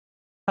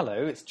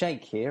Hello, it's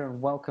Jake here,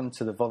 and welcome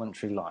to the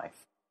Voluntary Life.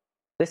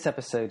 This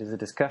episode is a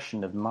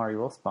discussion of Murray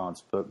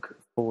Rothbard's book,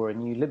 For a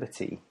New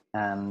Liberty,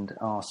 and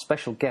our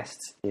special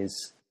guest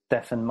is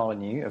Stefan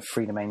Molyneux of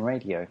Freedomain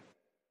Radio.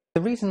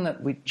 The reason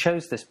that we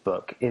chose this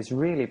book is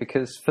really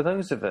because for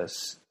those of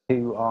us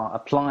who are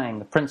applying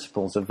the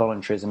principles of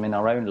voluntarism in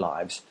our own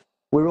lives,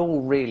 we're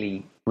all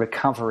really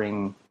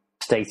recovering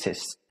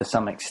statists to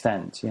some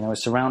extent. You know, we're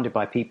surrounded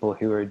by people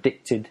who are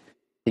addicted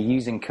to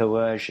using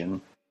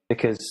coercion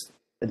because,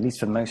 at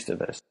least for most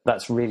of us,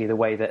 that's really the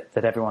way that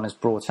everyone is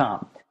brought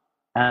up.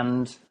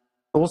 And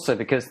also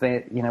because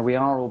we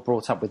are all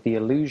brought up with the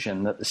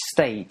illusion that the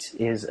state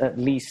is at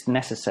least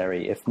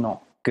necessary, if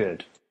not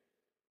good.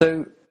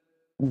 So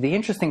the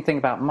interesting thing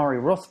about Murray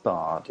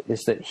Rothbard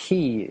is that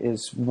he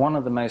is one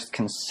of the most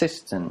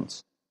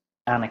consistent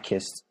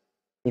anarchists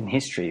in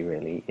history,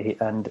 really.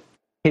 And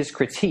his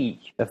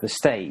critique of the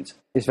state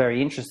is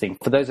very interesting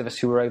for those of us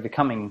who are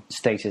overcoming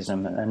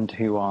statism and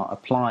who are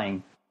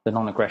applying the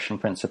non-aggression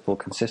principle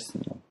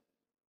consistently.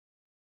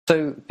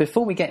 So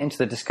before we get into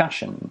the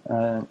discussion,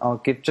 I'll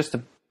give just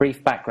a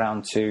brief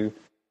background to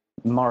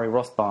Murray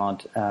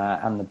Rothbard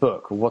and the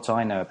book, or what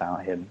I know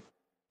about him.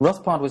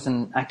 Rothbard was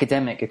an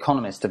academic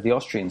economist of the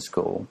Austrian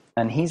school,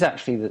 and he's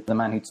actually the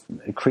man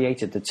who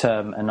created the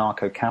term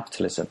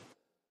anarcho-capitalism.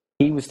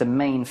 He was the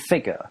main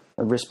figure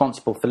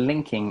responsible for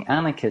linking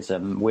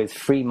anarchism with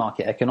free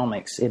market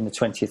economics in the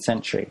 20th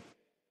century.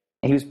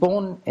 He was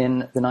born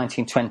in the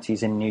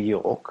 1920s in New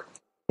York.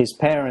 His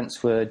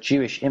parents were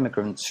Jewish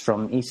immigrants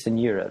from Eastern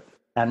Europe,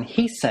 and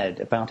he said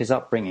about his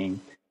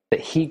upbringing that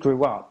he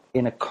grew up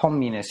in a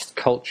communist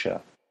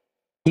culture.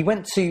 He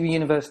went to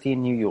university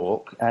in New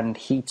York, and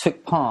he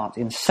took part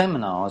in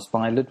seminars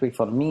by Ludwig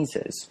von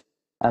Mises,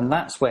 and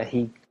that's where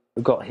he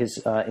got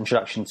his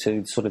introduction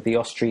to sort of the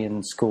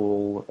Austrian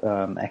school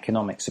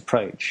economics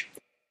approach.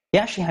 He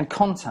actually had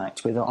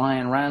contact with the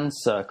Ayn Rand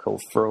circle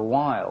for a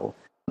while,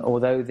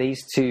 although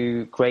these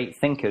two great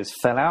thinkers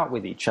fell out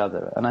with each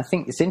other. And I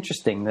think it's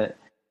interesting that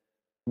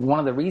one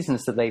of the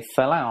reasons that they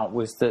fell out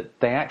was that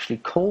they actually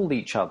called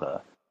each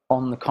other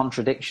on the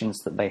contradictions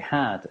that they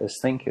had as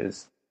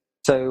thinkers.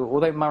 So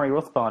although Murray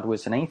Rothbard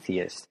was an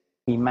atheist,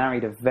 he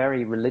married a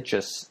very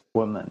religious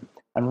woman.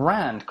 And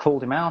Rand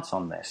called him out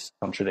on this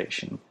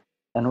contradiction.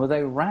 And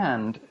although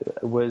Rand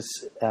was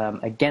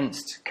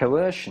against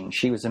coercion,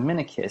 she was a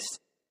minarchist,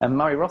 and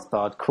Murray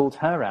Rothbard called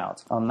her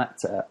out on that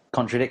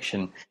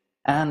contradiction.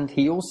 And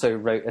he also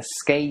wrote a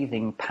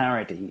scathing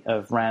parody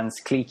of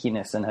Rand's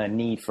cliqueiness and her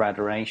need for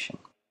adoration.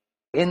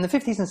 In the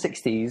 50s and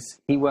 60s,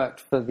 he worked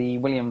for the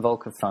William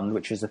Volcker Fund,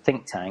 which was a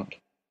think tank,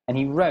 and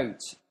he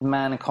wrote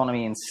Man,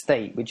 Economy and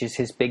State, which is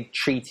his big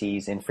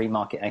treatise in free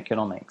market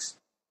economics.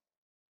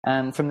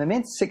 And from the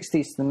mid-60s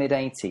to the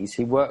mid-80s,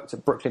 he worked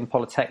at Brooklyn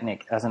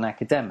Polytechnic as an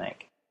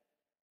academic.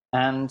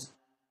 And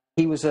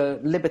he was a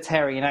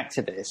libertarian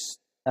activist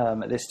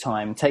at this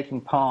time, taking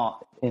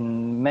part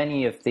in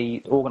many of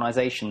the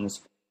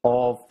organizations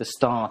of the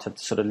start of the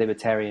sort of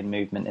libertarian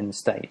movement in the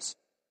States.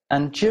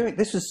 And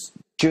this was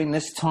during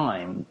this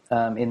time,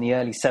 in the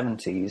early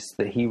 70s,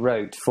 that he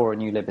wrote For a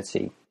New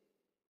Liberty.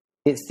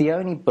 It's the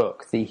only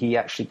book that he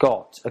actually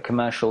got a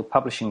commercial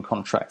publishing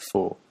contract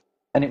for.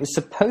 And it was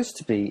supposed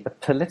to be a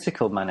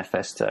political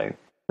manifesto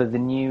for the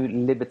new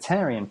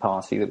Libertarian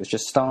Party that was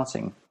just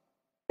starting.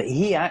 But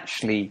he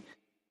actually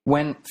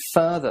went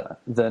further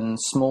than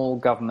small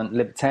government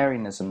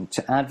libertarianism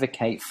to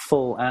advocate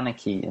full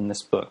anarchy in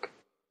this book.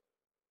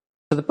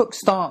 So the book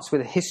starts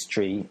with a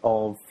history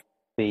of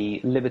the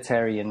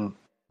libertarian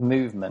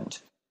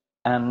movement,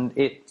 and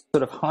it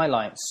sort of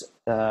highlights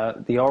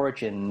the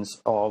origins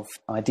of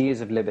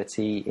ideas of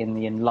liberty in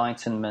the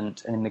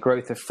Enlightenment and in the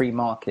growth of free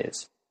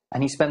markets.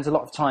 And he spends a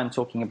lot of time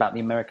talking about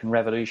the American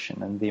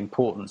Revolution and the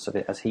importance of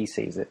it as he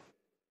sees it.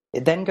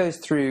 It then goes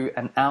through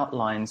and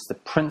outlines the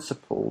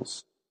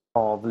principles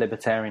of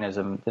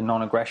libertarianism, the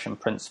non-aggression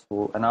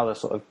principle, and other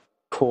sort of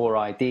core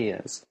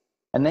ideas.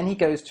 And then he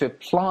goes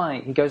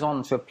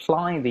on to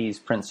apply these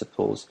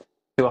principles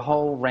to a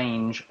whole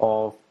range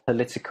of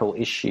political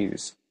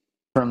issues,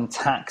 from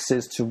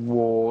taxes to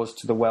wars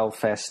to the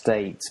welfare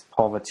state,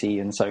 poverty,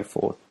 and so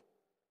forth.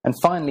 And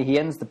finally, he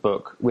ends the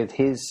book with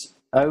his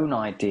own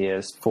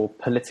ideas for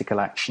political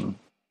action.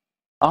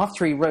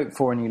 After he wrote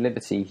For a New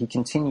Liberty, he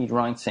continued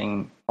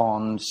writing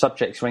on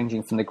subjects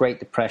ranging from the Great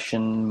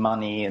Depression,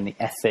 money, and the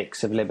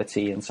ethics of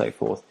liberty, and so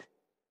forth.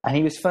 And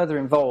he was further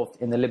involved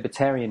in the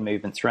libertarian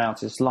movement throughout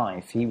his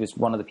life. He was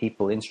one of the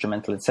people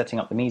instrumental in setting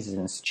up the Mises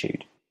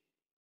Institute.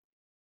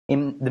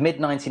 In the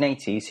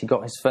mid-1980s, he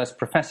got his first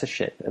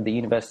professorship at the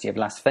University of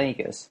Las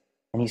Vegas,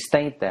 and he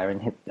stayed there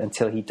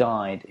until he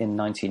died in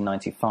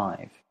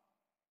 1995.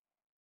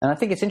 And I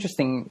think it's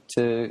interesting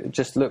to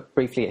just look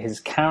briefly at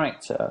his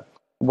character.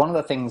 One of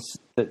the things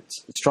that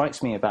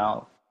strikes me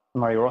about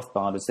Murray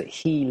Rothbard is that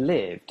he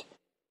lived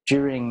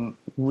during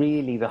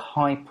really the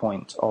high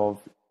point of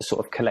the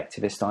sort of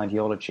collectivist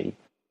ideology.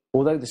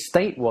 Although the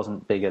state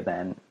wasn't bigger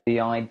then,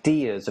 the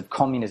ideas of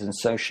communism and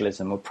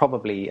socialism were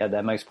probably at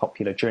their most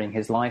popular during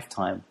his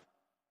lifetime.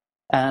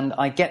 And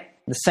I get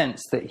the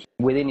sense that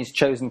within his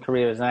chosen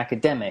career as an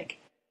academic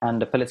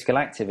and a political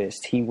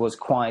activist, he was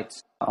quite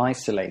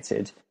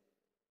isolated.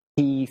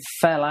 He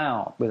fell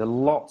out with a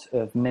lot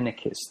of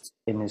minarchists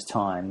in his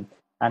time,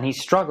 and he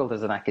struggled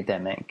as an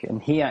academic,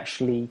 and he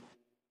actually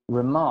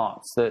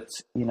remarked that,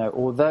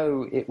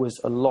 although it was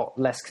a lot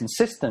less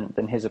consistent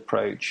than his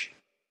approach,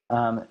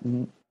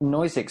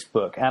 Nozick's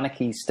book,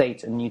 Anarchy,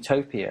 State and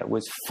Utopia,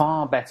 was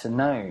far better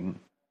known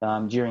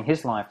during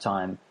his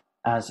lifetime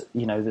as,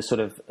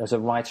 as a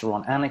writer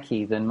on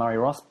anarchy than Murray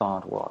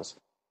Rothbard was.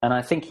 And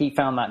I think he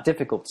found that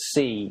difficult to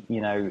see,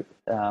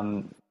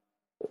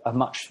 a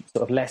much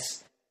sort of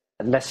less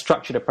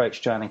structured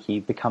approach to anarchy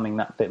becoming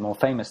that bit more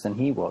famous than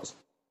he was.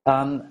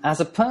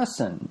 As a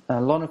person, a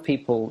lot of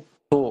people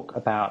talk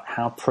about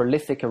how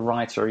prolific a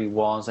writer he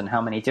was and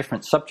how many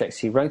different subjects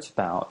he wrote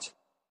about.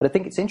 But I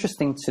think it's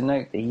interesting to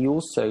note that he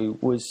also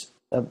was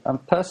a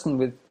person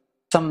with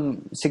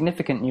some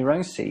significant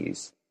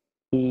neuroses.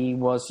 He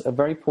was a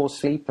very poor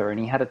sleeper, and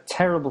he had a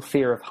terrible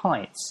fear of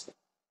heights.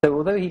 So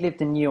although he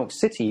lived in New York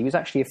City, he was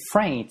actually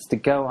afraid to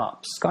go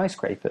up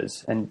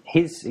skyscrapers. And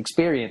his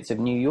experience of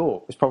New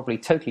York was probably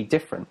totally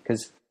different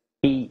because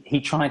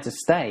he tried to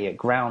stay at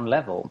ground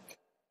level.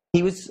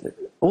 He was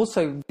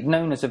also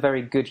known as a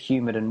very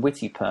good-humoured and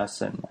witty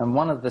person. And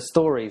one of the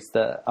stories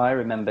that I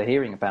remember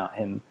hearing about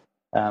him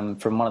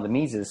from one of the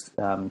Mises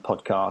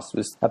podcasts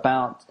was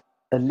about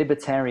a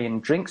libertarian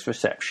drinks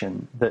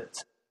reception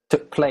that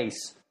took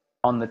place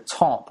on the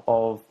top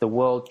of the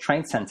World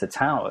Trade Center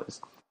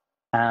towers.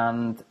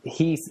 And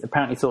he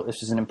apparently thought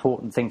this was an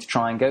important thing to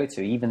try and go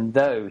to, even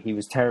though he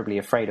was terribly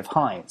afraid of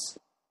heights.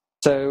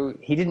 So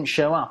he didn't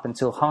show up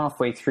until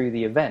halfway through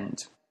the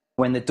event,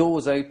 when the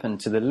doors opened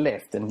to the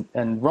lift, and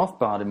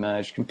Rothbard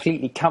emerged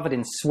completely covered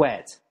in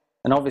sweat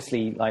and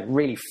obviously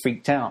really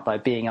freaked out by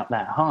being up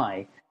that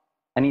high.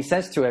 And he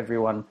says to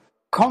everyone,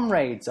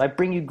 "Comrades, I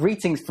bring you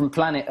greetings from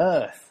planet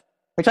Earth,"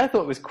 which I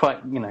thought was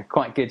quite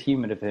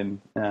good-humoured of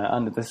him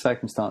under the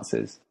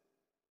circumstances.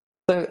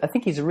 So I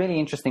think he's a really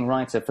interesting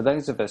writer for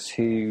those of us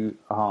who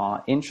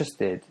are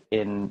interested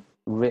in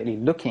really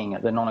looking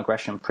at the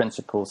non-aggression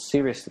principles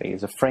seriously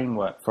as a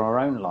framework for our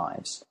own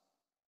lives.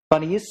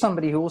 But he is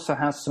somebody who also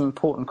has some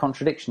important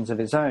contradictions of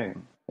his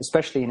own,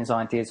 especially in his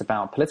ideas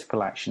about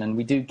political action, and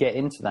we do get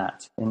into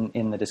that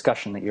in the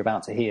discussion that you're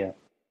about to hear.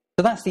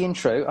 So that's the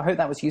intro. I hope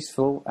that was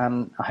useful,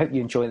 and I hope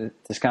you enjoy the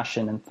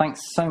discussion, and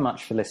thanks so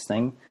much for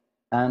listening,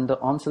 and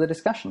on to the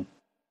discussion.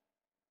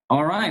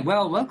 All right,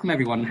 well, welcome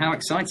everyone. How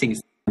exciting.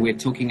 We're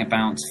talking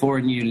about For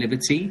a New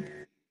Liberty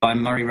by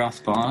Murray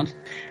Rothbard.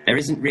 There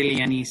isn't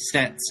really any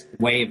set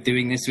way of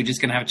doing this. We're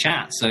just going to have a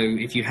chat. So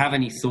if you have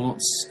any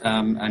thoughts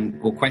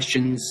or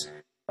questions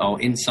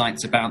or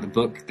insights about the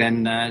book,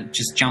 then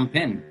just jump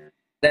in.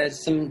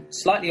 There's some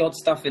slightly odd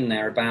stuff in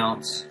there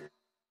about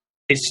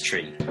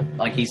history.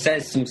 Like he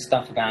says some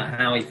stuff about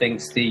how he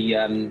thinks the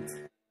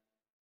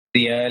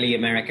early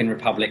American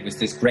Republic was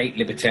this great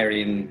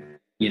libertarian,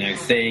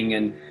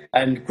 thing.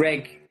 And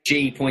Greg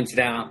G pointed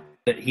out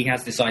that he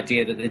has this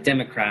idea that the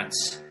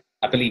Democrats,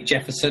 I believe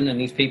Jefferson and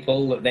these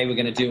people, that they were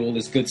going to do all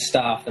this good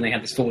stuff, and they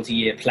had this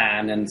 40-year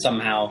plan, and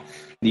somehow,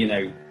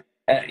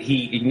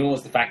 he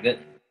ignores the fact that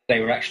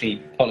they were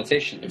actually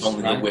politicians. If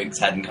only the Whigs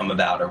hadn't come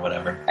about or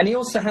whatever. And he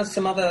also has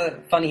some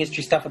other funny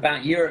history stuff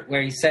about Europe,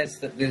 where he says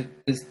that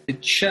the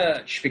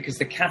church, because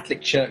the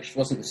Catholic Church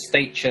wasn't a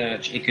state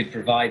church, it could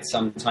provide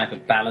some type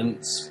of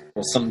balance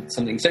or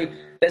something. So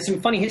there's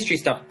some funny history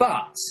stuff,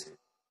 but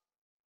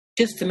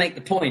just to make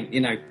the point,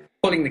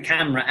 pulling the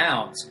camera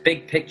out,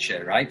 big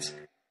picture, right?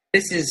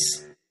 This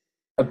is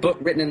a book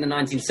written in the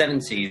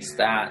 1970s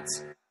that,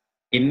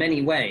 in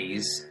many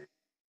ways,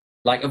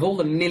 of all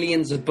the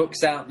millions of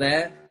books out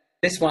there,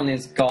 this one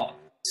has got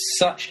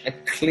such a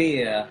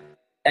clear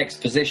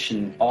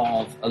exposition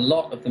of a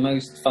lot of the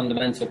most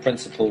fundamental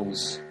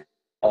principles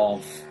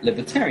of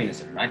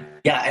libertarianism, right?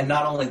 Yeah, and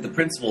not only the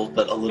principles,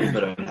 but a little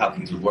bit of how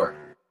things would work.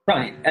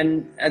 Right,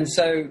 and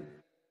so,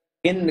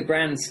 in the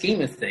grand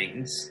scheme of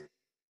things,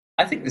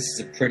 I think this is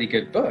a pretty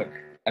good book.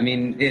 I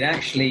mean, it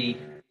actually,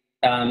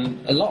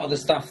 a lot of the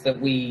stuff that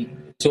we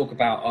talk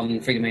about on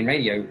Freedomain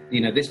Radio,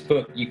 this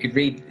book, you could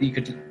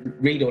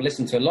read or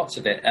listen to lots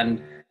of it,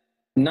 and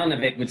none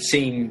of it would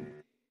seem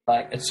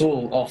at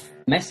all off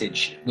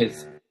message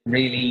with a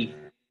really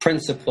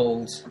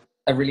principled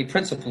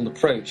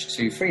approach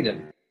to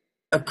freedom.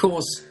 Of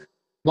course,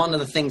 one of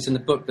the things in the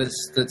book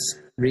that's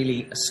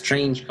really a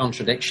strange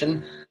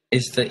contradiction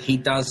is that he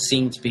does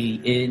seem to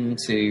be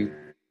into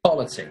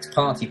politics,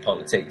 party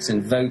politics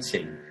and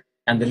voting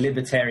and the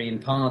Libertarian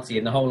Party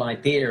and the whole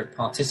idea of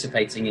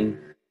participating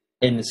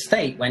in the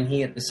state, when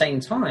he at the same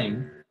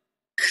time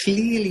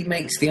clearly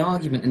makes the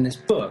argument in this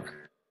book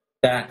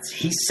that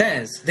he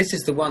says, this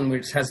is the one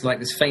which has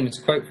this famous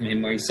quote from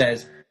him where he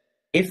says,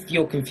 if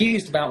you're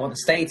confused about what the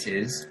state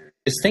is,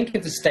 just think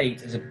of the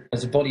state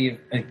as a body of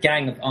a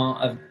gang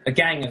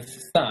of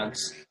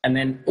thugs, and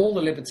then all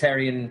the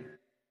libertarian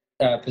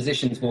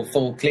positions will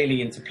fall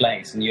clearly into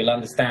place, and you'll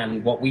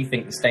understand what we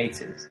think the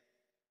state is.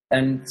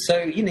 And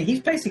so,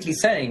 he's basically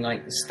saying,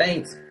 the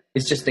state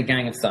is just a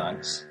gang of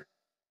thugs,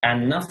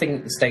 and nothing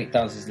that the state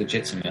does is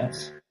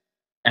legitimate.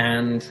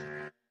 And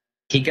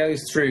he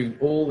goes through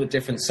all the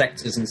different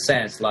sectors and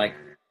says, like,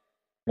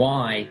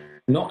 why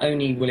not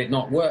only will it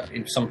not work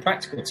in some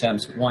practical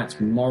terms, but why it's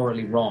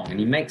morally wrong. And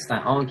he makes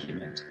that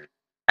argument.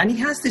 And he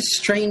has this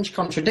strange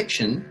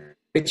contradiction,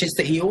 which is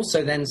that he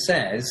also then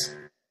says,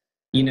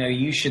 you know,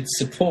 you should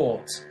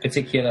support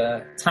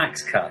particular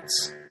tax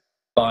cuts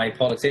by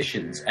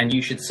politicians, and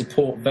you should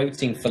support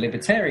voting for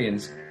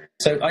libertarians.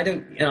 So I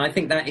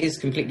think that is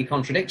completely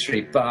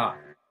contradictory, but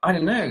I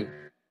don't know.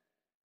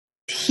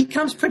 He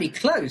comes pretty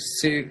close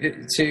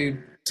to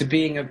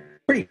being a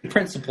pretty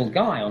principled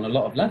guy on a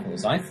lot of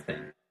levels, I think.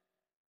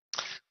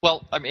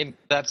 Well, I mean,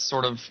 that's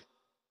sort of...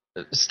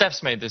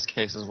 Steph's made this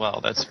case as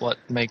well. That's what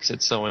makes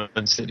it so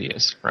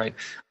insidious, right?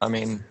 I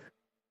mean,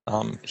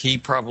 he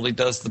probably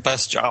does the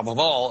best job of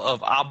all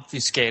of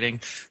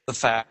obfuscating the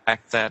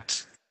fact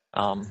that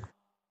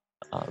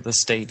the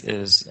state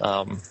is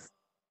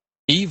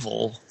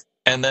evil,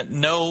 and that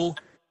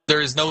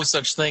there is no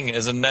such thing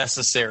as a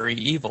necessary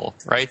evil,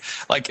 right?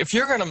 Like, if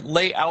you're going to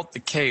lay out the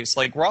case,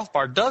 like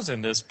Rothbard does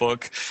in this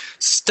book,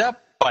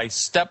 step by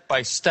step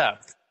by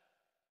step,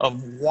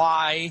 of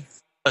why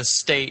a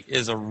state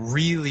is a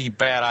really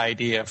bad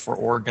idea for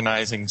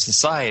organizing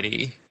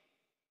society,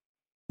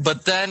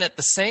 but then at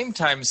the same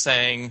time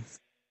saying,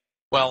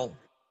 well,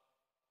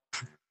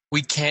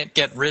 we can't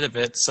get rid of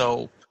it,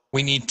 so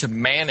we need to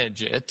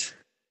manage it,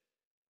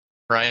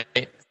 right?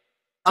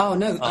 Oh,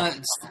 no,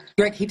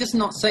 Greg, he does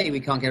not say we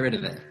can't get rid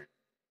of it.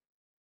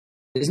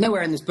 There's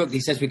nowhere in this book that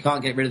he says we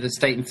can't get rid of the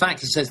state. In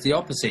fact, he says the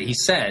opposite. He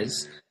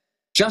says,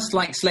 just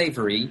like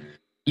slavery,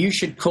 you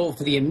should call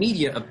for the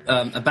immediate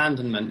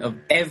abandonment of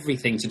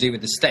everything to do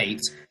with the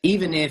state,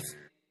 even if,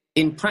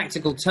 in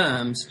practical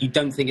terms, you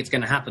don't think it's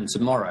going to happen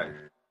tomorrow.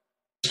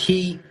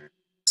 He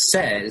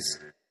says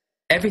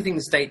everything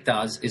the state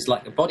does is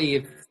like a body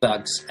of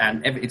thugs,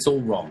 and it's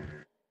all wrong.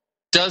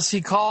 Does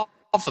he call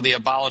for the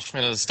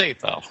abolishment of the state,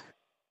 though?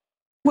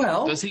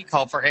 Well... Does he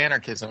call for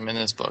anarchism in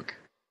his book?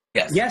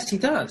 Yes, he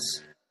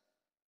does.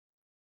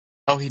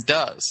 Oh, he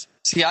does.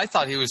 See, I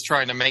thought he was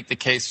trying to make the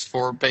case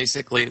for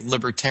basically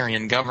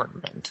libertarian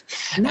government.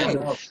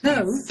 No,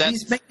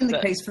 he's making the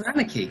case for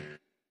anarchy.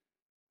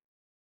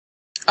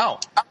 Oh.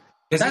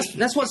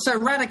 That's what's so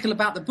radical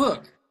about the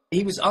book.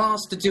 He was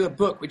asked to do a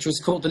book which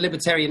was called The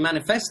Libertarian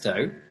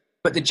Manifesto,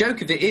 but the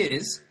joke of it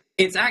is,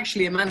 it's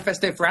actually a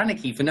manifesto for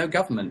anarchy, for no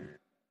government.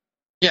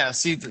 Yeah,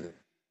 see,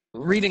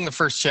 reading the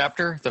first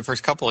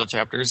couple of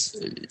chapters,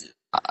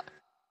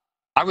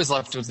 I was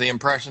left with the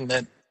impression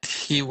that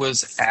he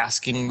was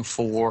asking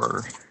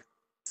for,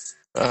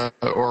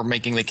 or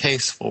making the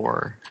case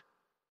for,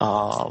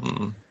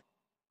 some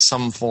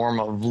form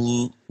of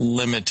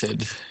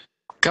limited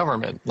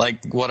government,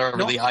 like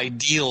whatever the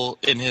ideal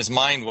in his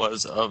mind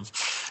was of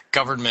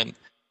government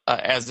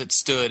as it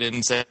stood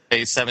in, say,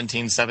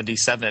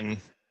 1777.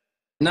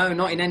 No,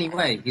 not in any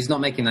way. He's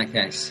not making that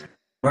case.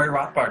 Murray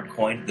Rothbard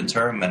coined the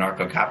term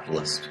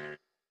anarcho-capitalist.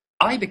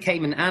 I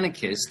became an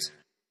anarchist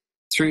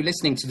through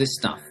listening to this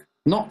stuff.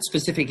 Not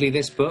specifically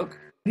this book.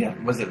 Yeah,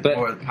 was it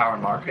for the power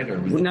market, or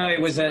was No,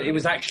 it was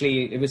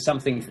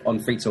something on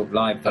Free Talk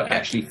Live that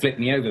actually flipped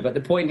me over. But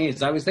the point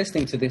is, I was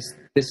listening to this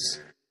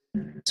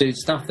to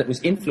stuff that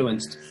was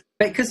influenced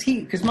because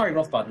Murray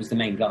Rothbard was the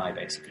main guy,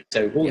 basically.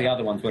 So all the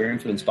other ones were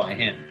influenced by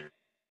him.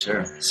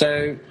 Sure.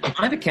 So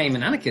I became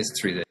an anarchist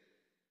through this.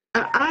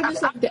 I'd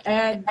just like to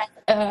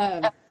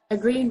add,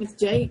 agreeing with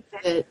Jake,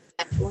 that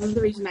one of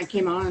the reasons I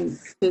came on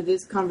to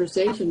this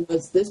conversation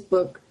was this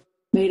book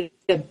made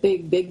a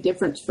big, big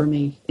difference for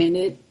me. And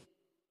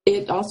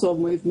it also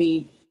moved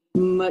me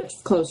much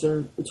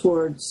closer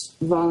towards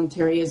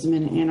voluntarism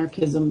and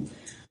anarchism.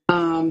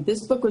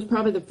 This book was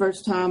probably the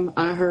first time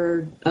I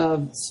heard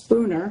of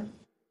Spooner.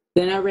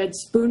 Then I read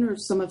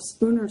some of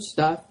Spooner's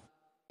stuff.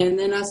 And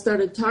then I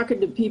started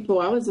talking to people.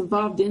 I was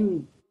involved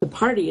in the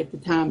party at the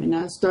time, and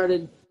I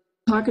started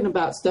talking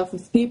about stuff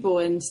with people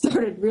and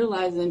started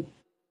realizing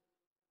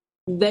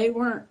they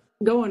weren't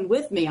going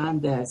with me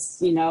on this,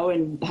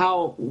 and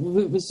how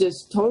it was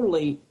just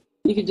you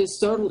could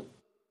just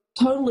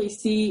totally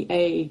see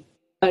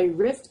a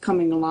rift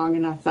coming along.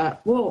 And I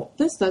thought, well,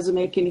 this doesn't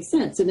make any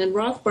sense. And then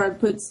Rothbard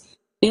puts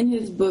in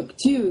his book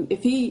too,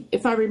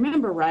 if I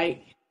remember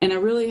right, and I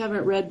really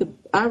haven't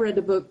I read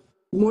the book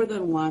more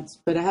than once,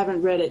 but I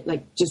haven't read it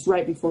like just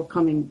right before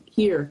coming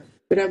here,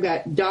 but I've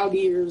got dog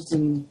ears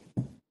and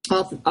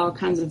all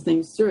kinds of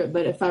things through it.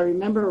 But if I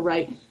remember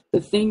right,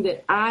 the thing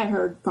that I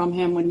heard from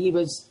him when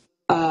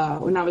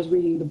I was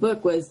reading the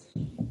book was,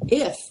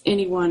 if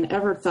anyone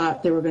ever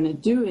thought they were going to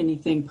do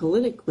anything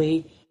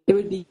politically, it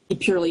would be a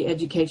purely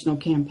educational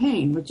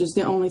campaign, which is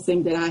the only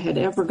thing that I had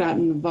ever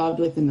gotten involved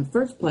with in the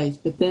first place.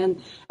 But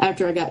then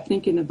after I got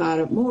thinking about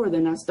it more,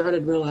 then I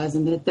started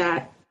realizing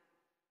that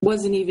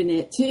wasn't even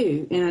it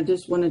too. And I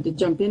just wanted to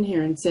jump in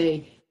here and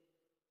say,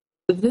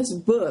 this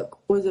book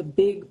was a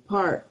big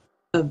part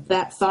of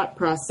that thought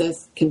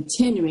process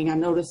continuing. I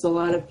noticed a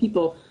lot of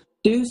people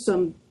do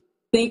some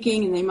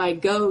thinking, and they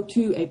might go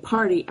to a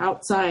party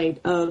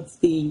outside of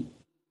the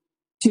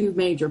two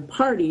major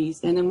parties,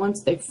 and then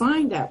once they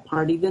find that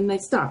party, then they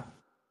stop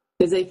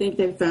because they think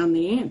they've found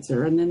the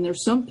answer. And then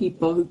there's some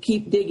people who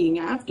keep digging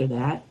after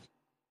that,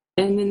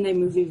 and then they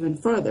move even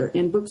further.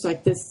 And books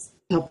like this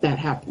help that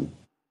happen.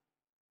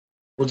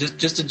 Well,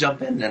 just to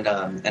jump in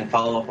and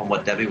follow up on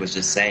what Debbie was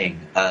just saying,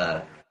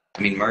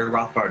 Murray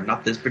Rothbard,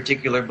 not this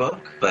particular book,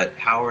 but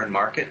Power and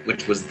Market,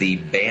 which was the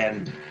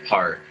banned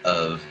part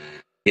of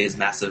his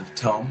massive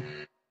tome,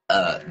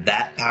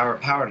 that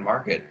Power and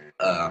Market,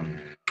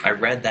 I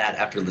read that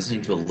after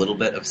listening to a little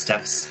bit of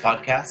Steph's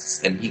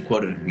podcasts, and he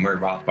quoted Murray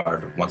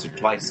Rothbard once or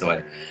twice,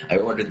 so I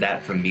ordered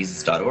that from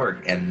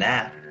Mises.org, and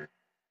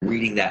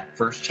reading that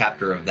first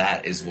chapter of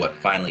that is what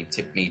finally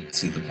tipped me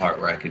to the part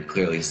where I could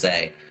clearly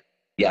say,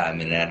 yeah,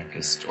 I'm an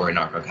anarchist or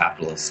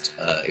anarcho-capitalist.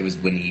 It was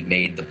when he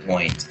made the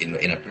point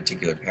in a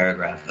particular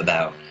paragraph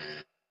about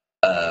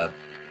that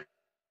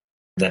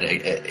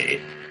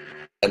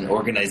an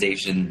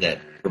organization that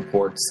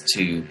purports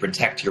to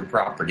protect your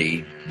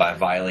property by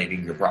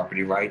violating your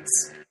property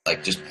rights,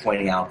 like just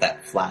pointing out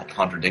that flat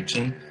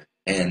contradiction,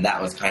 and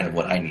that was kind of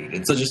what I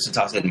needed. So just to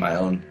toss in my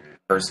own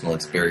personal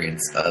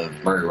experience of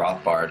Murray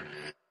Rothbard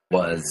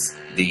was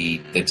the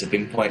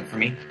tipping point for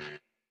me.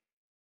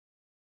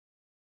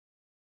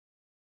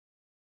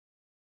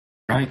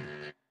 Right.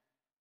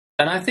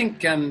 And I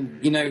think,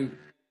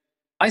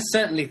 I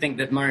certainly think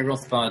that Murray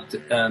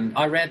Rothbard,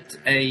 I read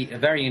a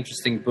very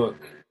interesting book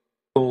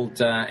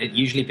called It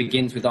Usually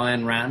Begins with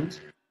Ayn Rand,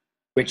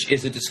 which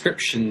is a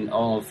description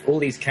of all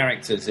these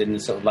characters in the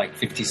sort of like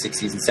 50s,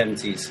 60s and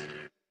 70s,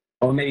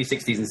 or maybe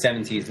 60s and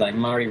 70s, like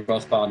Murray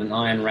Rothbard and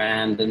Ayn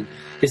Rand, and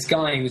this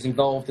guy who was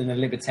involved in the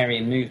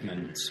libertarian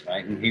movement,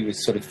 right, and he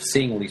was sort of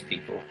seeing all these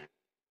people.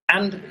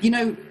 And,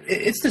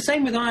 it's the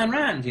same with Ayn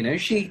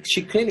Rand,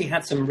 she clearly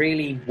had some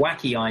really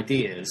wacky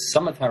ideas.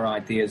 Some of her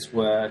ideas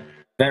were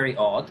very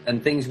odd,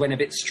 and things went a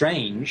bit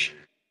strange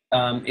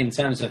in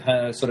terms of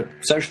her sort of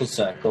social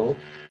circle.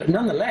 But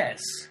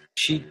nonetheless,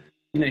 she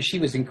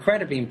was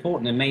incredibly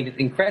important and made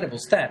incredible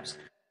steps.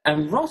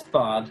 And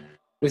Rothbard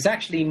was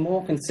actually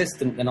more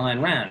consistent than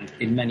Ayn Rand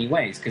in many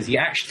ways, because he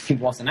actually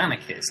was an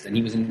anarchist, and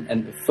he was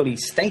a fully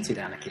stated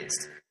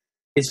anarchist.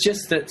 It's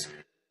just that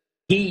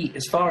he,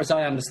 as far as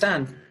I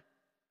understand,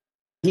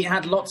 he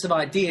had lots of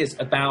ideas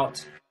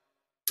about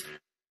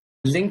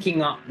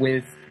linking up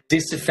with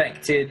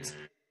disaffected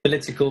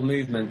political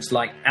movements,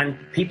 and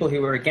people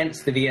who were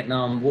against the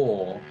Vietnam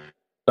War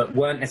but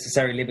weren't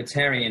necessarily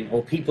libertarian,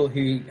 or people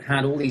who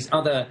had all these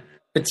other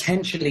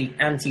potentially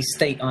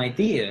anti-state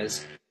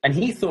ideas. And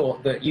he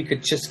thought that you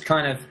could just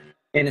kind of,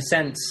 in a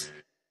sense,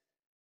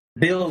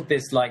 build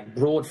this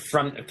broad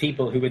front of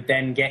people who would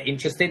then get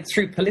interested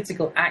through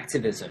political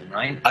activism,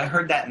 right? I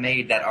heard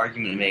that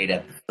argument made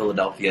at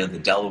Philadelphia, the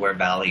Delaware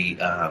Valley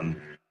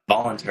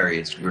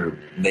voluntarist group.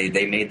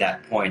 They made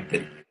that point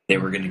that they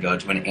were going to go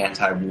to an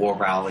anti-war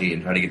rally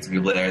and try to get some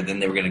people there. Then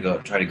they were going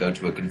to try to go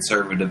to a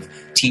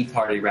conservative Tea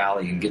Party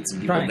rally and get some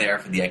people there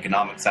for the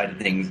economic side of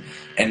things.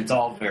 And it's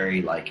all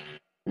very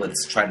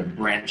let's try to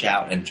branch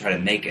out and try to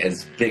make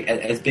as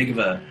big of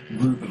a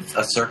group of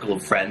a circle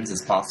of friends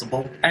as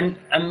possible. And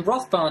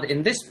Rothbard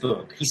in this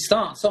book, he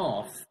starts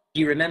off.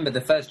 You remember the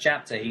first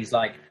chapter? He's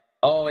like,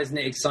 "Oh, isn't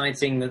it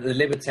exciting that the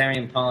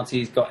Libertarian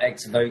Party's got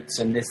X votes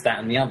and this, that,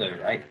 and the other?"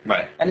 Right.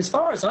 Right. And as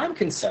far as I'm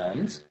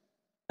concerned,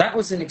 that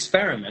was an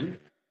experiment.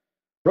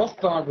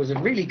 Rothbard was a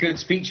really good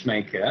speech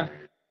maker,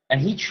 and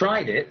he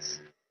tried it.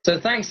 So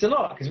thanks a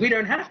lot, because we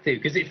don't have to,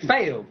 because it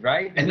failed,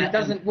 right? And it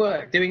doesn't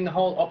work. Doing the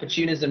whole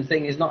opportunism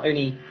thing is not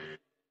only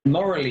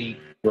morally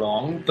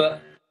wrong, but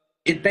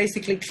it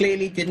basically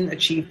clearly didn't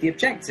achieve the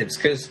objectives.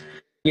 Because,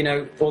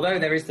 although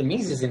there is the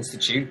Mises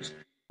Institute,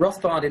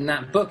 Rothbard in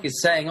that book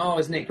is saying, "Oh,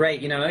 isn't it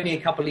great? Only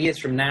a couple of years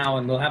from now,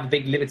 and we'll have a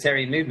big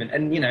libertarian movement."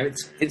 And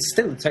it's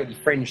still a totally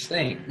fringe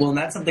thing. Well, and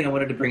that's something I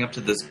wanted to bring up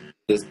to this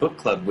book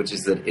club, which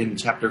is that in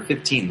chapter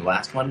 15, the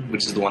last one,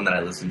 which is the one that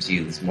I listened to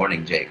you this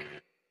morning, Jake.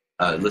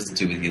 Listened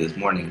to with you this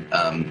morning,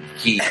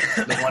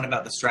 the one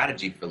about the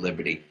strategy for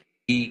liberty,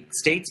 he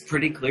states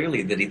pretty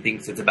clearly that he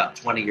thinks it's about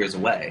 20 years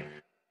away.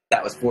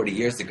 That was 40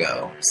 years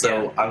ago.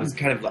 So I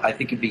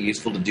think it'd be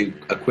useful to do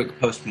a quick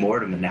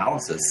post-mortem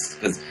analysis,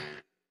 because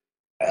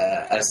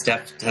as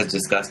Steph has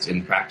discussed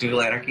in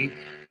Practical Anarchy,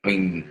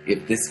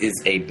 if this is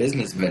a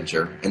business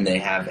venture and they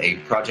have a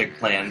project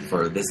plan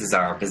for this is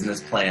our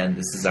business plan,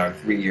 this is our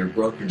 3-year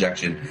growth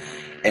projection,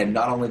 and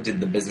not only did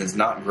the business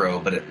not grow,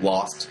 but it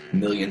lost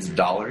millions of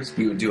dollars,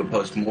 we would do a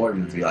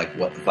post-mortem and be like,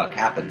 what the fuck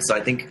happened? So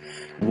I think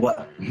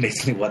what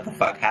the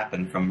fuck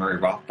happened from Murray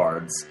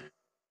Rothbard's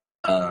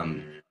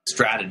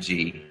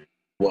strategy,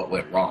 what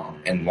went wrong,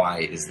 and why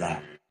is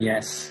that?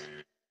 Yes.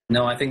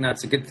 No, I think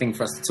that's a good thing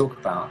for us to talk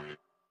about.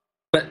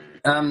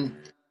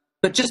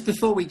 But just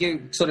before we go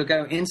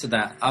into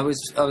that, I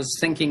was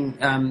thinking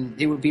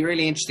it would be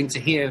really interesting to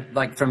hear,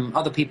 from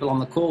other people on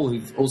the call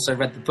who've also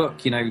read the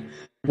book,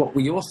 what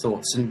were your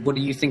thoughts, and what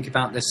do you think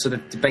about this sort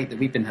of debate that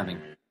we've been having?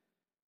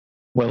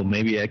 Well,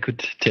 maybe I could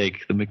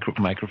take the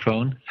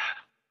microphone.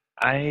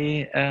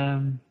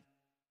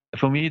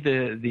 For me,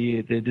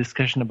 the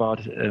discussion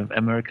about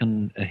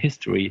American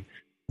history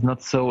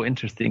not so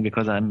interesting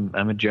because I'm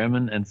a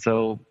German, and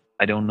so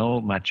I don't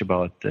know much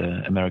about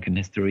American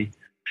history,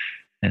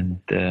 and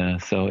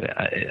so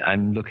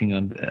I'm looking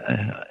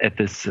at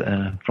this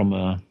from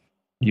a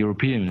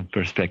European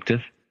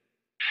perspective.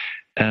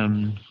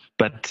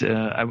 But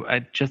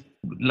I'd just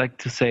like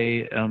to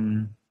say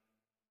how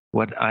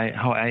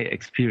I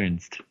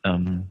experienced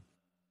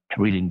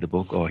reading the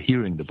book or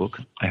hearing the book.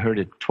 I heard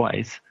it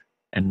twice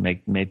and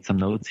made some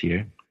notes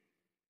here.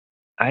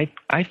 I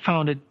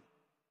found it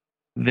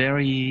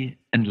very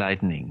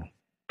enlightening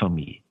for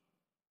me,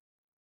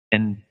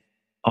 and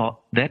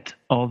that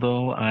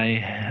although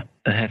I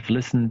have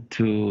listened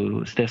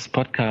to Steph's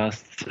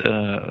podcasts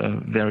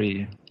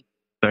very,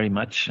 very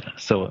much,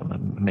 so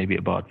maybe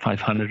about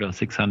 500 or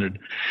 600,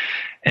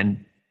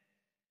 and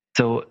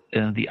so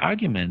the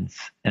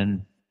arguments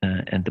and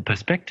the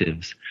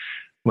perspectives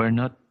were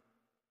not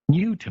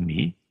new to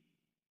me,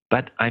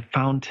 but I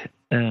found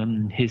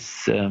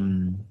his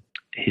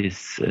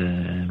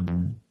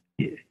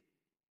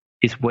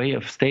way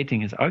of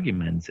stating his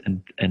arguments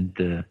and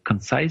the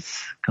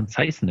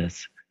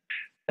conciseness,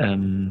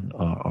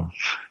 or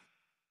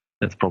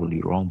that's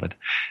probably wrong, but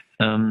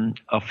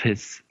of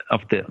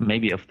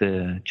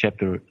the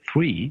chapter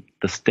 3,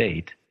 the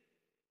state.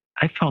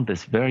 I found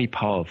this very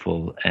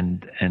powerful,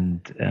 and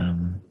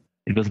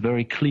it was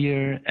very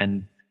clear,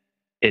 and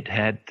it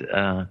had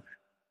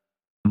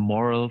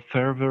moral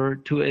fervor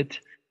to it,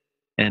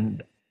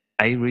 and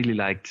I really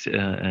liked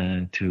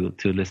to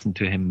listen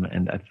to him,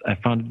 and I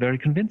found it very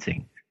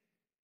convincing.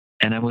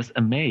 And I was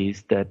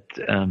amazed that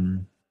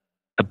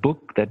a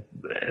book that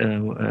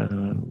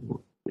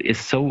is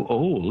so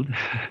old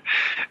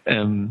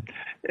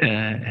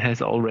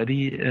has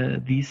already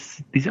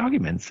these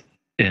arguments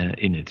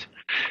in it,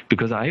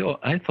 because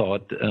I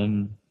thought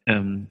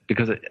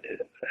because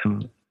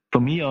for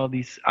me all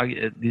these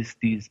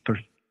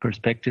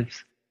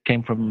perspectives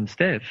came from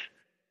Steph.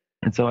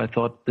 And so I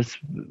thought this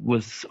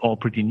was all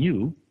pretty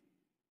new,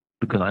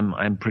 because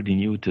I'm pretty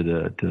new to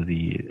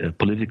the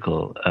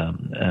political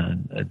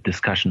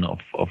discussion of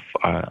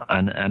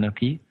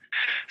anarchy.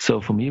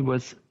 So for me,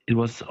 it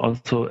was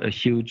also a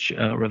huge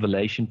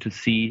revelation to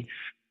see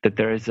that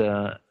there is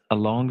a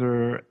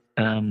longer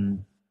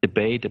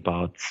debate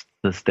about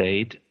the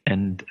state,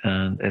 and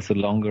there's a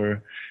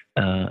longer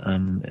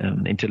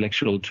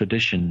intellectual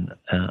tradition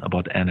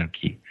about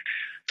anarchy.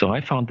 So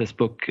I found this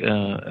book,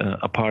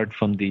 apart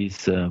from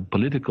these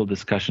political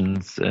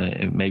discussions,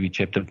 maybe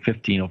chapter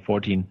 15 or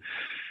 14,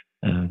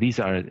 these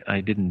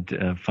I didn't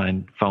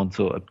found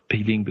so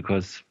appealing,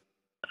 because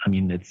I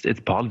mean it's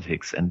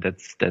politics, and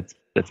that's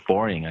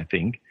boring, I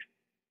think.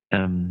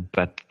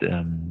 But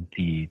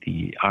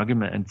the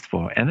arguments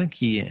for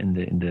anarchy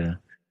in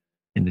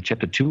the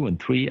chapter 2 and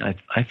 3,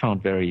 I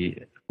found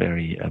very,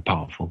 very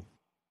powerful.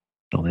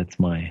 So that's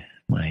my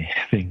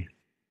thing.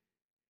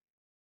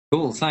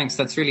 Cool, thanks.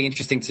 That's really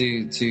interesting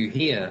to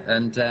hear.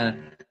 And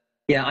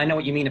yeah, I know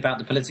what you mean about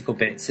the political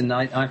bits. And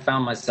I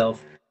found myself,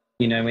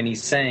 when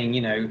he's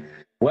saying,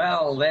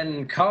 well,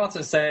 then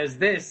Carter says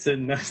this,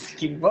 and I was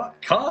thinking,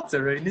 what,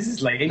 Carter? I mean, this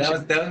is like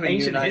ancient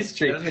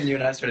history. That was when you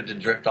and I started to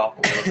drift off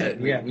a little bit.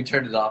 Yeah. We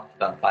turned it off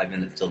about 5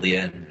 minutes till the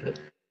end. But.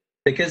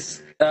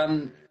 Because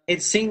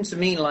it seemed to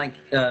me like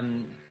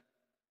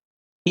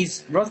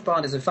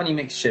Rothbard is a funny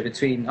mixture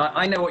between.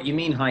 I know what you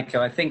mean, Heiko.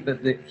 I think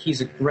that he's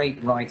a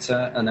great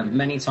writer, and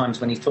many times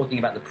when he's talking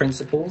about the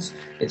principles,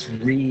 it's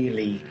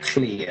really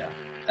clear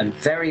and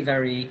very,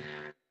 very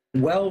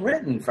well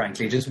written.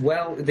 Frankly,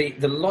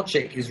 the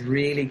logic is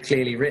really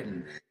clearly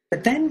written.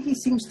 But then he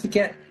seems to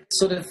get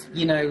sort of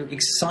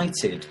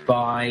excited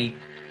by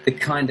the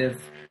kind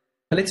of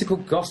political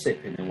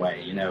gossip in a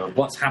way, of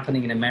what's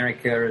happening in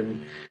America,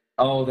 and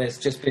there's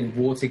just been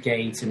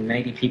Watergate, and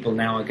maybe people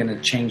now are going to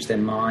change their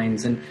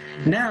minds. And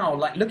now,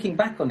 like looking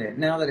back on it,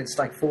 now that it's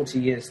like 40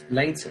 years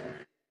later,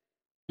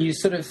 you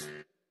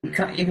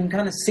can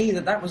kind of see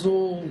that was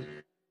all,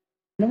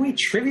 in a way,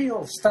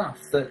 trivial stuff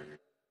that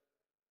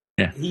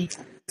he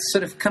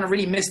sort of kind of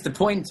really missed the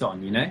point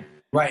on,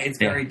 Right, it's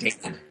very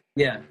dated.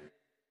 Yeah.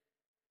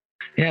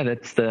 Yeah,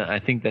 I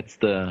think that's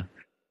the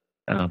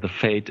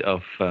fate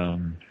of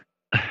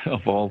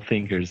all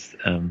thinkers.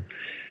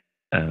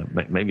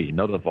 Maybe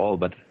not of all,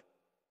 but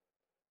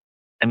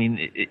I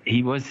mean,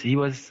 he was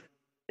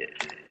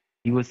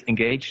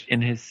engaged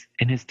in his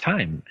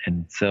time,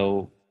 and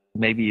so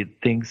maybe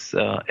things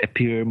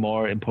appear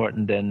more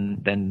important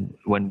than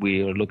when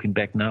we are looking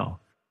back now.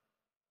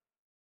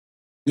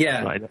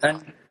 Yeah, right.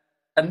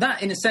 And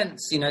that, in a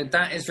sense,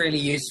 that is really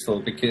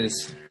useful,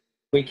 because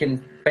we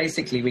can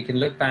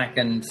look back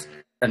and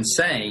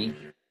say,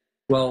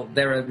 well,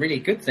 there are really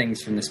good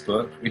things from this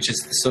book, which is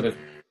the sort of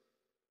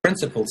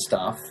principled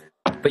stuff.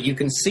 But you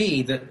can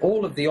see that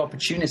all of the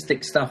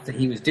opportunistic stuff that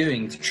he was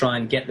doing to try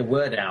and get the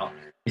word out,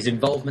 his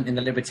involvement in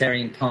the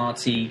Libertarian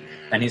Party,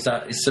 and his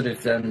sort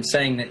of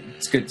saying that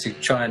it's good to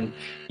try and,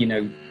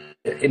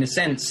 in a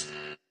sense,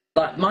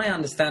 like my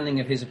understanding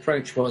of his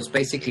approach was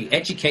basically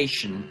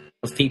education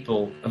of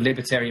people of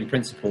libertarian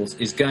principles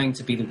is going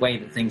to be the way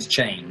that things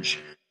change.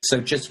 So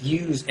just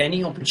use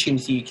any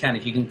opportunity you can.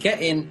 If you can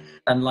get in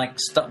and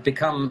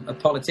become a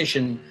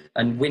politician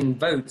and win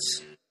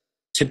votes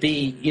to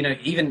be,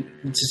 even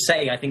to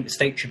say, I think the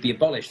state should be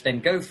abolished, then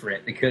go for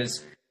it,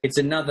 because it's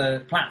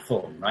another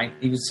platform, right?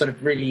 He was sort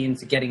of really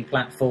into getting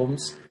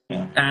platforms.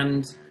 Yeah.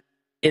 And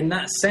in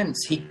that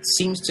sense, he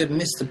seems to have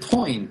missed the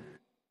point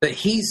that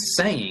he's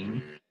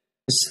saying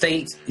the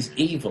state is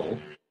evil,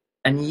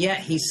 and yet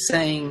he's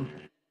saying,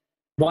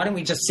 why don't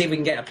we just see if we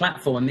can get a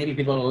platform and maybe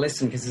people will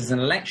listen because there's an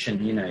election,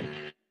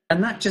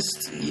 And that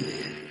just...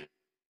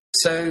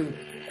 So,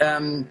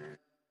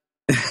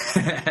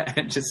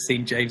 just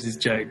seen James's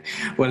joke.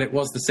 Well, it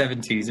was the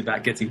 70s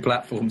about getting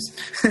platforms.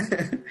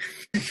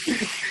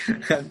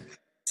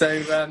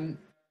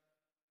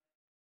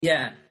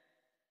 Yeah.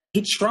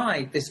 He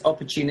tried this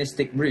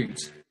opportunistic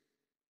route,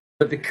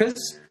 but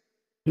because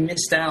he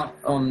missed out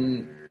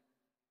on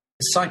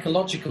the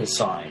psychological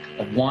side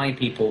of why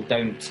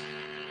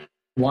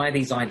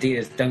these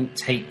ideas don't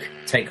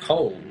take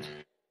hold,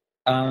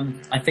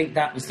 I think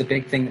that was the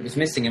big thing that was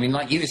missing. I mean,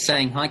 like you were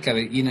saying, Heiko,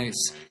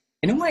 it's,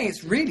 in a way,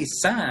 it's really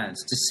sad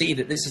to see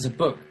that this is a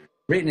book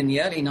written in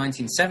the early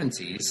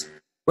 1970s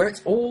where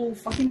it's all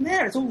fucking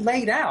there. It's all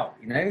laid out,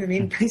 I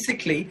mean,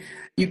 basically,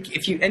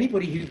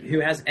 anybody who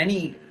has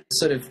any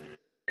sort of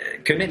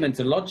commitment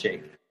to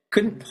logic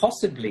couldn't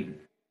possibly,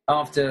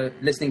 after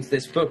listening to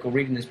this book or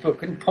reading this book,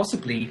 couldn't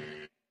possibly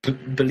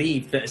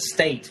believe that a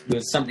state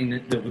was something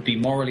that would be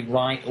morally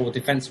right or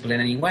defensible in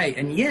any way.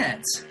 And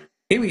yet,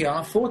 here we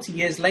are 40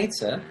 years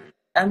later,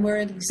 and we're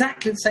in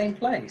exactly the same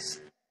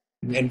place.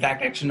 In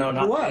fact, actually, no,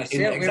 not worse.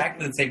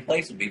 exactly the same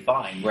place would be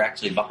fine. We're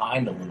actually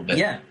behind a little bit.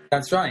 Yeah,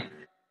 that's right.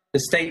 The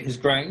state has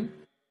grown.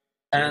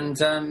 And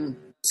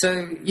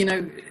so,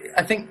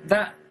 I think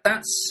that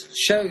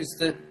shows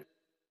that,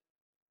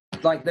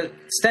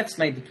 Steph's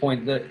made the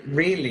point that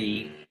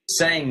really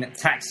saying that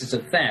taxes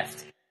are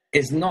theft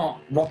is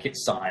not rocket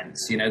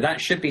science. That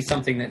should be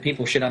something that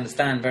people should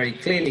understand very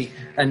clearly.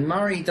 And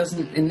Murray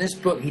doesn't, in this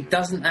book, he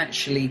doesn't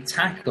actually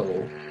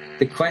tackle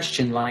the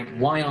question,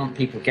 why aren't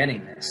people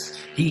getting this?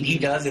 He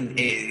does, and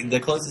the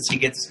closest he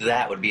gets to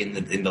that would be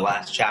in the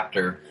last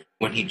chapter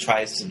when he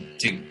tries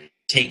to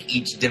take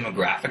each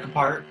demographic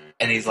apart,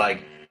 and he's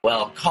like,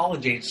 well,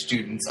 college-age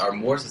students are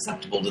more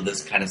susceptible to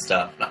this kind of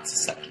stuff. Not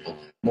susceptible,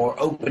 more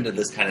open to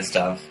this kind of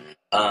stuff.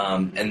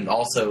 And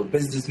also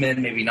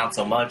businessmen, maybe not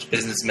so much.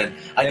 Businessmen,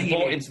 I think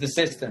bought into the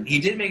system. He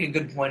did make a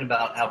good point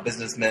about how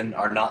businessmen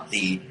are not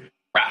the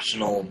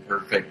rational,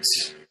 perfect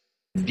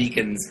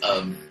beacons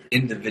of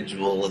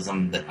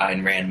individualism that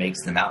Ayn Rand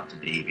makes them out to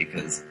be,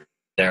 because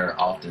they're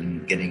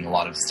often getting a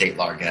lot of state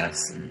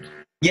largesse.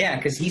 Yeah,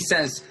 because he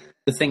says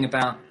the thing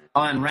about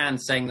Ayn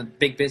Rand saying that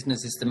big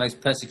business is the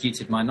most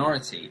persecuted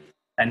minority,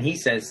 and he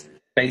says,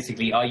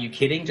 basically, are you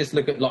kidding? Just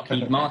look at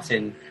Lockheed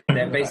Martin.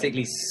 They're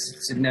basically,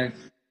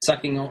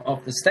 sucking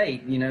off the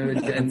state,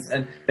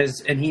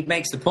 and he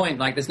makes the point,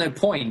 there's no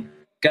point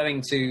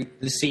going to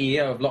the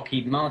CEO of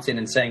Lockheed Martin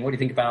and saying, what do you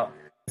think about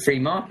the free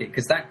market?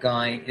 Because that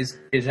guy is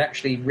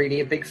actually really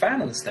a big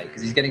fan of the state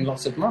because he's getting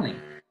lots of money.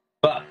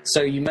 But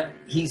so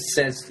he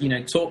says,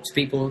 talk to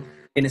people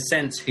in a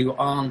sense who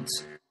aren't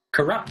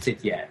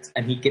corrupted yet,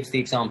 and he gives the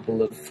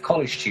example of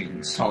college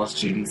students,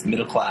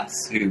 middle class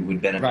who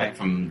would benefit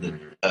from the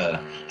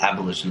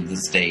abolition of the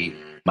state,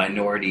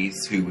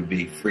 minorities who would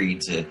be free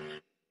to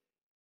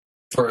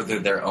further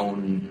their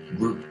own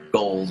group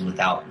goals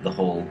without the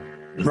whole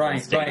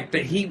state.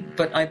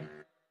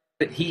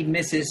 But he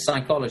misses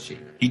psychology.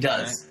 He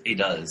does,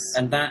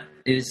 and that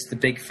is the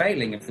big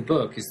failing of the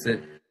book, is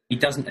that he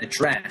doesn't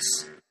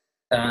address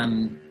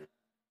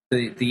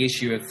the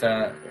issue of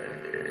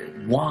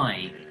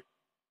why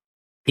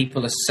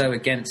people are so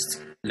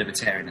against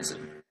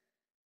libertarianism.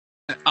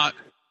 I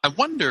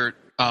wonder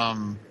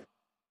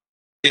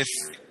if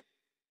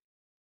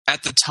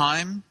at the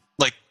time,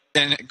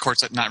 and of course,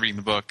 not reading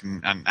the book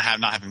and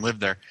not having lived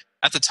there,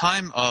 at the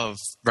time of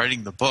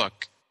writing the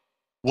book,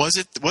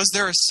 was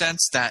there a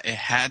sense that it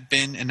had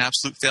been an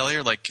absolute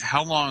failure?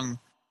 How long?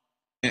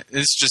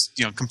 It's just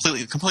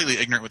completely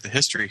ignorant with the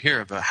history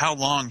here, but how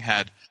long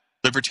had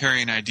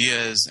libertarian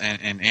ideas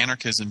and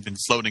anarchism been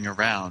floating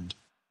around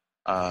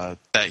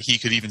that he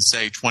could even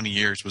say 20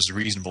 years was a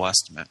reasonable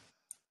estimate?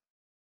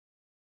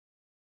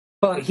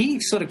 Well,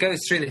 he sort of goes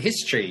through the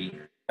history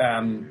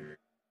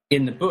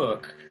in the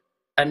book.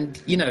 And,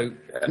 he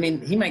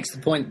makes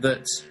the point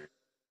that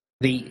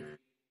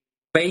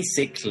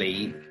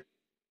basically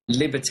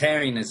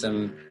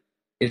libertarianism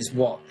is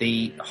what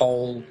the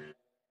whole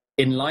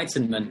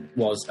Enlightenment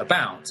was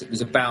about. It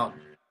was about,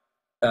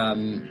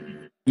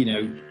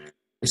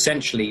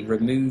 essentially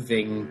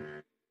removing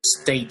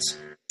state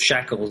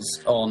shackles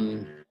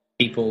on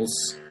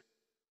people's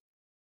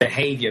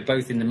behavior,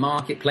 both in the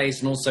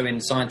marketplace and also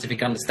in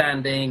scientific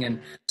understanding, and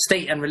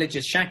state and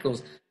religious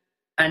shackles.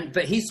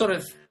 But he sort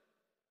of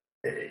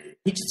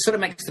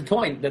makes the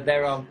point that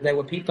there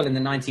were people in the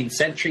 19th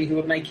century who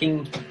were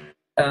making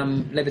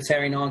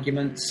libertarian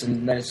arguments,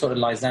 and there's sort of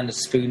Lysander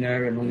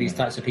Spooner and all these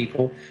types of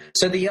people.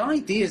 So the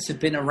ideas have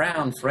been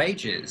around for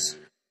ages,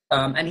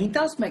 And he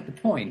does make the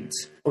point,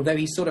 although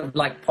he sort of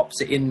like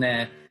pops it in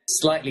there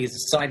slightly as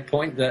a side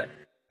point, that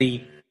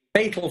the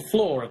fatal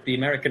flaw of the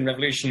American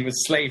Revolution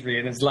was slavery.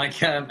 And it's like,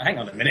 hang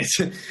on a minute,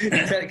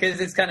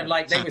 because it's kind of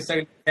like they were so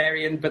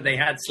libertarian, but they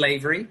had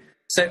slavery.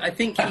 So I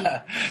think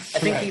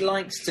he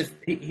likes to.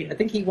 I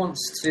think he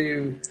wants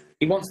to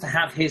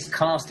have his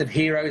cast of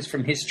heroes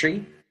from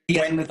history. He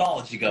has a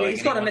mythology going. Yeah,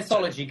 he's got a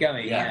mythology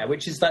going, yeah,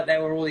 which is that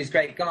there were all these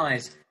great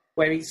guys.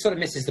 Where he sort of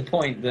misses the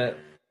point that,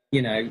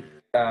 you know,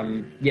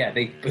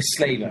 they were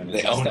slave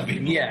owners. They own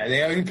people. Yeah,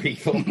 they own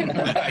people.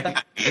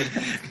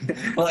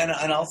 Well,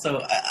 and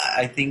also,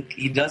 I think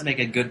he does make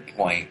a good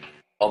point,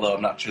 although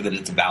I'm not sure that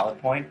it's a valid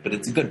point, but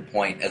it's a good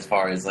point as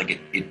far as,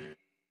 like,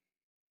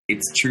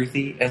 it's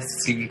truthy, as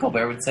Stephen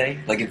Colbert would say.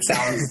 Like, it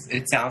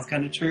sounds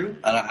kind of true.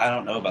 I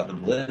don't know about the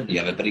validity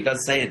of it, but he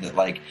does say that,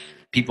 like,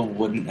 people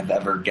wouldn't have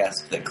ever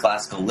guessed that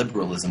classical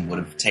liberalism would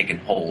have taken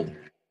hold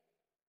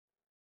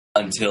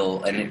and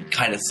it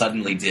kind of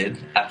suddenly did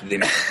after the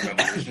American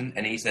Revolution.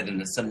 And he said in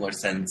a similar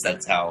sense,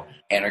 that's how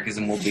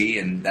anarchism will be,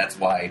 and that's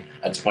why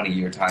a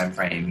 20-year time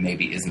frame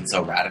maybe isn't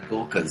so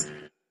radical, because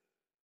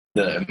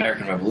the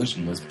American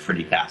Revolution was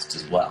pretty fast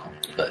as well.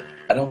 But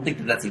I don't think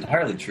that that's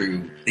entirely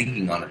true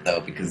thinking on it,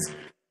 though, because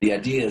the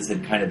ideas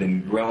had kind of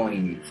been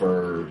growing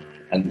for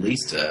at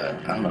least,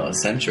 a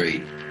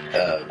century.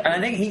 And I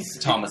think he's...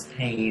 Thomas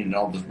Paine and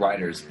all those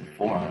writers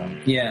before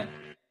him. Yeah.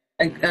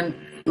 And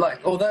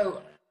like,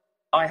 although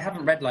I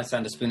haven't read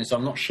Lysander Spooner, so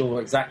I'm not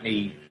sure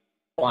exactly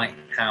quite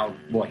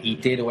what he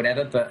did or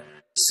whatever, but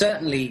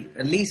certainly,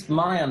 at least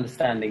my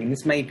understanding, and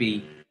this may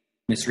be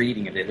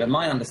misreading of it, but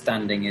my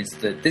understanding is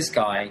that this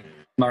guy,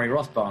 Murray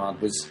Rothbard,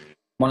 was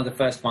one of the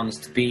first ones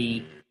to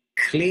be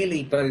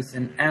clearly both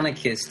an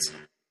anarchist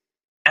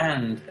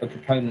and a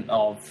proponent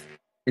of,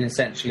 in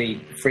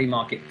essentially, free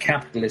market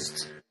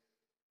capitalist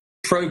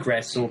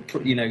progress, or,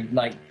 you know,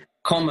 like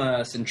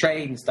commerce and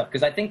trade and stuff.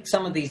 Because I think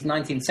some of these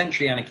 19th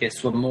century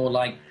anarchists were more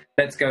like,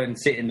 let's go and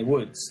sit in the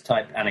woods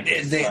type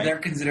anarchists. They're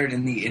considered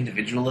in the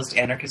individualism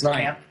anarchist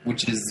camp,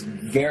 which is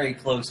very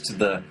close to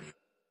the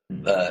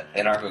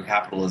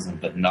anarcho-capitalism,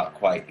 but not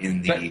quite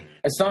in the... But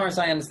as far as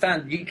I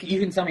understand, you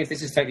can tell me if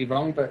this is totally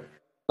wrong, but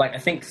like I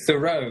think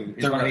Thoreau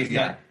is one of these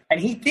guys. And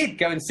he did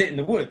go and sit in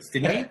the woods,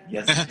 didn't he?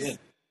 Yes, he did.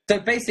 So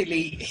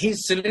basically,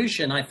 his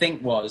solution, I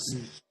think, was,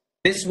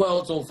 this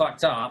world's all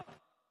fucked up,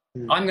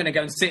 I'm going to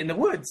go and sit in the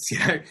woods, you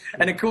know.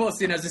 And of course,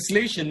 you know, as a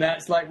solution,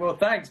 that's like, well,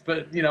 thanks,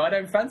 but, you know, I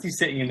don't fancy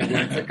sitting in the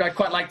woods. I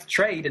quite like to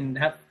trade and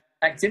have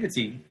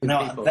activity with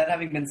people. That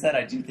having been said,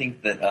 I do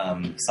think that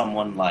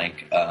someone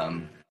like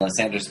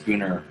Lysander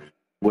Spooner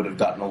would have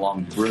gotten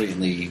along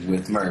brilliantly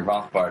with Murray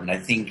Rothbard, and I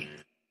think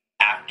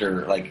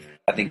after, like,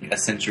 I think a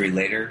century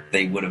later,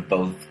 they would have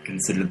both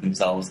considered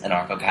themselves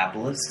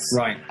anarcho-capitalists.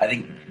 Right. I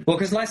think... Well,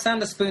 because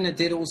Lysander Spooner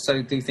did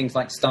also do things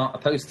like start a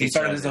postal service. He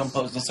started his own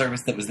postal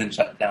service that was then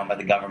shut down by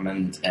the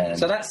government. And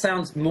so that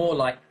sounds more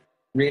like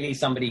really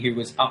somebody who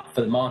was up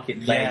for the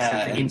marketplace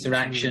and for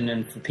interaction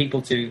and for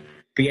people to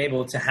be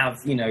able to have,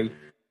 you know,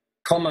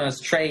 commerce,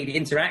 trade,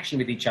 interaction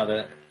with each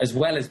other, as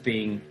well as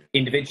being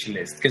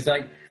individualist. Because,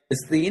 like,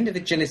 the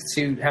individualists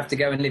who have to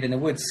go and live in the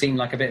woods seem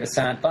like a bit of a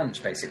sad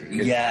bunch,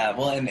 basically. Yeah,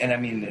 well, and I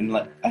mean,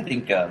 I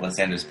think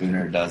Lysander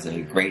Spooner does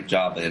a great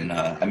job, and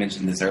I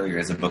mentioned this earlier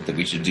as a book that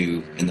we should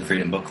do in the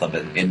Freedom Book Club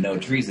in No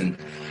Treason,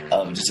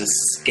 of just a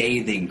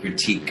scathing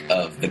critique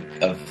of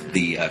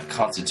the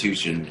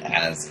Constitution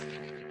as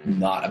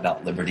not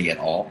about liberty at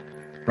all.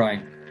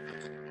 Right.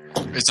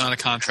 It's not a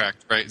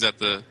contract, right? Is that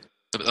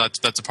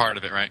that's a part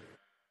of it, right?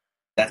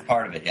 That's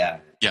part of it, yeah.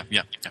 Yeah.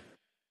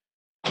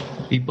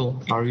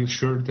 People, are you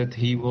sure that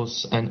he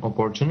was an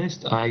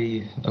opportunist?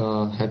 I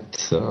had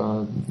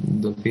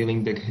the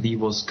feeling that he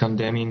was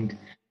condemning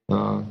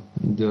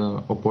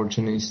the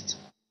opportunist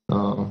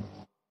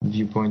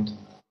viewpoint,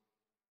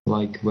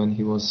 like when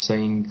he was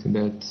saying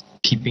that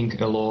keeping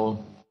a law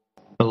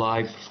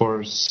alive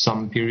for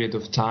some period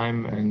of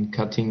time and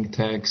cutting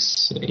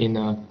tax in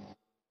a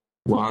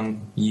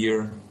 1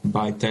 year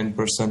by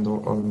 10%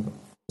 or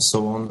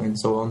so on and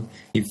so on,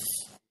 if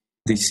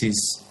this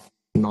is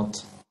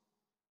not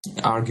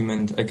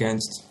argument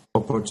against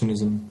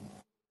opportunism.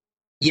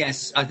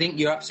 Yes, I think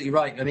you're absolutely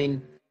right. I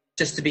mean,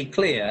 just to be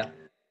clear,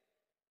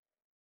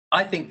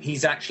 I think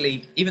he's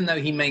actually, even though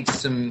he makes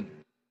some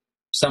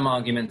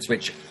arguments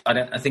which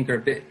I think are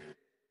a bit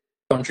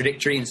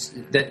contradictory,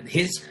 that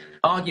his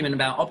argument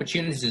about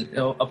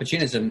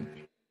opportunism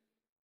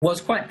was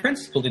quite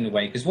principled in a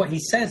way, because what he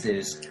says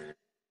is,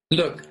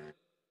 look,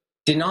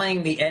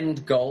 denying the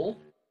end goal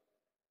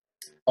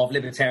of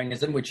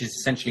libertarianism, which is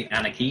essentially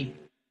anarchy,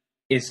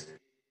 is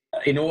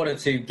in order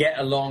to get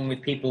along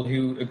with people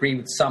who agree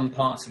with some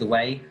parts of the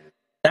way,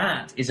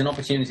 that is an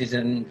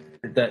opportunism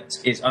that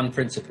is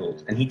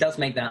unprincipled. And he does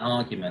make that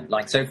argument.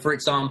 Like, so, for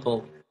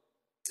example,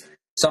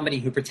 somebody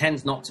who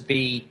pretends not to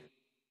be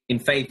in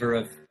favor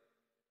of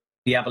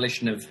the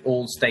abolition of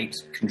all state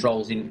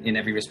controls in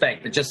every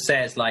respect, but just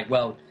says, like,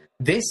 well,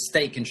 this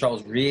state control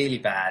is really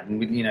bad,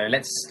 and, you know,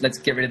 let's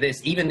get rid of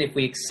this, even if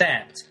we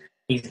accept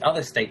these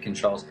other state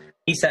controls.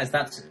 He says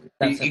that's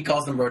He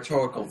calls them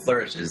rhetorical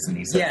flourishes, and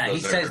he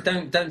says,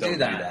 don't do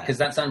that because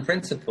that's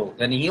unprincipled.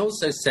 And he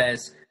also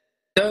says,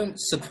 don't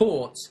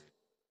support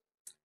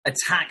a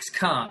tax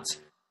cut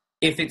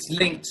if it's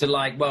linked to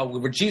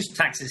we'll reduce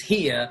taxes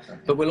here,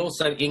 but we'll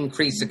also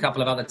increase a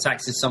couple of other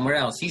taxes somewhere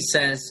else. He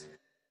says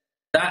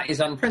that is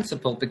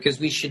unprincipled because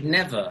we should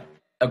never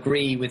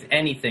agree with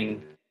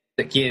anything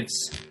that gives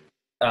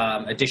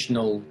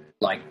additional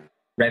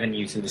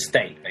revenue to the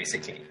state,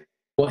 basically.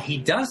 What he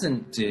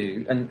doesn't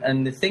do,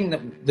 and the thing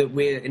that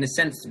we're, in a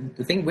sense,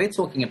 the thing we're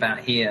talking about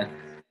here,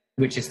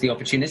 which is the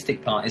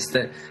opportunistic part, is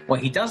that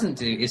what he doesn't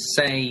do is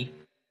say,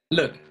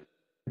 look,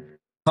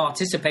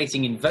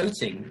 participating in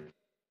voting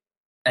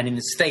and in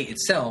the state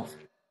itself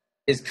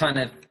is kind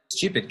of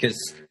stupid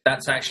because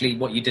that's actually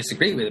what you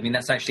disagree with. I mean,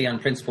 that's actually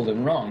unprincipled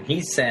and wrong.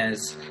 He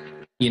says,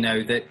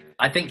 that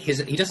I think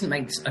he doesn't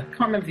make, I can't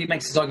remember if he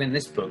makes his argument in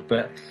this book,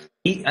 but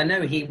I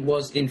know he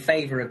was in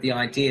favor of the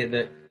idea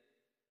that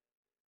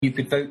you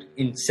could vote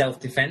in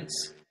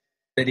self-defense,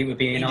 that it would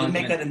be an argument.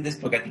 He didn't make that in this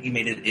book. I think he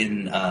made it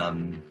in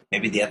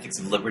maybe The Ethics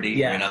of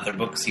Liberty or in other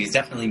books. He's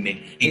definitely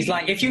made... He's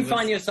like, if you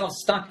find yourself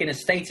stuck in a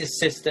statist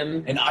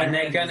system and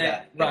they're going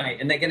to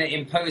and they're going to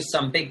impose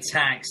some big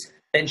tax,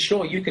 then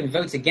sure, you can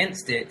vote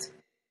against it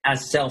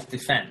as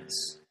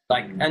self-defense.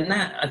 And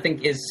that, I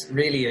think, is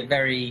really a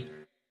very...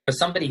 For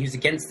somebody who's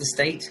against the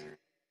state,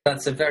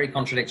 that's a very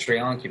contradictory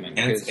argument.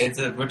 And it's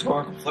a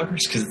rhetorical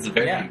flourish because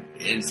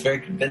it's very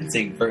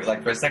convincing. For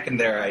a second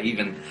there, I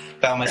even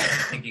found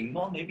myself thinking,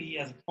 well, maybe he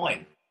has a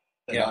point.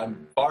 But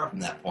I'm far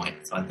from that point.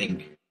 So I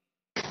think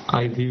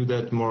I view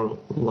that more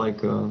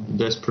like a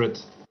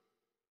desperate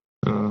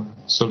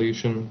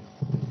solution.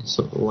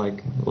 So,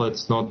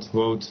 let's not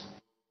vote.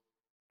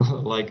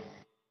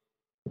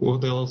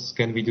 What else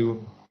can we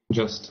do?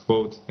 Just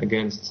vote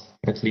against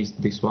at least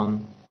this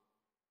one.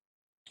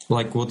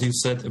 Like what you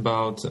said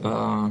about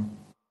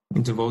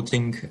the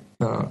voting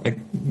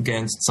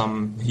against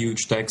some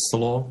huge tax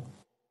law,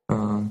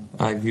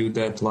 I view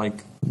that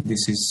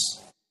this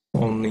is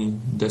only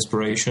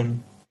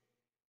desperation.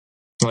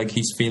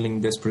 He's feeling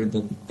desperate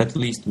that at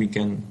least we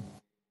can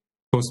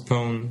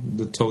postpone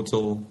the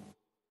total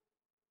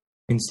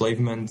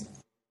enslavement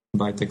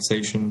by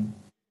taxation.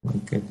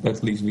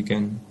 At least we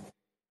can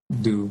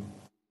do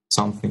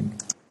something.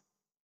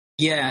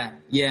 Yeah.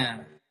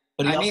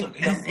 But I mean,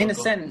 in a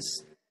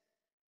sense...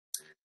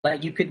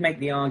 you could make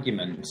the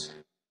argument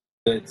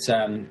that,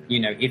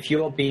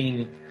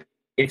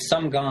 if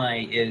some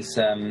guy is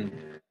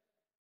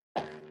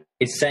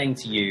saying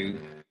to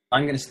you,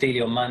 I'm going to steal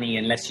your money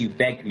unless you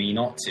beg me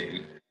not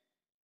to,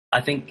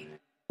 I think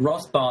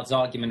Rothbard's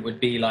argument would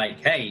be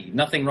hey,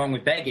 nothing wrong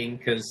with begging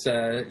because,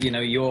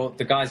 you're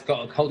the guy's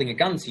holding a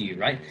gun to you,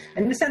 right?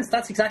 And in a sense,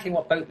 that's exactly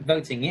what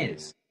voting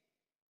is.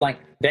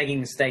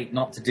 Begging the state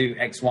not to do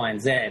X, Y, and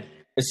Z,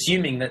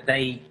 assuming that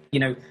they,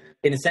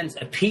 in a sense,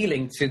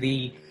 appealing to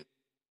the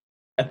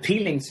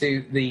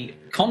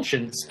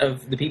conscience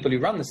of the people who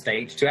run the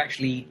state to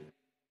actually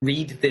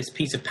read this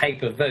piece of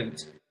paper vote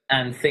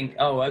and think,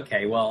 oh,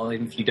 okay, well,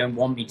 if you don't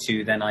want me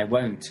to, then I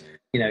won't.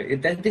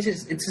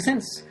 It's a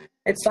sense,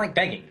 it's like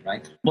begging,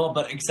 right? Well,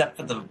 but except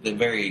for the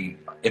very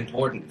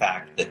important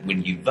fact that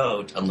when you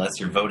vote, unless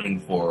you're voting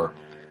for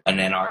an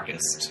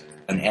anarchist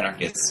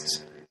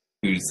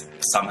who's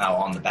somehow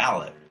on the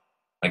ballot,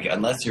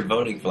 unless you're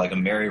voting for a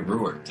Mary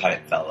Ruwart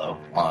type fellow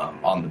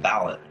on the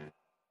ballot,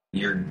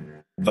 you're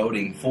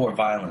voting for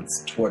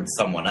violence towards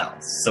someone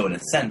else. So in a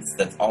sense,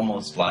 that's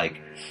almost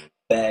like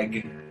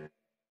beg,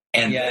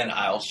 and then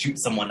I'll shoot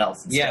someone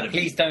else instead of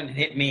please don't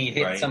hit me,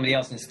 hit somebody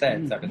else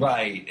instead.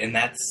 Right, and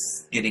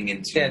that's getting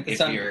into if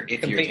you're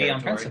completely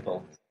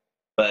unprincipled.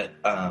 But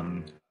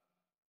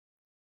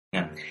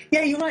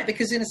you're right,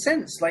 because in a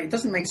sense, it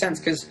doesn't make sense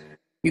because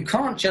you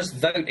can't just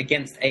vote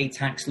against a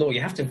tax law.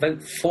 You have to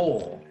vote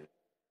for.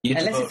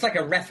 Unless it's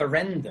a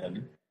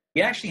referendum,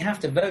 you actually have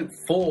to vote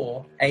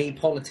for a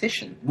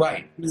politician.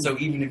 Right. So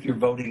even if you're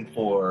voting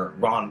for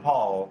Ron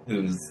Paul,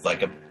 who's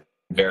a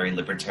very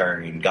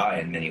libertarian guy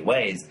in many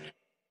ways,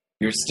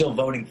 you're still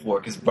voting for,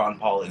 because Ron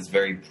Paul is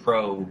very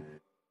pro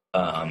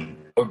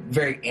or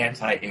very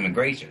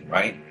anti-immigration,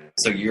 right?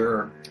 So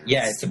you're...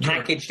 Yeah, it's a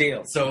package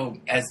deal. So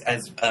as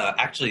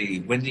actually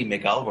Wendy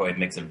McElroy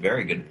makes a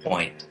very good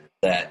point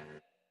that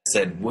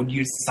said, would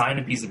you sign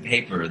a piece of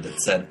paper that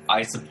said,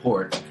 I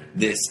support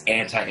this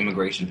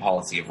anti-immigration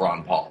policy of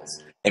Ron Paul's?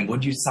 And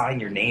would you sign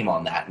your name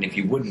on that? And if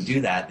you wouldn't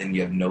do that, then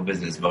you have no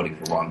business voting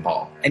for Ron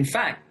Paul. In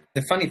fact,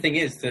 the funny thing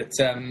is that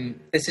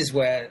this is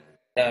where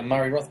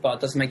Murray Rothbard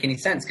doesn't make any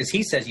sense, because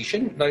he says you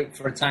shouldn't vote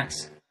for a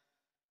tax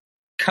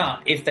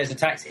cut if there's a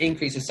tax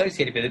increase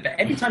associated with it. But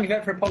every time you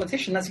vote for a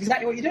politician, that's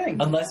exactly what you're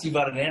doing. Unless you've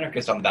got an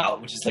anarchist on the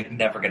ballot, which is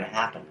never going to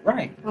happen.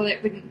 Right. Well,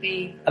 it wouldn't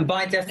be... And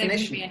by definition... They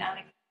wouldn't be an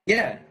anarchist.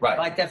 Yeah, right.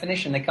 By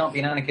definition, they can't be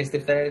an anarchist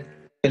if they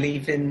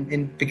believe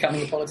in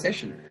becoming a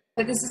politician.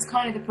 But this is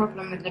kind of the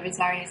problem with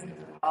libertarianism as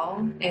a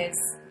whole, is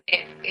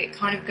it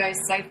kind of goes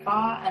so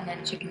far and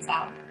then chickens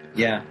out.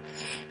 Yeah.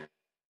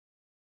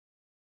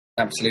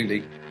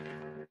 Absolutely.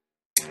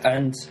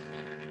 And,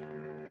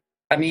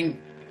 I mean,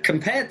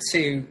 compared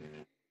to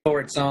for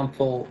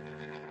example,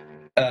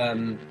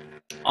 Ayn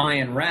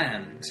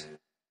Rand,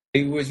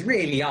 who was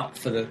really up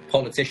for the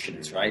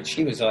politicians, right?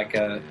 She was like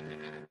a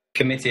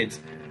committed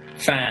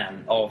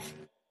fan of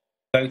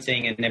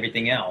voting and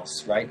everything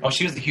else, right? Oh,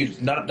 she was a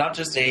huge, not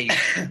just a...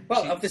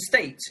 Well, of the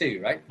state too,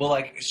 right? Well,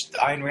 like,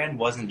 Ayn Rand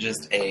wasn't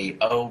just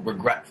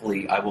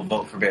regretfully, I will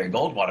vote for Barry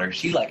Goldwater.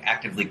 She, like,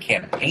 actively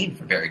campaigned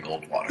for Barry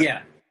Goldwater.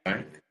 Yeah.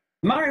 Right?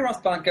 Murray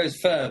Rothbard goes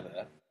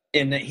further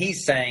in that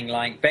he's saying,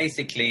 like,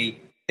 basically,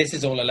 this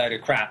is all a load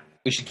of crap.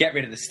 We should get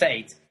rid of the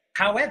state.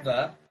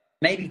 However,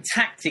 maybe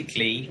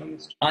tactically,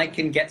 I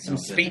can get some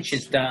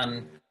speeches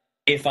done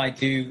if I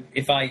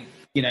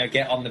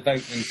get on the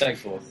vote and so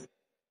forth.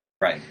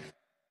 Right.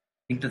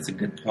 I think that's a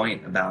good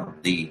point about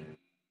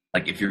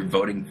if you're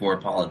voting for a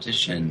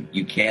politician,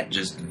 you can't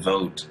just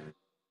vote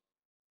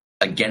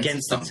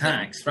against the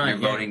tax, right? You're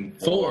voting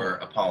for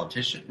a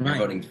politician. Right.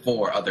 You're voting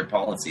for other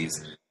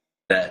policies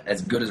that,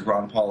 as good as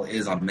Ron Paul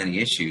is on many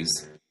issues,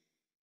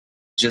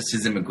 just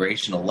his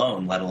immigration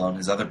alone, let alone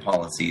his other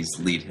policies,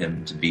 lead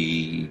him to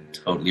be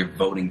you're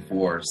voting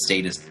for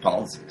statist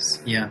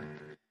policies. Yeah.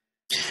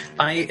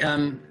 I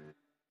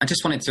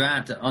just wanted to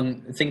add I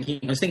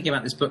was thinking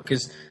about this book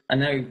because I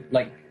know,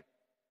 like,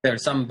 there are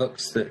some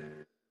books that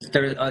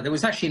there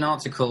was actually an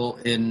article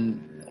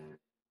in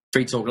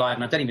Free Talk Live,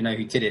 and I don't even know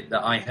who did it,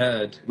 that I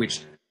heard,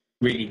 which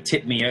really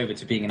tipped me over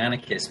to being an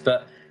anarchist.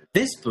 But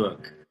this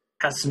book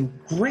has some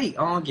great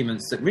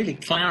arguments that really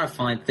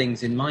clarified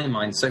things in my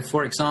mind. So,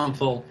 for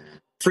example,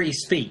 free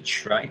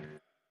speech, right?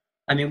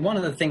 I mean, one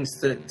of the things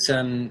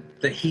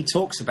that he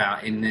talks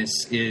about in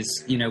this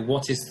is,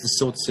 what is the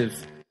sort of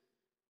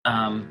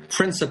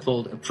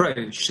principled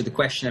approach to the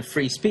question of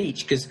free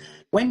speech? Because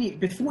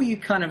before you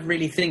kind of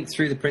really think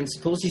through the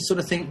principles, you sort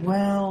of think,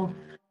 well,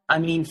 I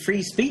mean,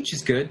 free speech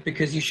is good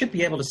because you should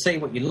be able to say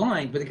what you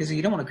like, but because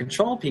you don't want to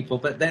control people.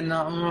 But then,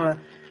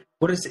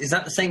 is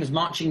that the same as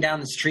marching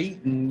down the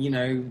street? And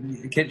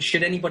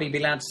should anybody be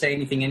allowed to say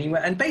anything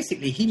anywhere? And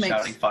basically, he makes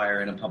shouting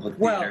fire in a public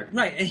theater.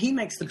 Well, right, and he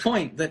makes the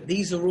point that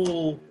these are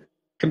all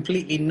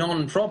completely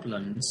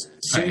non-problems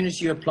as soon as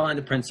you apply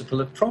the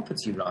principle of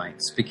property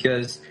rights,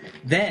 because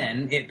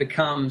then it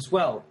becomes,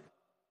 well,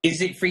 is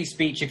it free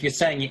speech if you're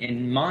saying it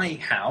in my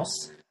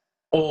house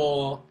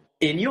or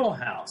in your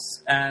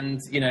house? And,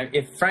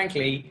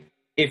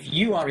 if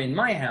you are in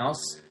my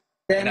house,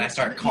 then... And I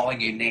start calling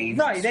you names,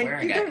 right, then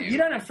swearing at you. You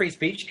don't have free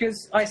speech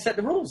because I set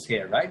the rules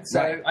here, right?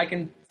 So I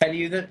can tell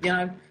you that,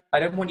 I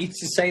don't want you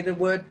to say the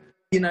word,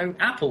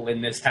 apple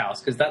in this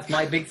house because that's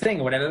my big thing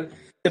or whatever.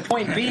 The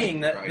point being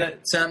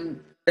that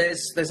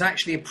there's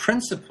actually a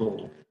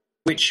principle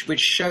which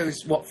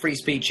shows what free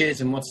speech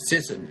is and what it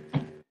isn't.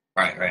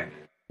 Right.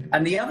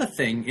 And the other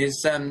thing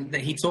is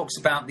that he talks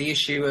about the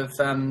issue of,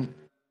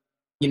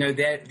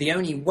 the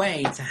only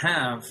way to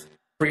have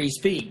free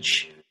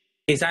speech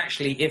is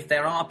actually if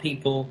there are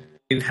people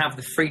who have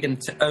the freedom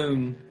to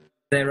own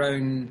their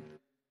own,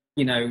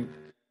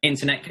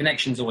 internet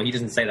connections, or he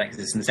doesn't say that because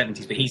it's in the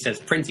 70s, but he says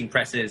printing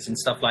presses and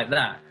stuff like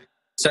that.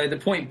 So the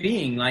point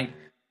being, like,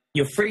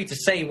 you're free to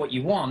say what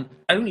you want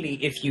only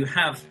if you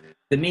have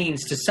the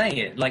means to say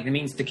it, like the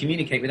means to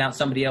communicate without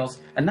somebody else.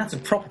 And that's a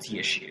property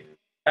issue.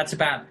 That's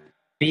about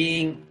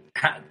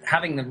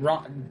having the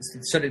right,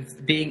 sort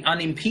of being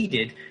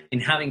unimpeded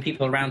in having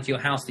people around your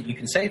house that you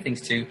can say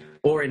things to,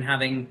 or in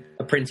having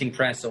a printing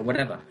press or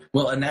whatever.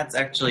 Well, and that's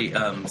actually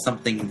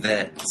something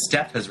that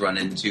Steph has run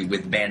into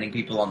with banning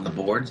people on the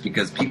boards,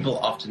 because people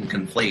often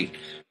conflate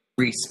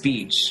free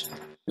speech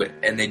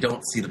and they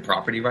don't see the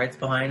property rights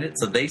behind it.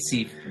 So they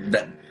see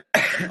that,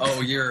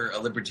 oh, you're a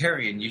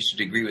libertarian, you should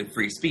agree with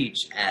free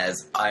speech,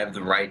 as I have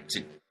the right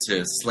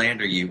to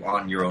slander you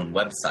on your own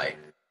website.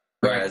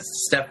 Whereas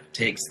Steph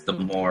takes the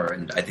more,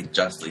 and I think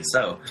justly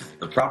so,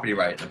 the property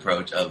right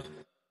approach of,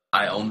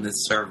 I own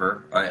this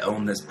server, I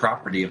own this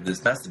property of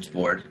this message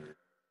board,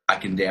 I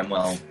can damn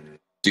well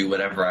do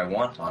whatever I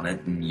want on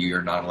it, and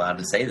you're not allowed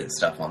to say this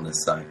stuff on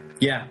this site.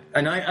 Yeah,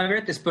 and I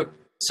read this book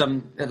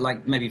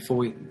maybe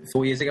 4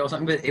 years ago or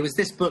something, but it was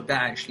this book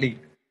that actually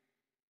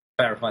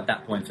clarified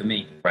that point for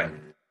me. Right.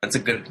 That's a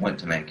good point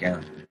to make,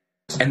 yeah.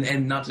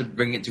 And not to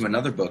bring it to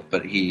another book,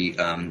 but he,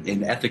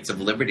 in Ethics of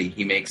Liberty,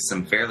 he makes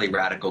some fairly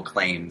radical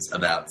claims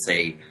about,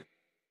 say,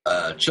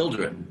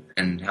 children,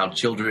 and how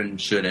children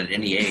should at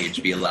any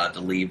age be allowed to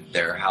leave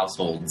their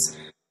households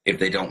if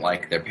they don't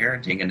like their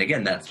parenting. And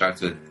again, that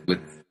starts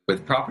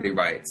with property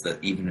rights,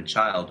 that even a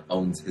child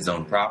owns his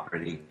own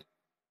property.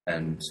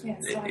 And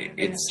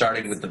it's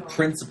starting with the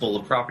principle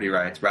of property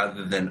rights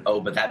rather than,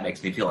 oh, but that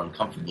makes me feel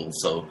uncomfortable,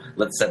 so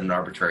let's set an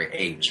arbitrary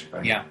age.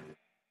 Right? Yeah.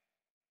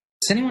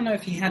 Does anyone know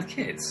if he had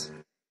kids?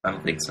 I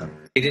don't think so.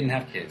 He didn't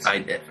have kids.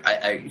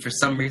 I for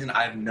some reason,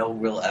 I have no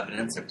real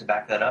evidence to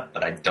back that up,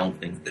 but I don't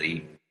think that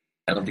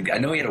I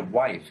know he had a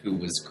wife who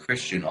was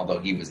Christian, although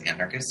he was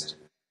anarchist.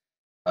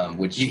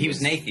 He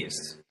was an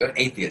atheist.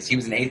 Atheist. He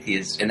was an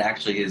atheist, and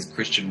actually his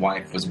Christian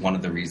wife was one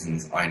of the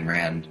reasons Ayn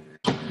Rand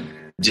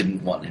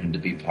didn't want him to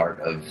be part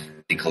of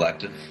the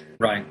collective.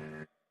 Right.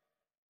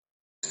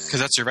 Because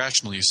that's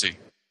irrational, you see.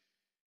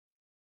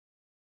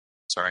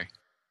 Sorry.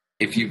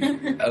 if you've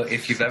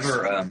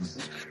ever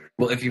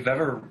if you've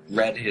ever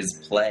read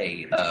his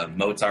play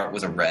Mozart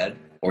Was a Red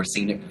or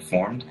seen it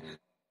performed,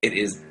 it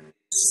is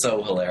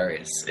so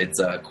hilarious.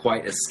 It's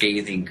quite a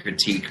scathing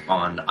critique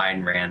on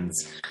Ayn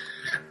Rand's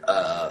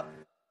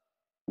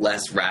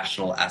less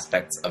rational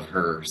aspects of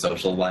her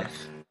social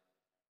life.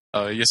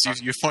 Yes,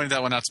 you've pointed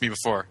that one out to me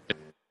before.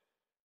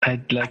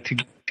 I'd like to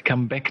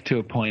come back to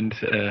a point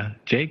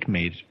Jake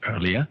made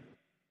earlier,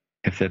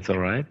 if that's all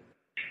right.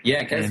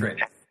 Yeah, go for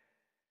it.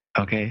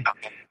 Okay.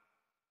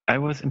 I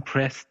was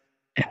impressed,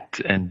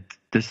 and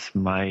this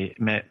may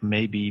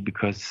be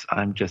because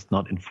I'm just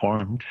not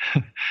informed,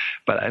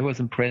 but I was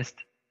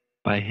impressed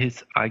by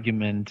his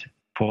argument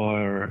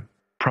for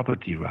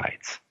property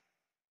rights.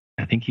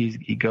 I think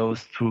he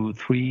goes through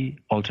 3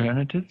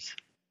 alternatives,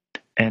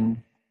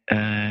 and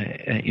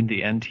in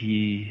the end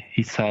he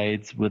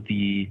sides with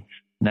the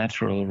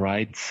natural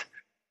rights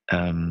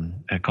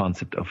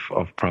concept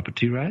of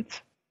property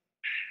rights,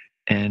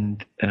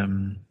 and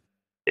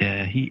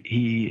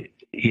he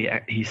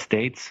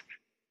states,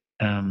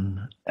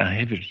 I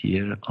have it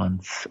here on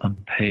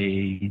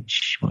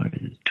page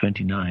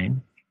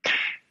 29,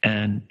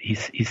 and he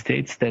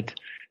states that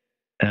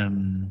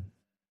in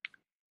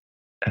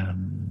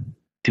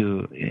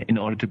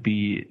order to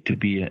be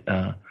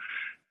a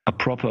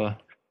proper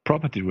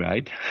property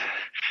right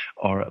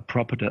or a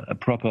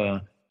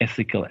proper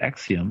ethical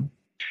axiom,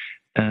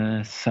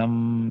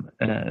 some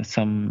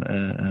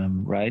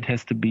right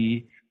has to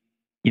be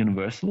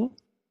universal,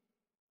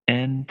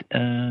 and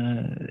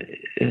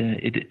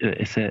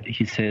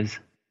he says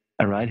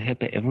a right held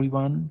by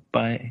everyone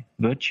by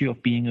virtue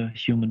of being a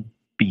human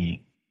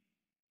being.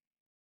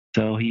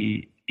 So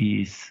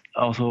he's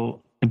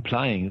also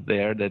implying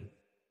there that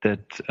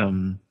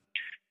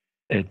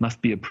it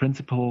must be a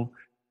principle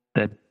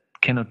that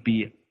cannot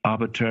be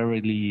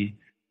arbitrarily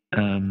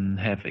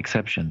have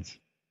exceptions.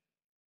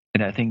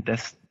 And I think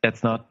that's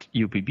not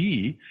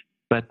UPB,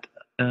 but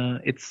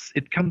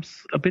it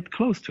comes a bit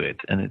close to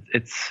it, and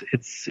it's.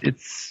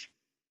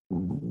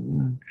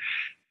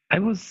 I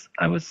was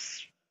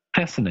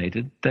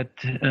fascinated that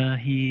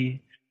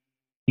he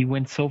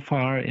went so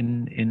far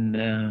in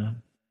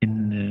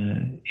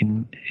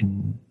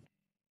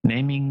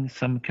naming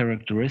some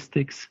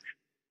characteristics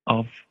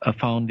of a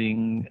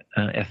founding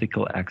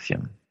ethical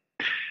axiom.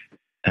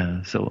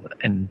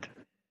 And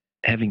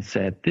having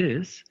said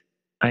this,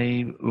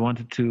 I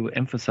wanted to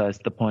emphasize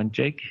the point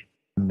Jake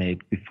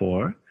made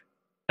before.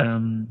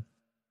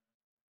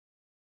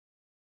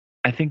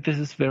 I think this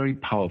is very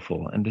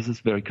powerful and this is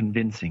very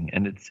convincing,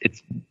 and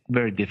it's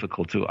very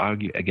difficult to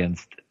argue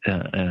against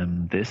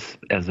this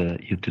as a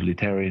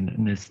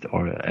utilitarianist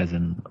or as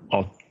an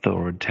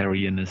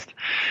authoritarianist.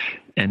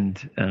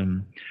 And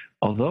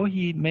although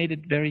he made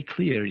it very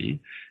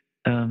clearly,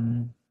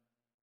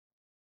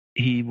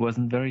 he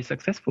wasn't very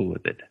successful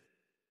with it.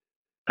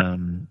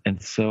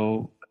 And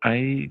so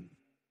I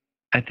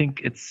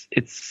think it's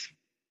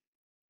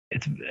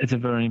a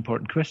very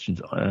important question.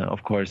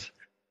 Of course,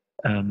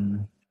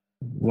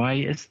 why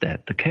is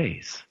that the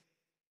case?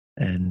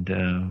 And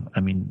I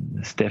mean,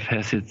 Steph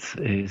has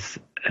his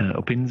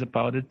opinions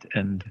about it,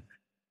 and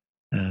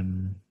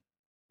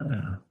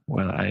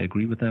well, I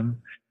agree with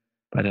them.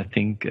 But I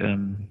think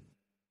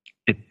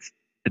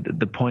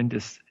the point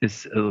is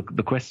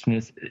the question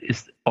is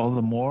all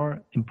the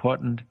more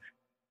important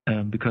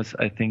because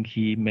I think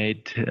he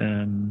made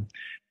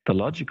the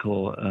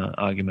logical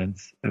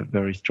arguments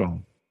very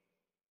strong.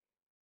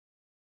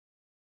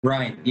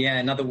 Right. Yeah.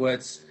 In other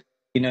words,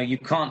 you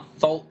can't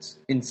fault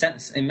in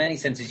many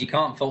senses. You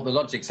can't fault the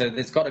logic. So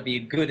there's got to be a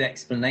good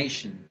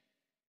explanation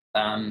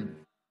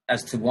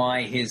as to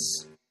why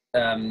his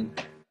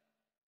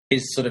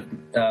sort of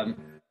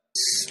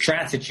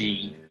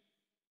strategy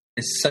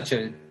is such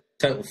a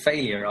total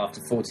failure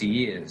after 40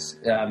 years.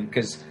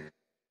 Because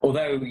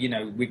although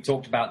we've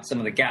talked about some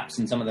of the gaps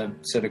and some of the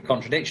sort of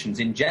contradictions,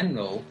 in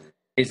general,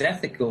 his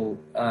ethical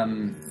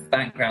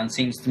background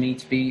seems to me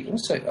to be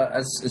also,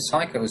 as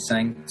Heiko was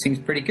saying, seems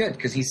pretty good,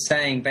 because he's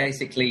saying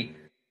basically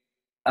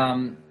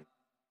there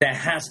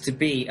has to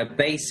be a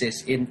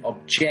basis in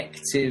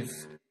objective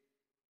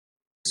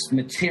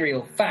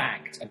material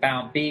fact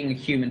about being a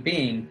human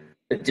being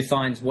that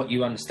defines what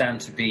you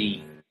understand to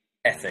be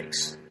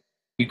ethics.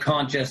 You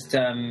can't just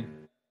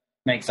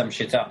make some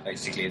shit up,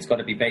 basically. It's got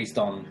to be based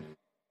on,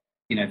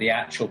 the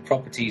actual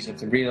properties of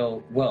the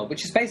real world,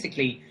 which is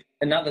basically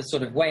another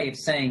sort of way of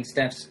saying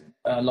Steph's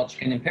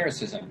logic and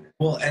empiricism.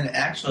 Well, and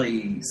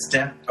actually,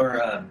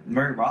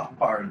 Murray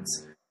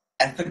Rothbard's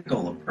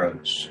ethical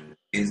approach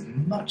is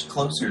much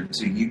closer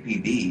to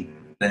UPB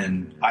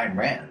than Ayn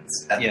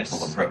Rand's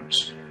ethical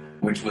approach,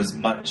 which was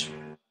much.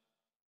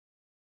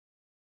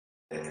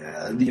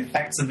 The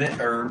effects of it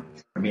are.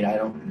 I mean, I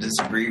don't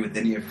disagree with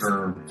any of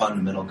her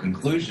fundamental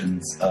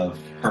conclusions of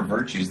her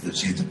virtues that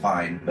she's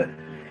defined, but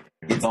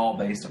it's all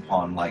based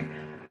upon life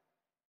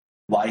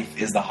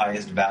is the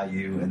highest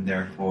value, and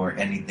therefore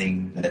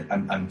anything that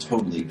I'm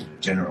totally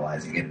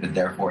generalizing it, but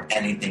therefore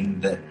anything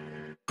that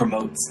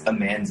promotes a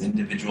man's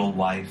individual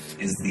life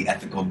is the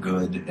ethical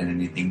good, and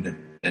anything that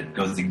that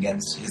goes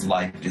against his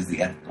life is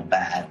the ethical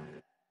bad.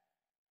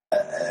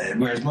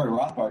 Whereas Murray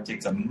Rothbard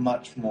takes a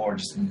much more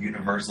just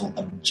universal,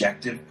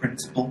 objective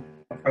principle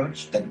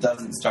approach that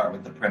doesn't start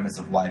with the premise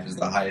of life as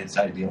the highest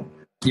ideal.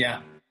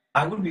 Yeah.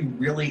 I would be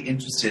really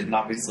interested, and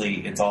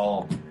obviously it's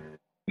all,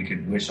 we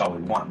could wish all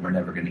we want and we're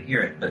never going to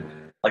hear it, but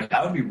like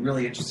I would be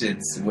really interested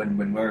when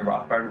Murray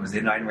Rothbard was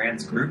in Ayn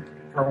Rand's group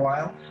for a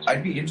while.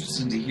 I'd be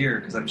interested to hear,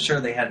 because I'm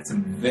sure they had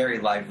some very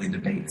lively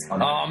debates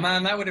on it. Oh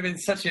man, that would have been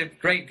such a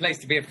great place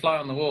to be a fly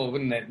on the wall,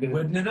 wouldn't it?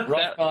 Wouldn't it have?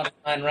 Rothbard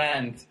and Ayn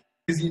Rand,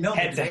 Because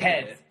head to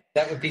head.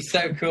 That would be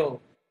so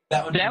cool.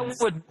 That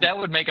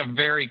would make a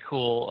very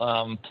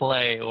cool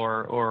play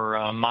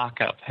or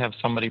mock-up. Have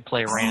somebody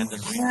play Rand.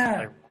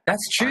 Yeah,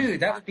 that's true.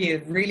 That would be a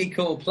really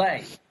cool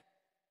play.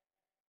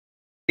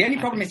 The only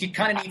problem is you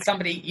kind of need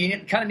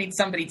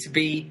somebody to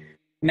be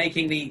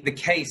making the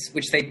case,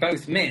 which they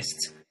both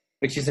missed,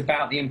 which is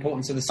about the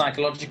importance of the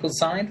psychological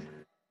side.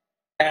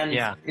 And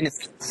yeah.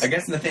 I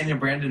guess Nathaniel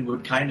Branden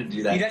would kind of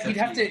do that.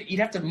 You'd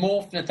have to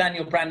morph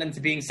Nathaniel Branden to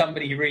being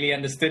somebody who really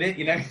understood it,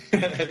 you know?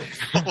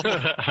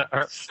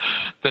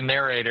 The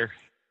narrator.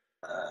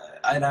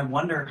 And I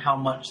wonder how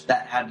much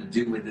that had to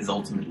do with his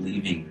ultimate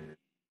leaving.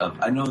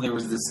 I know there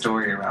was this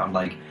story around,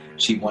 like,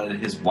 she wanted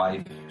his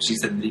wife. She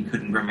said that he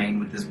couldn't remain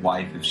with his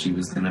wife if she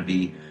was going to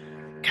be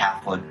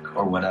Catholic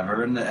or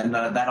whatever. And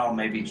that all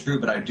may be true,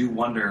 but I do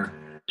wonder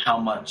how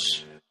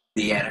much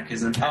the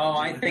anarchism had Oh,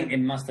 I think it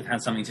must have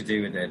had something to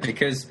do with it.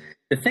 Because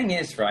the thing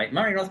is, right,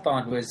 Murray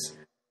Rothbard was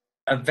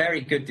a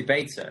very good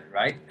debater,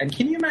 right? And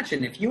can you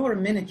imagine if you're a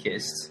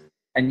minarchist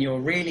and you're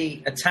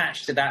really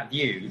attached to that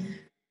view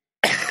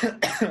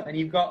and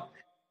you've got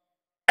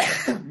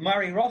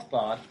Murray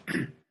Rothbard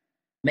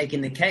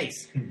making the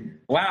case.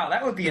 Wow,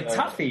 that would be a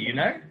toughie, you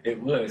know?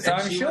 It would. So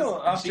I'm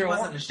sure after she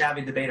wasn't a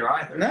shabby debater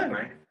either, No.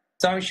 right?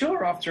 So I'm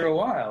sure after a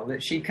while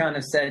that she kind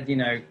of said, you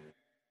know,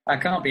 I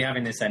can't be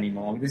having this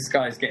anymore. This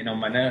guy's getting on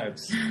my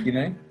nerves, you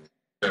know?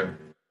 Sure.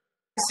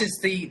 This is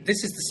the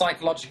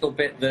psychological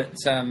bit that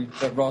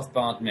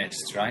Rothbard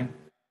missed, right?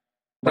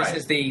 Right.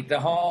 This is the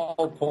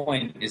whole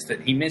point is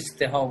that he missed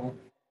the whole.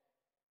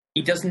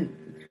 He doesn't.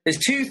 There's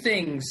two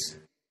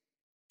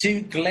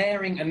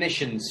glaring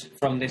omissions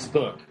from this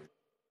book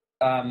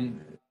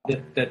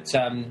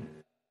that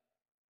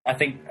I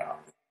think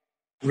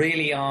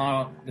really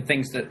are the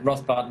things that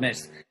Rothbard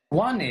missed.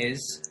 One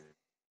is,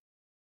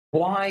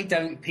 why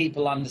don't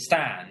people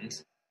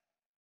understand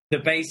the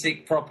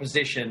basic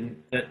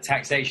proposition that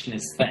taxation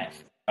is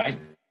theft, right?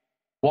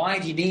 Why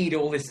do you need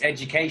all this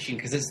education?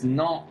 Because it's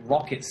not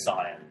rocket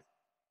science,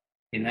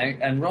 you know?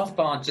 And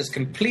Rothbard just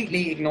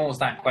completely ignores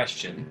that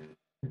question.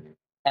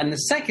 And the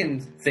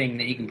second thing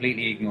that he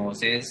completely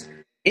ignores is,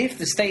 if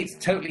the state's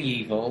totally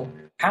evil,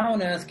 how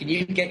on earth can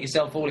you get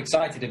yourself all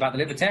excited about the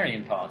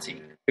Libertarian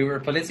Party, who are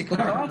a political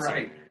party?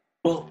 Right.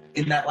 Well,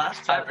 in that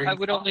last chapter... I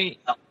would only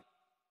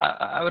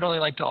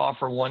like to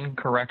offer one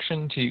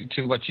correction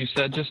to what you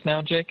said just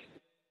now, Jake.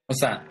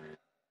 What's that?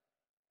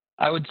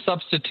 I would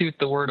substitute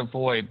the word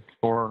avoid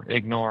for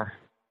ignore.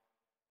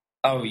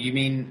 Oh, you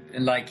mean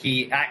like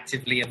he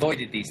actively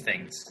avoided these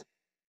things?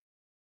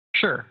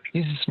 Sure,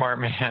 he's a smart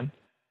man,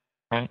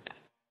 right?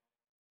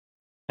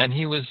 And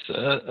he was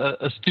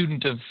a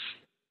student of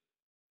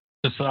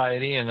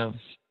society and of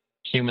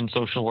human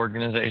social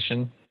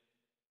organization,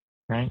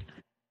 right?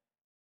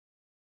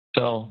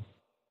 So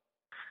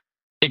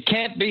it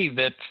can't be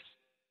that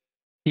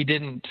he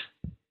didn't,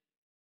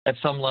 at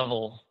some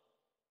level,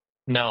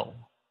 know.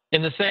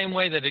 In the same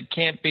way that it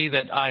can't be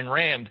that Ayn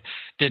Rand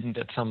didn't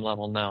at some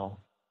level know,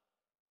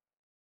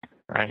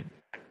 right?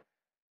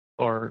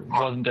 Or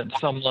wasn't at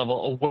some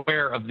level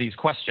aware of these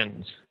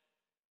questions.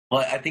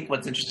 Well, I think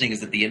what's interesting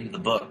is at the end of the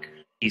book,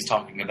 he's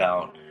talking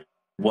about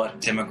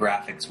what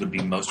demographics would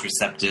be most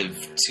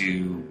receptive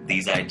to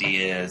these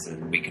ideas,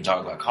 and we can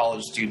talk about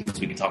college students,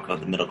 we can talk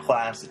about the middle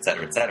class, et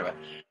cetera, et cetera.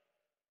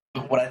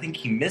 But what I think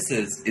he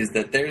misses is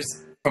that there's,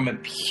 from a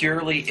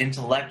purely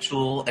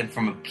intellectual and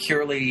from a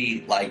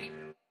purely, like,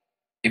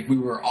 if we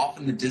were off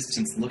in the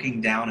distance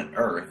looking down at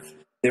Earth,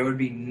 there would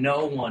be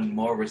no one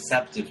more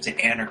receptive to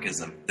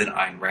anarchism than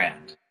Ayn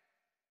Rand,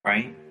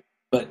 right?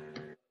 But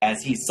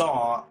as he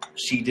saw,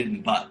 she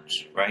didn't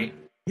budge, right?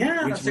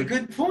 Yeah, that's a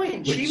good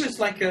point. She was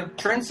like a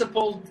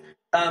principled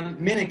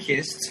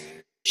minarchist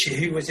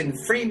who was in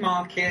free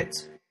market.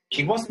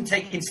 She wasn't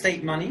taking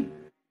state money.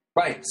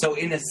 Right. So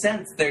in a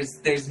sense,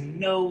 there's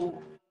no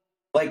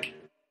like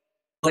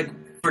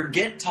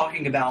forget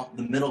talking about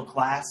the middle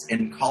class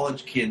and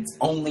college kids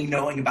only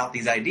knowing about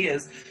these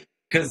ideas,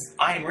 because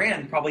Ayn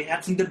Rand probably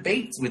had some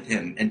debates with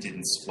him and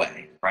didn't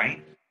sway,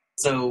 right?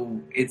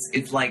 So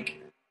it's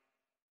like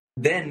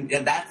then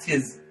that's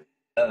his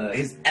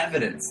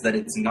evidence that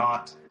it's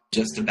not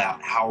just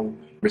about how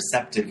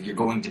receptive you're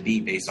going to be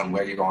based on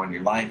where you're going in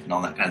your life and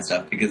all that kind of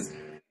stuff. Because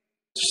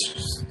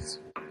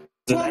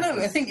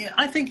I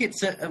think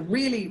it's a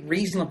really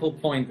reasonable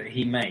point that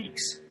he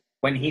makes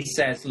when he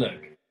says, look,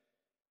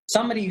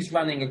 somebody who's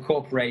running a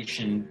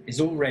corporation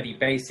is already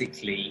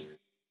basically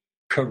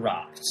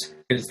corrupt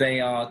because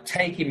they are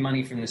taking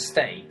money from the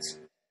state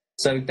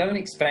So don't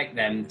expect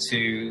them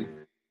to,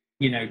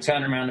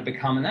 turn around and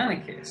become an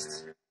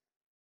anarchist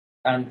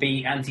and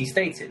be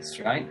anti-statist,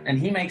 right? And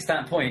he makes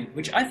that point,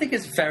 which I think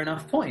is a fair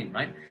enough point,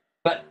 right?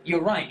 But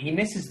you're right, he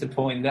misses the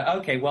point that,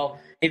 okay, well,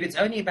 if it's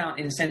only about,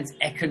 in a sense,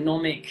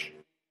 economic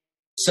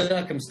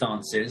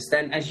circumstances,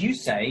 then, as you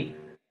say,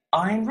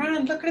 Ayn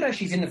Rand, look at her,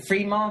 she's in the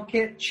free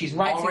market, she's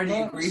writing Already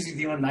books, agrees with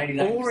you on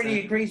 99%. already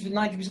agrees with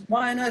 90%.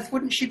 Why on earth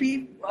wouldn't she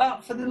be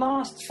up for the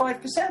last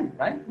 5%,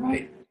 right?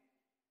 Right.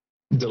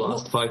 The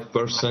last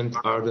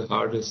 5% are the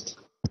hardest.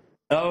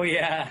 Oh,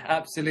 yeah,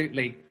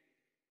 absolutely.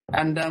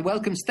 And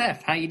welcome,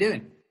 Steph. How you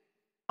doing?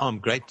 Oh, I'm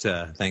great.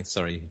 Thanks.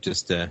 Sorry,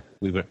 just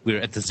we were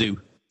at the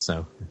zoo,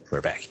 so we're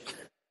back.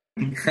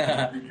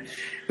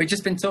 We've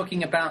just been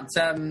talking about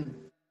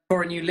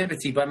For a New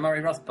Liberty by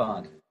Murray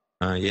Rothbard.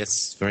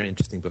 Yes, very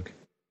interesting book.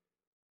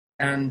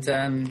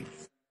 And,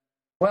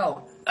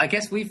 well, I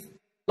guess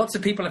lots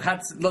of people have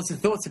had lots of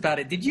thoughts about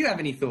it. Did you have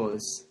any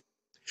thoughts?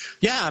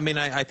 Yeah, I mean,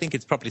 I think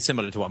it's probably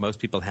similar to what most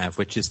people have,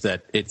 which is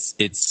that it's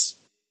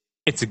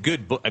a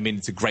good book. I mean,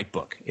 it's a great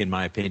book, in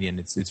my opinion.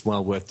 It's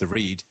well worth the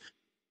read.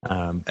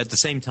 At the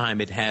same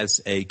time, it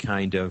has a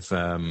kind of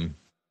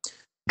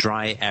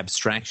dry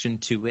abstraction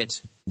to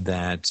it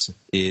that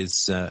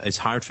is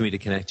hard for me to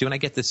connect to. And I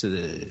get this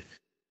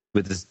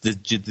with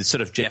the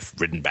sort of Jeff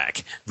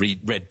Riddenback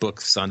read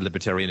books on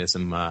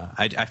libertarianism.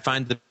 I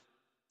find that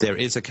there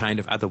is a kind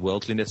of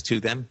otherworldliness to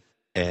them,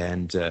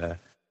 and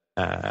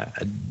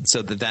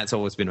so that's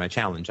always been my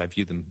challenge. I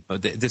view them,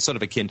 they're sort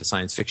of akin to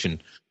science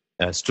fiction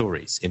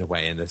stories in a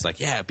way, and it's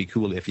like, it'd be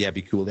cool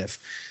if,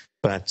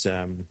 but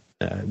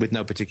with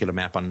no particular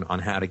map on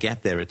how to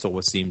get there. It's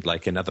always seemed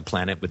like another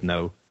planet with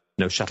no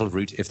shuttle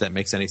route, if that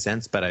makes any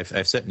sense. But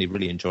I've certainly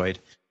really enjoyed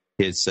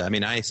his. I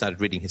mean, I started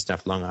reading his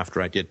stuff long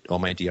after I did all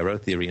my DRO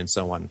theory and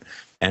so on,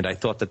 and I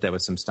thought that there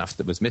was some stuff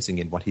that was missing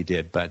in what he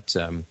did, but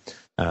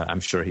I'm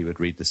sure he would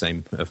read the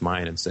same of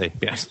mine and say,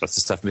 yeah, lots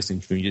of stuff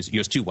missing from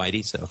yours too,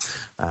 Whitey. So,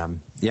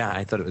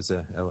 I thought it was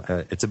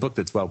it's a book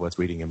that's well worth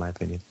reading, in my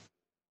opinion.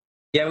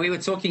 Yeah, we were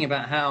talking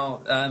about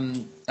how,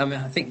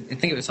 I think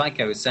it was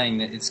Heiko was saying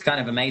that it's kind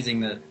of amazing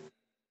that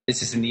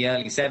this is in the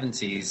early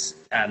 70s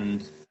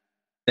and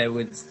there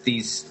were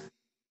these,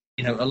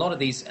 a lot of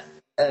these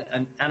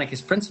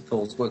anarchist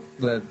principles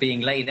were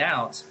being laid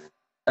out,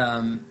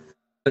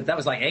 but that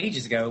was like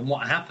ages ago. And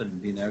what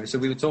happened, So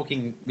we were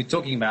talking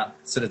about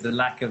sort of the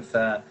lack of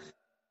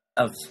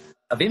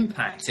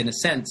impact in a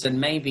sense,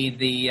 and maybe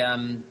the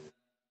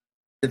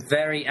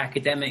very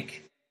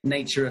academic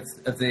nature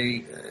of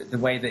the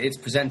way that it's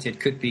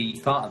presented could be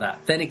part of that.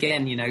 Then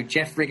again,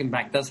 Jeff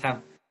Riddenback does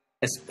have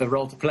a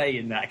role to play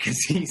in that because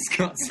he's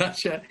got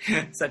such a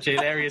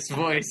hilarious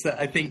voice that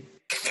I think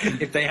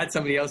if they had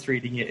somebody else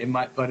reading it, it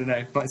might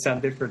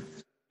sound different.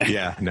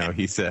 Yeah, no,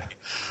 he's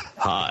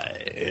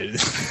hi.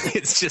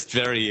 It's just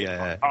very.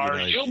 Are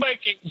you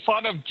making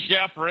fun of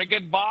Jeff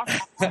Riggenbach?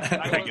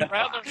 I would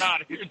rather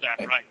not hear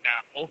that right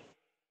now.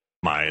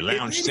 My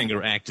lounge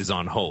singer act is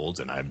on hold,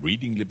 and I'm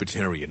reading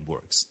libertarian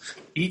works.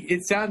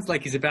 It sounds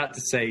like he's about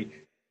to say,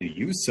 "Do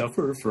you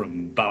suffer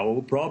from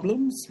bowel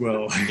problems?"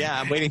 Well,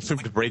 yeah, I'm waiting for him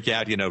to break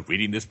out.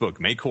 Reading this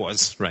book may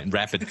cause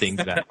rapid things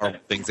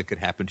that could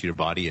happen to your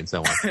body and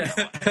so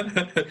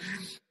on.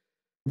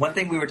 One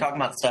thing we were talking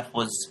about, Steph,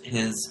 was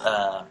his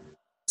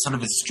sort of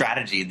his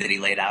strategy that he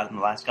laid out in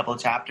the last couple of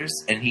chapters,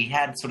 and he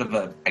had sort of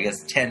a,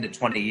 10 to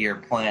 20 year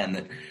plan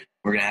that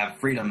we're going to have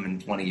freedom in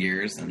 20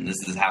 years, and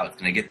this is how it's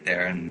going to get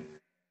there. And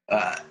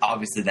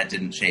obviously that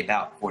didn't shape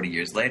out 40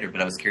 years later, but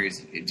I was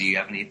curious, do you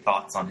have any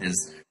thoughts on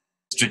his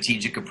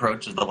strategic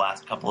approach of the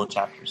last couple of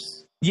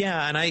chapters?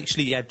 Yeah, and I've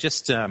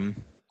just a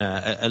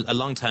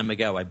long time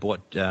ago, I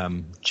bought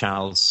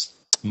Charles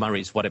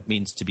Murray's What It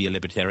Means to Be a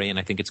Libertarian,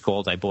 I think it's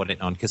called. I bought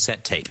it on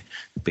cassette tape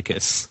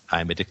because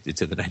I'm addicted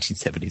to the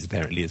 1970s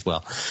apparently as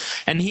well.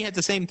 And he had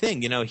the same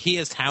thing,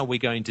 here's how we're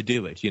going to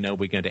do it.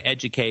 We're going to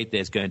educate,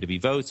 there's going to be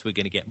votes, we're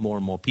going to get more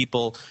and more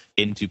people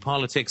into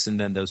politics, and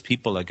then those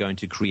people are going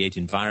to create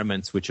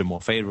environments which are more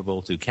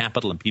favorable to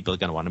capital, and people are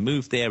going to want to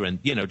move there,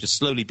 and, just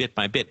slowly, bit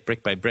by bit,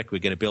 brick by brick, we're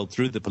going to build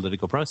through the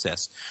political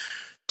process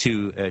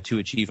to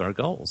achieve our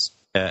goals.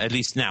 At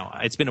least now,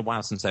 it's been a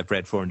while since I've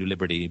read For a New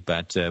Liberty,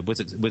 but was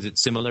it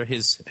similar,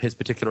 his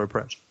particular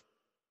approach?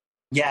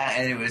 Yeah,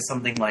 and it was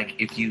something like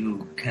if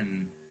you're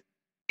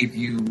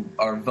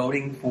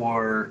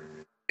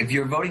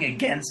voting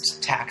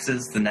against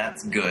taxes, then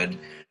that's good,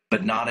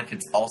 but not if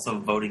it's also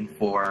voting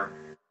for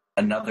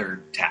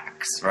another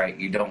tax, right?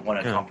 You don't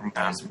want to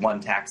compromise one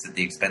tax at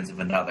the expense of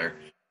another,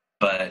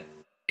 but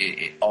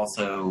it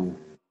also...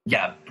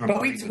 Yeah,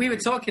 but we were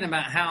talking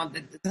about how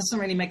it doesn't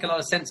really make a lot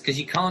of sense because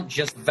you can't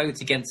just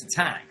vote against a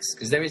tax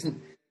because there isn't,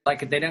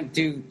 they don't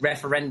do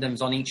referendums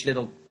on each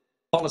little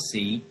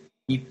policy.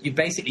 You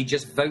basically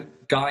just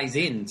vote guys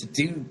in to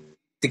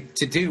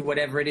do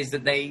whatever it is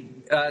that they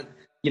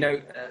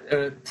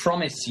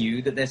promise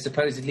you that they're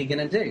supposedly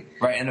going to do.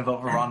 Right, and a vote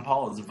for Ron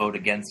Paul is a vote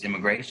against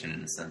immigration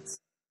in a sense,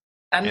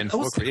 and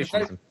also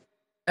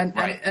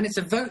and it's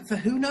a vote for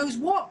who knows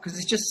what because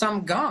it's just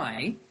some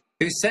guy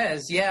who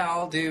says, yeah,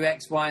 I'll do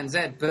X, Y, and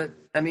Z, but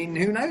I mean,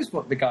 who knows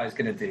what the guy's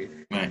going to do?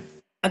 Right.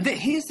 And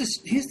here's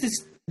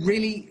this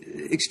really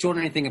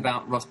extraordinary thing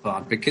about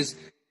Rothbard, because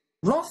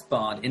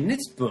Rothbard in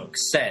this book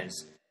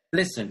says,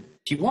 listen,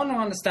 if you want to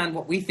understand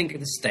what we think of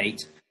the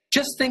state,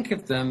 just think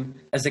of them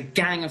as a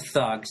gang of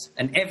thugs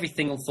and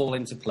everything will fall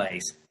into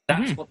place.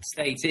 That's what the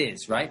state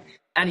is, right?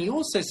 And he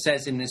also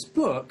says in this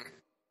book,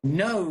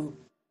 no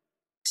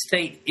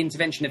state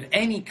intervention of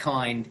any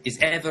kind is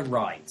ever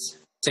right.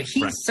 So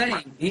he's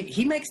saying,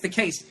 he makes the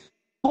case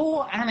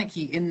for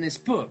anarchy in this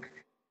book.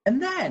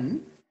 And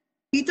then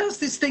he does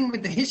this thing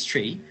with the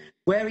history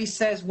where he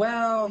says,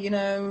 well, you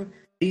know,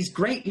 these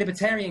great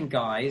libertarian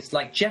guys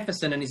like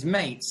Jefferson and his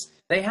mates,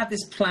 they had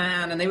this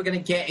plan and they were going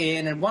to get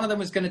in, and one of them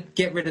was going to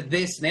get rid of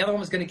this and the other one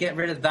was going to get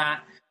rid of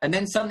that. And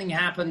then something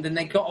happened and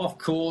they got off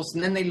course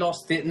and then they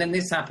lost it and then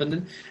this happened.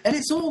 And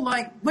it's all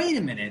like, wait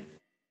a minute.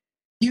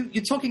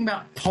 You're talking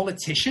about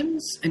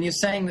politicians and you're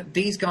saying that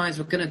these guys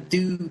were going to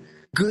do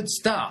good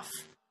stuff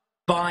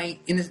by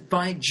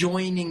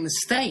joining the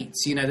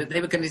states, you know, that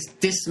they were going to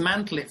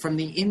dismantle it from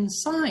the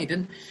inside.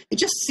 And it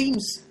just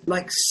seems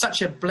like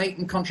such a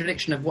blatant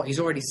contradiction of what he's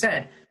already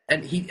said.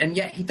 And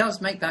yet he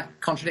does make that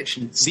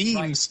contradiction.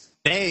 Seems,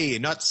 nay,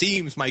 not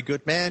seems, my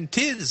good man,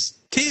 'tis.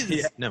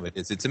 Yeah. No, it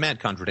is. It's a mad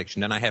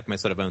contradiction, and I have my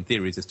sort of own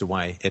theories as to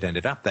why it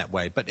ended up that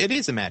way. But it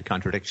is a mad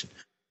contradiction.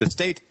 The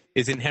state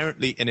is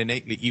inherently and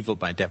innately evil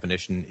by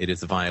definition. It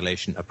is a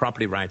violation of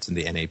property rights in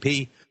the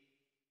NAP,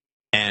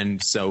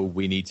 and so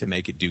we need to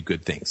make it do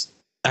good things.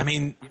 I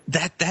mean,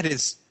 that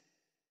is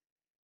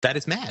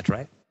mad,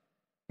 right?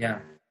 Yeah.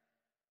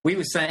 We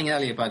were saying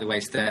earlier, by the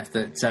way, Steph,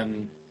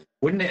 that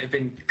wouldn't it have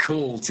been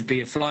cool to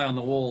be a fly on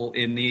the wall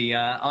in the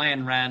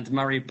Ayn Rand,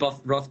 Murray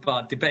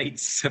Rothbard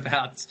debates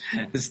about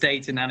the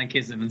state and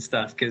anarchism and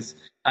stuff? Because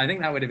I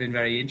think that would have been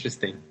very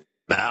interesting.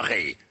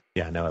 Murray.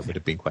 Yeah, no, it would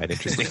have been quite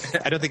interesting.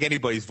 I don't think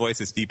anybody's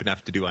voice is deep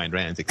enough to do Ayn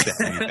Rand's, except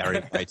maybe Barry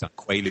White on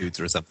Quaaludes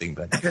or something.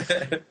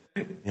 But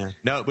yeah,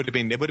 no, it would have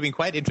been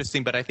quite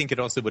interesting. But I think it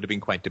also would have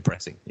been quite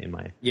depressing in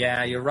my.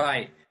 Yeah, you're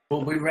right.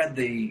 Well, we read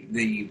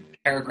the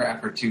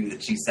paragraph or two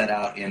that she set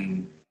out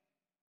in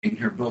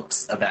her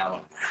books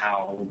about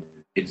how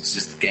it's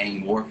just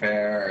gang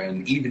warfare,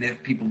 and even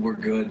if people were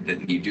good,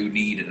 then you do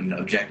need an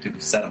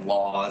objective set of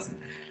laws.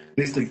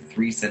 Basically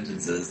 3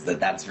 sentences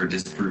that's her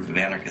disproof of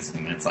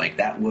anarchism, and it's like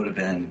that would have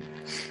been,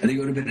 I think it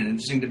would have been an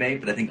interesting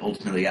debate, but I think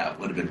ultimately, yeah, it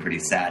would have been pretty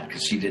sad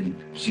because she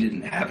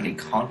didn't have any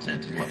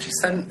content in what she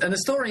said. And the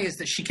story is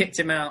that she kicked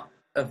him out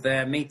of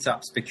their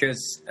meetups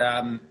because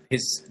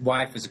his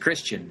wife was a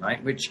Christian,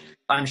 right? Which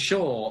I'm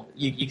sure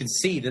you can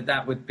see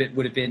that would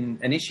have been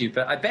an issue.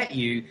 But I bet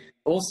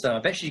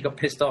she got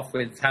pissed off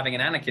with having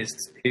an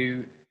anarchist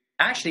who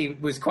actually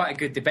was quite a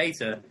good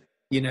debater,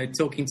 you know,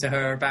 talking to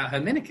her about her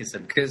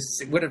minarchism, because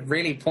it would have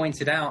really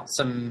pointed out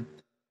some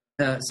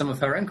of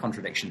her own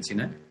contradictions, you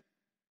know.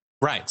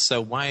 Right.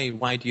 So why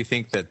do you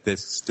think that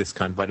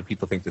why do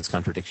people think this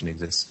contradiction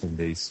exists in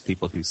these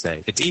people who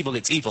say it's evil,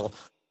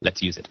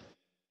 let's use it?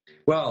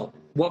 Well,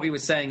 what we were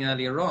saying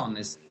earlier on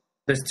is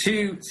there's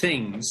 2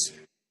 things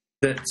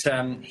that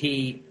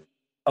he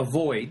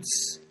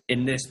avoids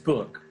in this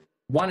book.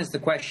 One is the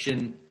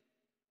question,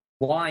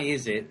 why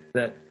is it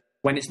that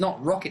when it's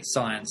not rocket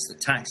science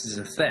that taxes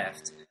are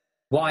theft,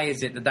 why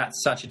is it that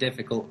that's such a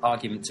difficult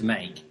argument to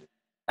make?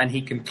 And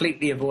he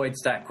completely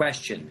avoids that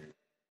question.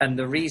 And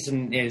the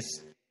reason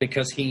is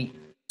because he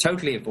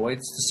totally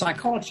avoids the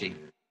psychology,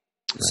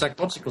 the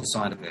psychological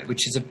side of it,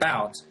 which is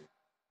about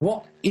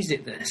what is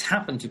it that has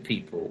happened to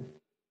people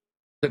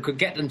that could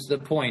get them to the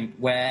point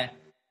where,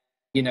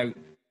 you know,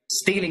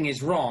 stealing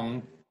is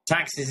wrong,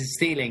 taxes is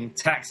stealing,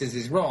 taxes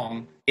is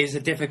wrong, is a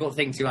difficult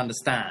thing to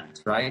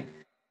understand, right?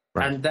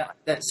 And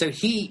so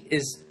he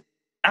is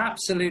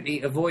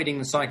absolutely avoiding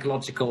the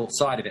psychological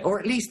side of it, or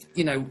at least,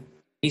 you know,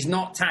 he's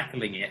not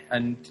tackling it,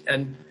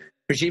 and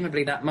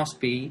presumably that must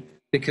be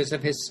because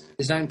of his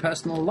own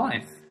personal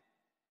life.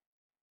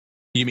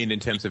 You mean in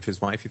terms of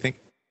his wife, you think?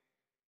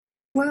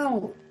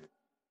 Well,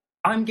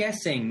 I'm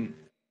guessing.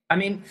 I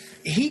mean,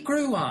 he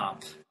grew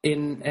up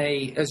in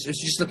I was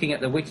just looking at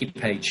the wiki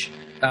page.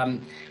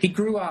 He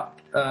grew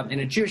up in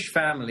a Jewish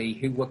family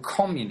who were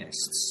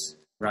communists,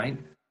 right?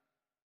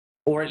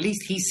 Or at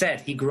least he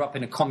said he grew up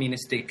in a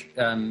communistic...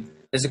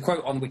 there's a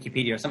quote on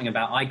Wikipedia or something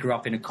about, I grew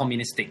up in a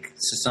communistic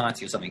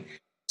society or something.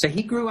 So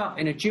he grew up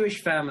in a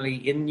Jewish family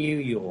in New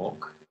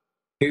York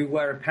who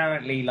were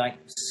apparently like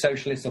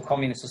socialists or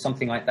communists or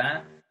something like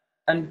that.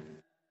 And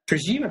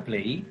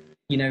presumably,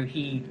 you know,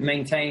 he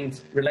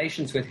maintained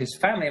relations with his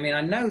family. I mean,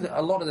 I know that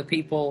a lot of the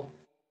people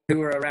who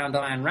were around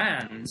Ayn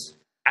Rand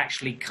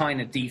actually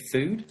kind of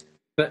defood.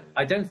 But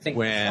I don't think...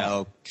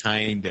 Well,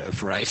 kind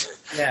of, right?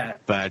 Yeah.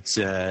 But,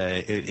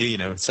 you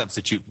know,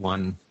 substitute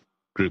one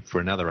group for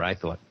another, I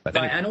thought. But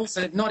right, anyway. and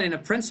also not in a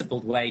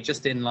principled way,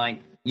 just in, like,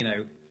 you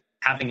know,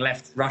 having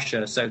left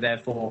Russia, so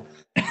therefore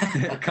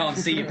can't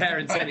see your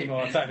parents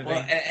anymore type of thing.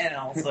 Well, and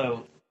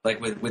also, like,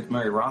 with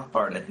Murray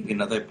Rothbard, I think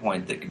another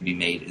point that could be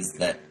made is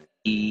that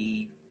do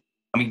you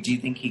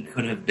think he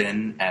could have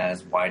been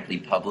as widely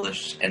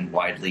published and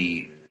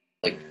widely,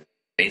 like,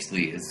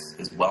 basically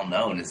as well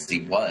known as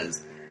he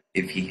was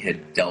if he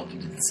had delved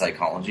into the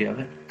psychology of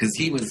it. Because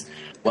he was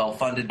well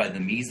funded by the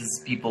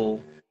Mises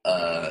people.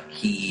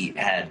 He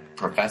had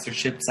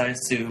professorships, I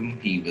assume.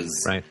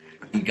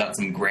 He got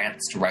some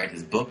grants to write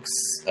his books.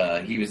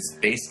 He was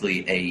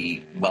basically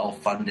a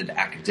well-funded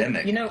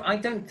academic. I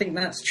don't think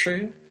that's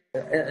true.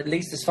 At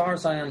least as far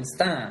as I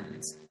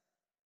understand,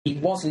 he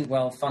wasn't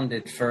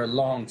well-funded for a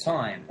long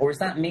time. Or is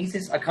that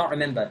Mises? I can't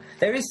remember.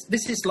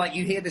 This is like,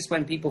 you hear this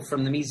when people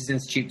from the Mises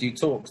Institute do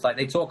talks. Like,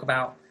 they talk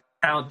about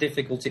how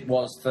difficult it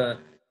was for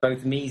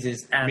both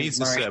Mises and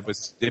Murray.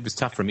 It was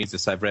tough for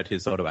Mises. I've read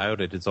his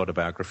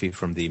autobiography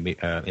from the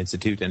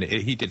Institute, and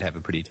he did have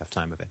a pretty tough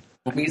time of it.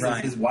 Well, Mises,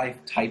 his wife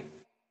typed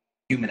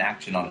Human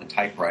Action on a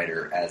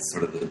typewriter as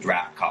sort of the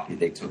draft copy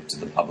they took to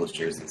the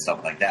publishers and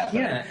stuff like that.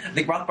 Yeah. But I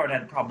think Rothbard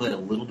had probably a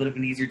little bit of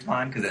an easier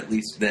time, because at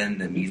least then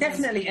the Mises... He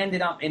definitely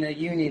ended up in a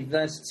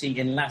university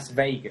in Las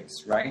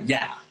Vegas, right?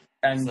 Yeah.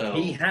 And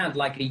he had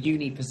like a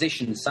uni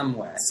position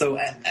somewhere. So,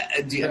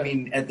 at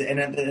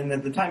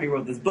the time he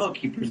wrote this book,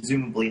 he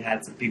presumably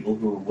had some people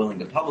who were willing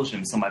to publish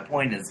him. So my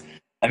point is,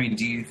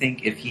 do you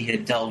think if he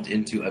had delved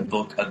into a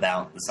book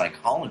about the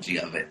psychology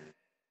of it?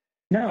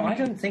 No, I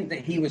don't think that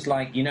he was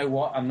like, you know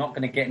what, I'm not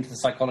going to get into the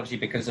psychology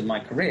because of my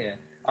career.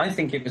 I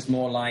think it was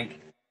more like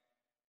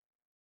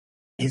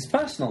his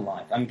personal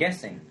life, I'm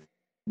guessing.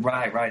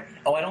 Right.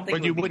 Oh, I don't think...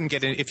 Well, you wouldn't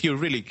get in... If you're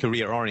really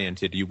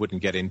career-oriented, you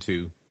wouldn't get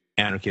into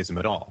anarchism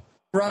at all.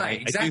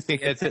 Right,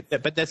 exactly. I do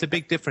think but there's a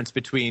big difference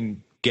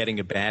between getting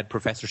a bad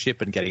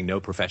professorship and getting no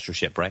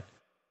professorship, right?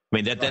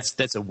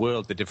 That's a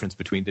world, the difference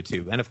between the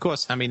two. And of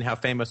course, how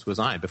famous was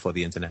I before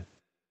the internet?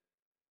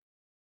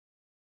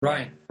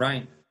 Right.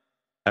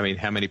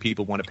 How many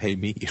people want to pay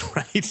me,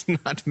 right?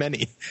 Not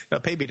many. They'll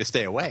pay me to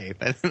stay away,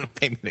 but they don't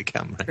pay me to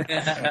come,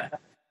 right?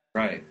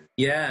 Right.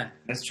 Yeah.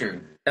 That's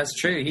true. That's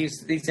true.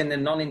 He's in the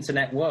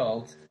non-internet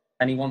world,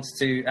 and he wants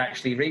to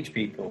actually reach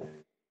people.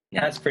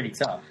 Yeah. That's pretty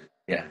tough.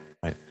 Yeah.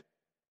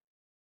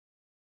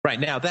 Right.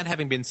 Now, that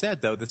having been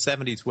said, though, the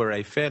 70s were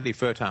a fairly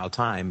fertile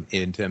time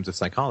in terms of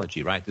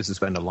psychology, right? This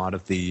is when a lot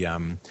of the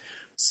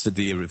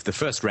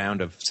first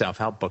round of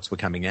self-help books were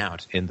coming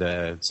out in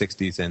the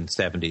 60s and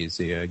 70s,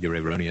 Your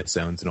Erroneous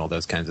Zones and all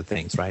those kinds of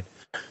things, right?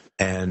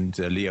 And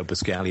Leo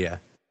Buscaglia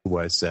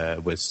was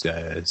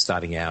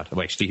starting out.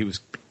 Well, actually, he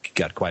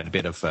got quite a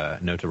bit of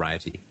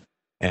notoriety.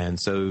 And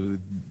so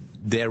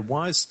there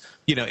was,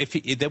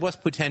 there was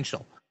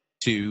potential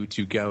to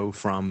go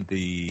from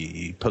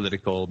the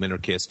political,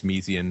 minarchist,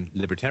 Misesian,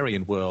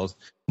 libertarian world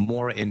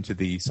more into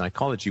the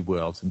psychology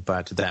world,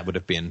 but that would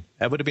have been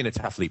a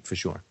tough leap for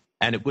sure,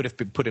 and it would have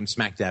put him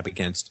smack dab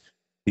against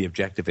the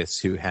objectivists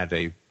who had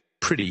a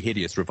pretty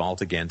hideous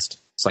revolt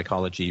against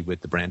psychology with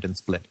the Brandon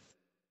split.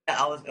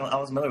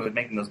 Alice Miller was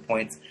making those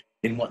points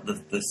in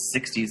the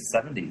 60s,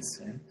 70s.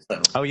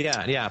 So. Oh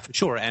yeah, for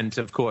sure, and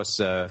of course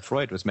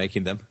Freud was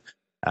making them.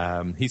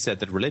 He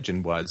said that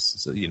religion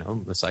was,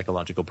 a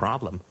psychological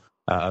problem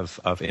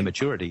of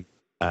immaturity,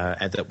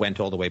 and that went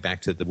all the way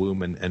back to the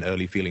womb and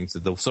early feelings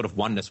of the sort of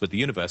oneness with the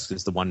universe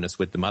is the oneness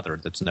with the mother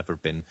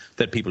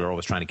that people are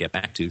always trying to get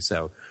back to.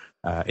 So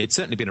it's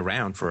certainly been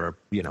around for,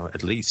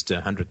 at least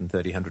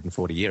 130,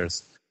 140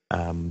 years.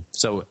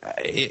 So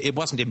it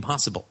wasn't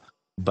impossible,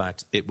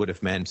 but it would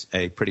have meant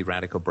a pretty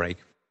radical break.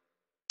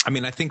 I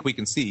think we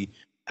can see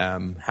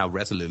how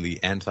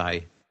resolutely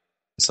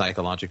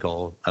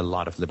anti-psychological a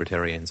lot of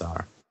libertarians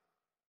are.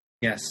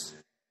 Yes.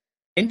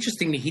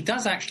 Interestingly, he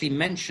does actually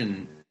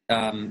mention,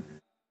 in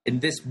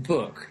this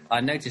book,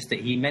 I noticed that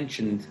he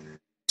mentioned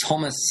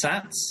Thomas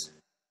Satz,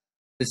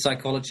 the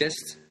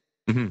psychologist,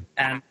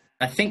 and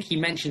I think he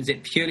mentions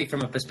it purely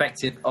from a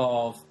perspective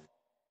of,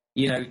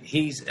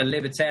 he's a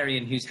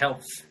libertarian who's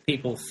helped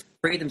people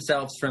free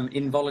themselves from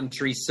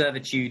involuntary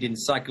servitude in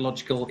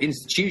psychological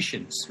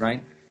institutions,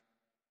 right?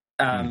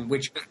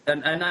 Which,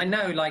 and I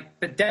know,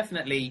 but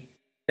definitely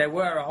there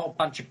were a whole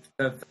bunch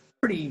of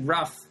pretty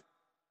rough,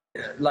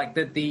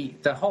 the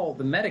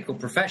medical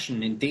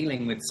profession in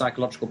dealing with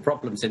psychological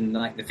problems in the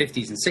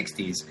 50s and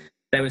 60s.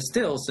 There was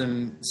still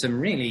some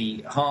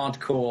really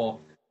hardcore,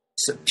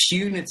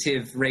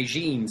 punitive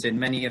regimes in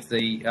many of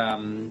the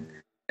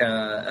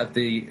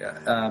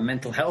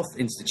mental health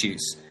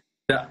institutes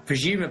that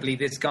presumably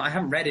this guy, I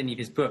haven't read any of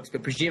his books,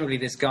 but presumably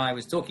this guy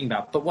was talking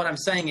about. But what I'm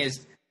saying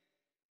is,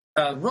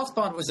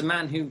 Rothbard was a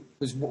man who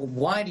was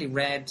widely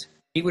read.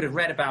 He would have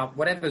read about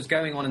whatever was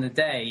going on in the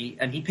day,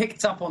 and he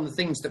picked up on the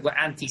things that were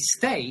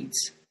anti-state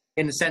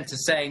in the sense of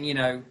saying,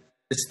 the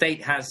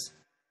state has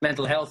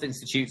mental health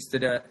institutes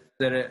that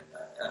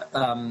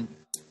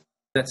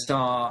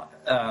are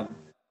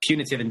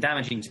punitive and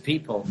damaging to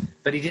people.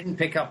 But he didn't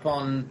pick up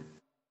on,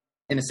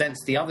 in a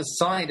sense, the other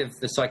side of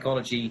the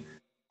psychology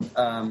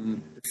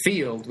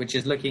field, which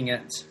is looking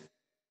at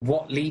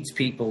what leads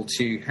people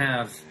to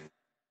have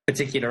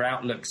particular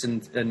outlooks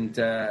and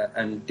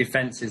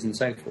defenses and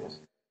so forth.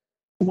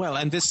 Well,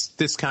 and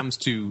this comes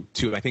to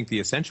I think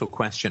the essential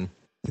question.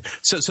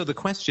 So the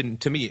question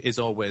to me is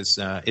always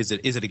is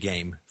it a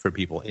game for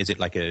people? Is it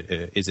like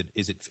is it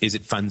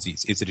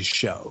funsies? Is it a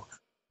show,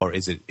 or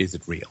is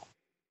it real?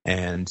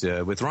 And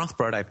with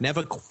Rothbard, I've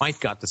never quite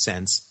got the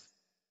sense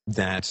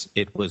that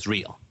it was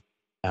real.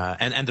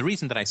 And the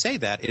reason that I say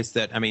that is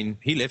that, I mean,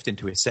 he lived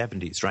into his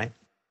 70s, right?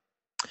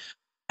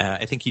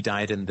 I think he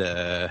died in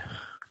the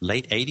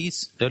late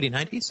 80s, early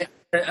 90s? Yeah,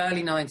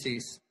 early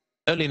 90s.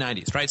 Early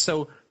 90s, right?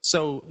 So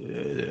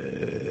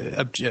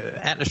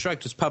Atlas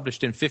Shrugged was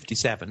published in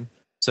 57.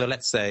 So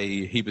let's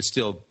say he was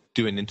still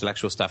doing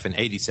intellectual stuff in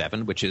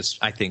 87, which is,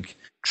 I think,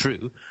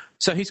 true.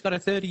 So he's got a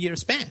 30-year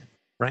span,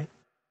 right?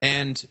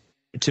 And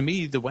to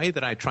me, the way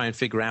that I try and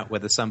figure out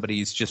whether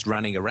somebody's just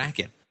running a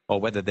racket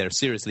or whether they're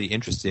seriously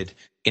interested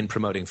in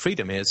promoting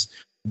freedom is,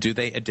 do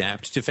they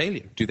adapt to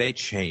failure? Do they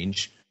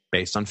change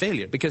based on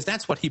failure? Because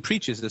that's what he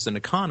preaches as an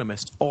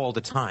economist all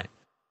the time,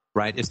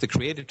 right? It's the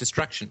creative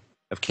destruction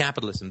of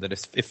capitalism, that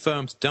if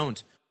firms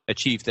don't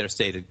achieve their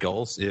stated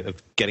goals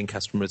of getting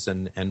customers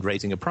and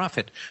raising a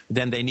profit,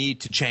 then they need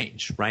to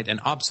change, right?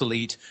 And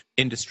obsolete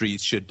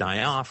industries should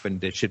die off,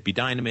 and there should be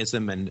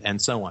dynamism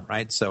and so on,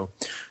 right? So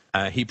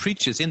he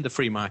preaches in the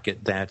free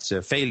market that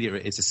failure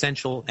is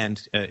essential,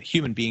 and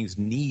human beings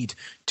need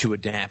to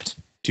adapt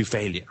to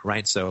failure,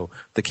 right? So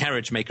the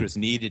carriage makers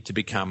needed to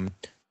become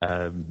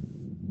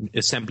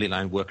assembly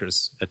line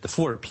workers at the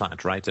Ford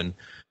plant, right?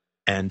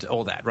 And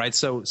all that, right?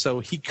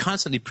 So he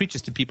constantly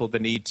preaches to people the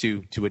need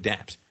to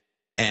adapt.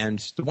 And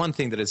the one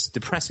thing that is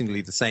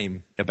depressingly the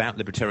same about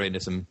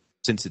libertarianism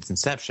since its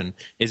inception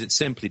is it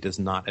simply does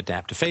not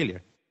adapt to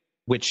failure,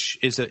 which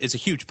is a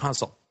huge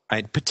puzzle.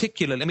 Right?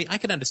 Particularly, I mean, I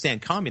can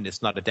understand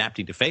communists not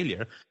adapting to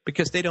failure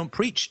because they don't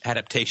preach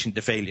adaptation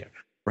to failure,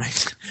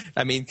 right?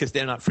 I mean, because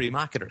they're not free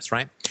marketers,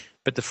 right?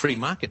 But the free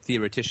market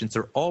theoreticians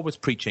are always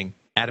preaching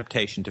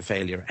adaptation to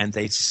failure, and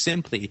they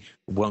simply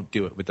won't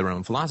do it with their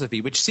own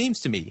philosophy, which seems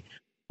to me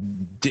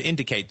to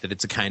indicate that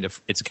it's a kind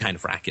of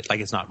racket.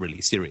 Like, it's not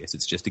really serious;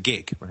 it's just a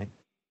gig, right?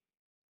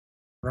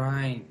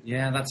 Right.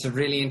 Yeah, that's a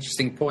really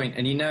interesting point.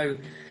 And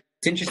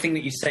it's interesting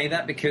that you say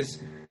that, because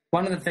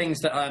one of the things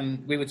that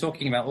we were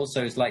talking about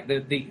also is like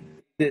the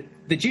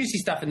juicy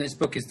stuff in this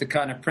book is the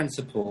kind of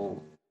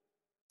principle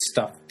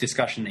stuff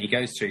discussion that he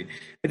goes through.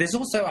 But there's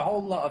also a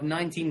whole lot of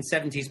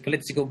 1970s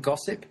political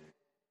gossip.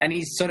 And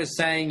he's sort of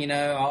saying,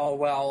 oh,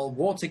 well,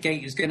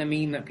 Watergate is going to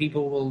mean that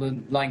people will,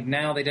 like,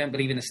 now they don't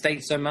believe in the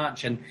state so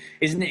much. And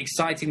isn't it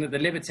exciting that the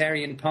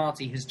Libertarian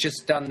Party has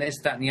just done this,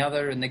 that, and the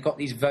other, and they've got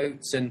these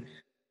votes, and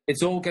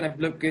it's all going to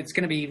look, it's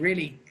going to be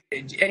really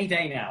any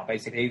day now,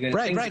 basically.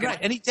 Right.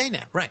 Any day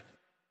now, right.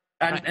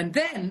 And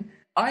then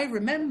I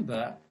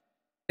remember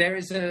there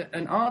is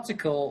an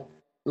article,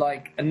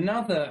 like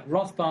another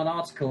Rothbard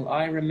article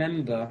I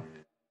remember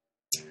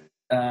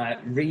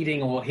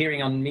reading or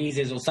hearing on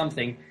Mises or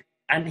something,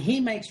 and he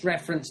makes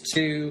reference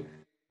to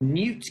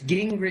Newt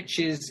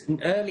Gingrich's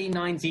early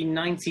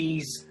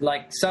 1990s,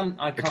 like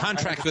the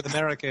contract with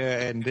America,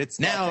 and it's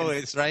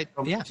right.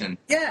 Yeah.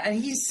 Yeah,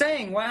 and he's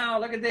saying, wow,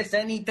 look at this,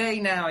 any day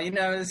now,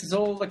 this is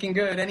all looking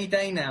good, any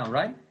day now,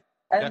 right?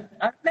 And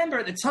I remember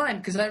at the time,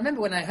 because I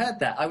remember when I heard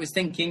that, I was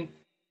thinking,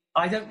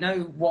 I don't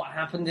know what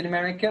happened in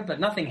America, but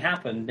nothing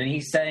happened. And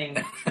he's saying,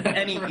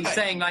 he's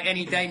saying like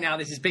any day now,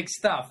 this is big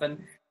stuff.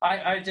 And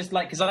I just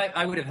like, because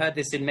I would have heard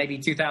this in maybe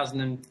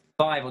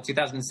 2005 or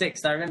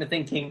 2006. And I remember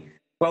thinking,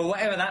 well,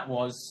 whatever that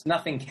was,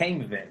 nothing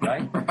came of it,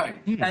 right? Right.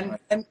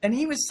 And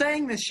he was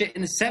saying this shit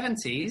in the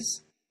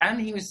 70s,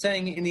 and he was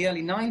saying it in the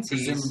early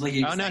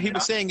 90s. Oh no, he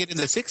was saying it in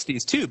the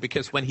 60s too,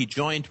 because when he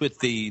joined with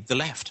the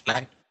left,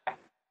 right?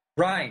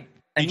 Right.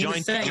 And he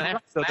joined with the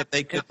left so that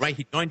they could, right?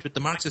 He joined with the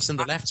Marxists and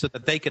the left so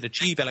that they could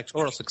achieve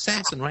electoral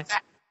success, and right?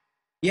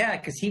 Yeah,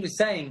 because he was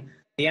saying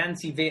the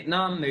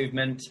anti-Vietnam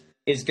movement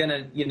is going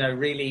to,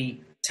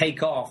 really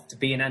take off to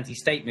be an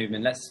anti-state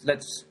movement.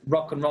 Let's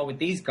rock and roll with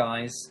these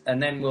guys, and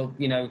then we'll,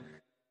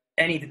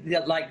 any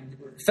day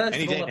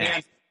now.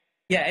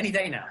 Yeah, any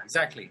day now,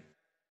 exactly.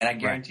 And I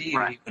guarantee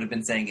you, he would have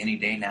been saying any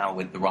day now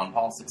with the Ron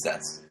Paul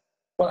success.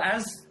 Well,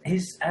 as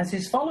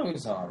his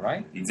followers are,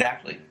 right?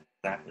 Exactly.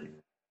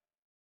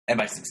 And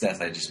by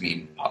success, I just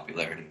mean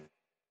popularity.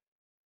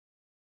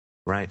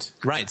 Right.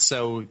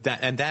 So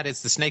that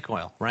is the snake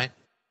oil, right?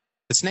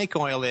 The snake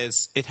oil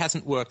is, it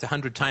hasn't worked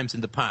 100 times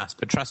in the past,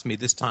 but trust me,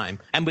 this time,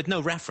 and with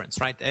no reference,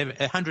 right?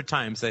 100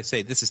 times they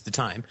say this is the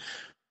time,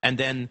 and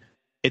then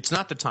it's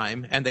not the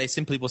time, and they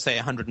simply will say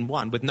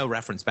 101 with no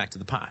reference back to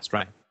the past,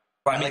 right?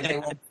 Right.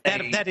 I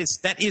mean, that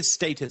is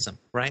statism,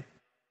 right?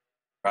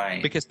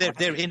 Right. Because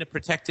they're in a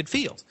protected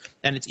field,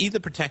 and it's either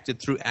protected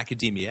through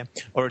academia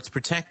or it's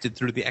protected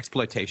through the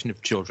exploitation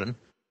of children,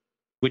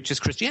 which is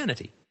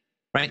Christianity,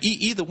 right?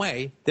 Either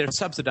way, they're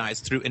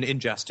subsidized through an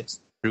injustice,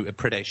 through a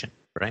predation,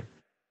 right?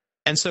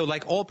 And so,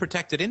 like all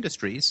protected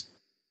industries,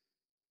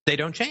 they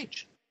don't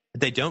change.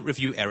 They don't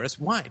review errors.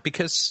 Why?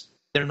 Because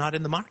they're not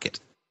in the market.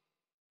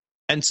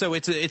 And so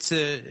but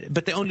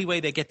the only way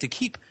they get to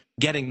keep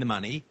getting the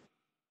money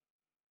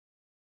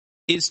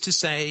is to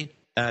say,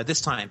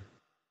 this time,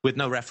 with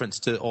no reference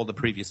to all the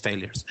previous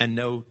failures and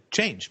no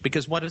change.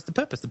 Because what is the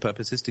purpose? The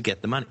purpose is to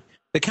get the money.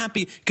 There can't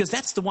be, because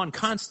that's the one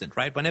constant,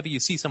 right? Whenever you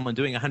see someone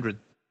doing 100,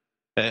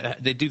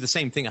 they do the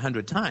same thing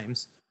 100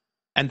 times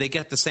and they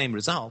get the same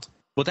result.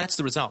 Well, that's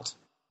the result.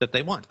 that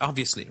they want,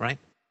 obviously, right?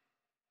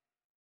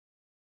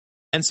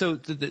 And so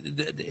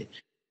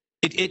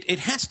it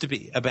has to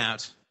be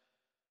about,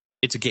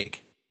 it's a gig.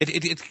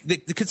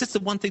 Because it's the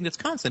one thing that's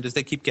constant is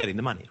they keep getting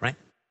the money, right?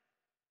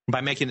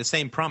 By making the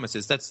same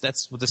promises. That's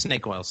the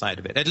snake oil side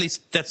of it. At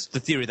least that's the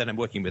theory that I'm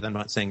working with. I'm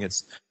not saying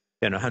it's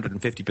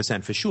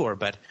 150% for sure,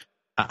 but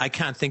I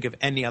can't think of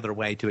any other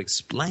way to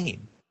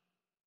explain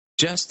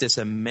just this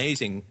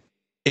amazing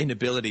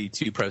inability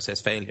to process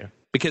failure.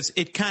 Because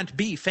it can't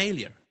be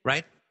failure,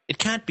 right? It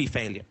can't be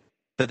failure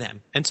for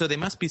them. And so they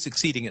must be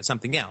succeeding at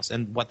something else.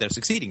 And what they're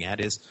succeeding at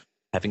is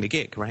having a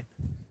gig, right?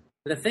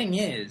 The thing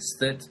is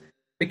that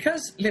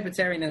because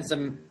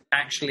libertarianism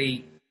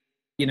actually,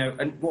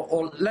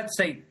 or let's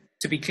say,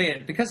 to be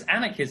clear, because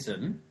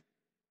anarchism,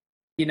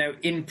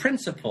 in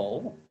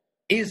principle,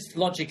 is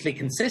logically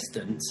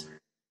consistent,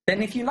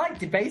 then if you like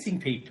debating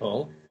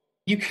people,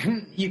 you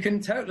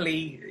can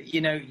totally,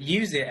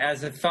 use it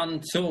as a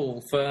fun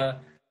tool for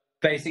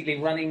basically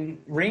running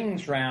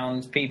rings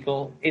round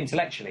people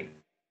intellectually,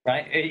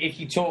 right? If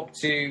you talk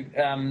to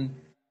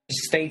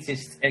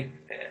statist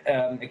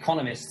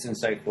economists and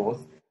so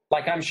forth,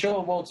 like I'm sure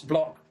Walter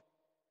Block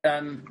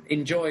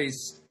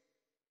enjoys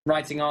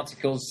writing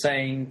articles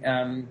saying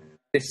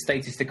this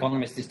statist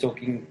economist is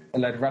talking a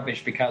load of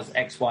rubbish because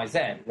X, Y, Z,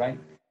 right?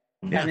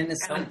 Yeah. And in a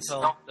sense,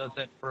 does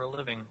it for a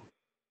living.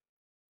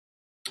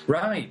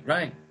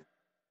 Right.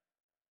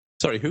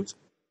 Sorry, who?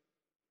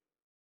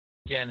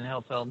 Jan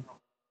Helfeld.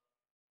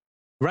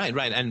 Right,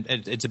 and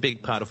it's a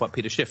big part of what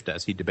Peter Schiff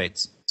does. He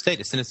debates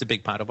status, and it's a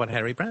big part of what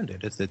Harry Brown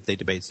did, is that they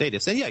debate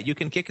status. So yeah, you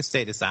can kick a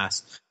status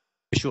ass,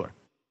 for sure.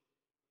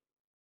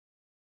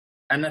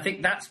 And I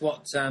think that's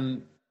what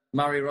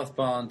Murray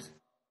Rothbard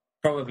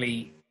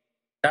probably,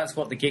 that's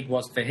what the gig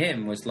was for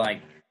him, was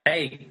like,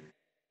 hey,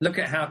 look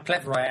at how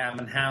clever I am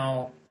and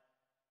how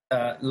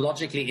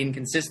logically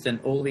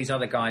inconsistent all these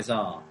other guys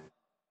are.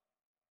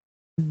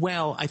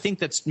 Well, I think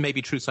that's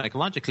maybe true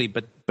psychologically,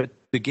 but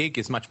the gig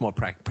is much more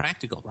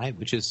practical, right?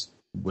 Which is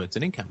words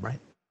and income, right?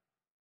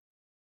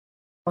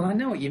 Well, I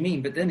know what you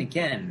mean, but then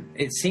again,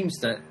 it seems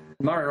that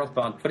Murray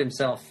Rothbard put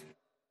himself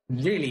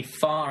really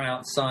far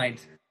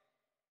outside.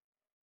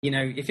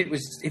 If it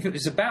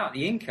was about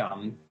the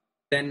income,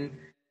 then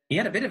he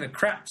had a bit of a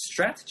crap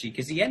strategy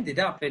because he ended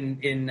up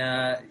in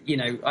I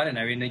don't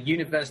know, in the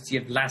University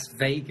of Las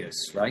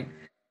Vegas, right?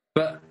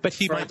 But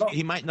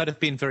he might not have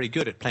been very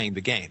good at playing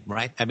the game,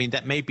 right? I mean,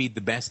 that may be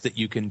the best that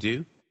you can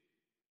do,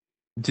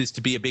 just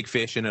to be a big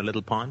fish in a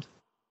little pond.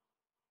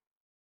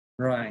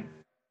 Right.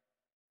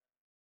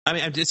 I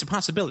mean, it's a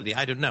possibility.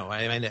 I don't know.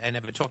 I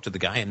never talked to the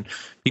guy, and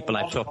people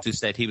I've talked to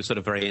said he was sort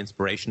of very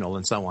inspirational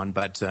and so on.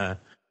 But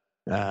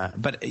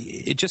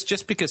it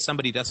just because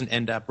somebody doesn't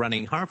end up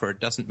running Harvard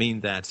doesn't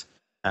mean that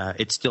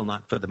it's still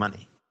not for the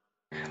money.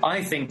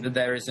 I think that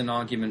there is an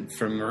argument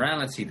for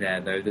morality there,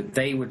 though, that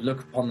they would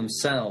look upon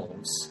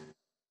themselves.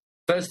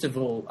 First of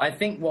all, I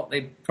think what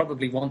they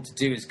probably want to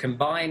do is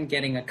combine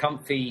getting a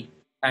comfy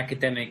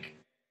academic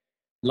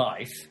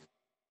life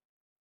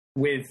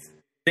with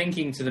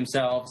thinking to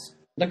themselves,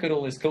 look at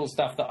all this cool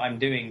stuff that I'm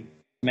doing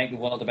to make the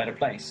world a better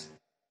place.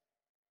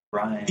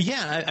 Right.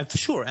 Yeah, for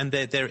sure. And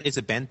there is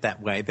a bent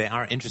that way. They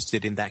are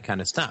interested in that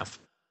kind of stuff,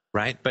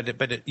 right? But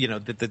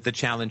the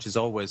challenge is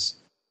always,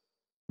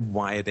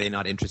 why are they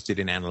not interested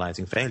in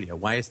analyzing failure?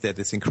 Why is there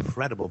this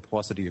incredible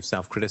paucity of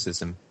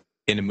self-criticism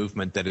in a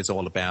movement that is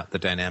all about the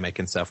dynamic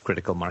and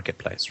self-critical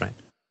marketplace, right?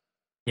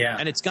 Yeah.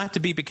 And it's got to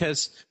be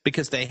because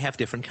they have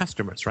different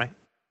customers, right?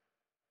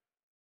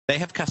 They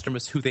have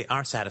customers who they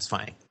are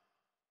satisfying,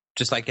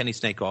 just like any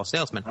snake oil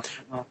salesman,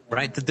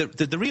 right?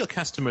 The real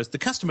customers, the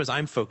customers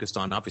I'm focused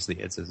on, obviously,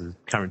 it's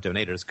current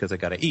donators because I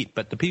got to eat,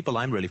 but the people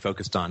I'm really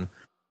focused on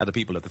are the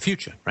people of the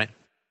future, right?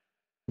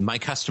 My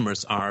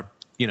customers are,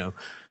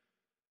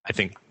 I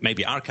think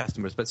maybe our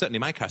customers, but certainly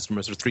my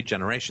customers are 3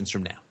 generations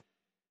from now.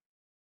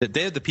 That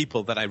they're the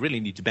people that I really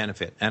need to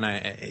benefit, and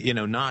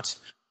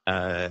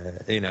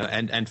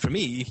and for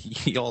me,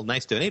 all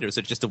nice donators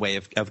are just a way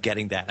of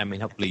getting that. I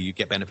mean, hopefully you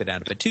get benefit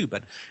out of it too,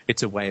 but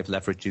it's a way of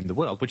leveraging the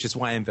world, which is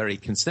why I'm very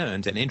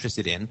concerned and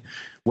interested in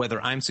whether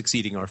I'm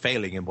succeeding or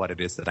failing in what it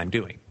is that I'm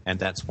doing. And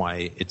that's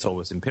why it's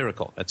always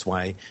empirical. That's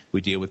why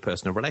we deal with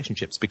personal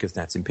relationships, because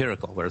that's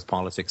empirical, whereas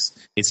politics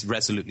is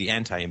resolutely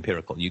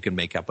anti-empirical. You can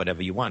make up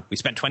whatever you want. We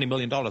spent $20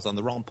 million on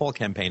the Ron Paul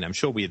campaign. I'm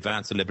sure we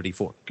advanced the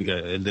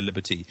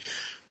liberty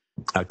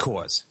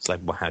cause. It's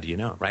like, well, how do you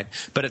know, right?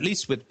 But at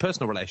least with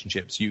personal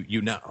relationships,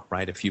 you know,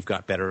 right? If you've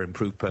got better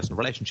improved personal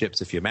relationships,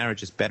 if your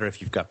marriage is better,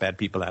 if you've got bad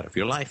people out of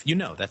your life,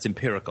 that's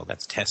empirical,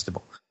 that's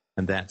testable.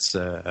 And that's,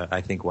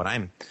 I think, what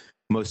I'm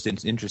most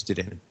interested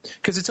in.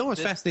 Because it's always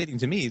fascinating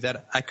to me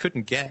that I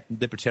couldn't get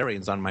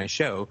libertarians on my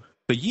show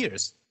for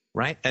years,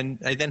 right? And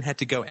I then had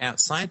to go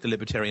outside the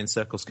libertarian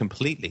circles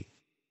completely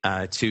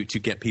to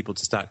get people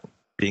to start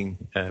being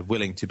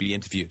willing to be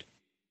interviewed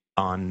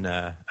on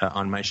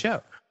my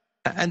show.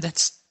 And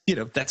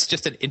that's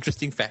just an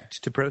interesting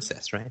fact to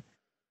process, right?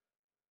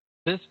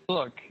 This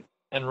book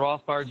and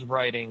Rothbard's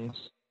writings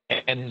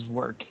and his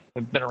work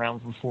have been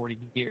around for 40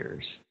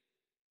 years.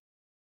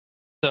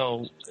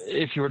 So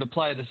if you were to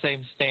apply the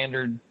same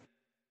standard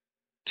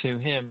to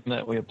him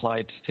that we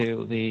applied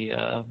to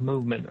the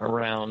movement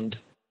around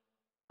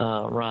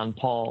Ron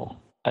Paul,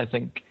 I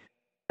think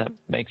that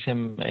makes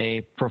him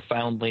a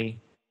profoundly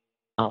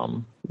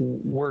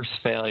worse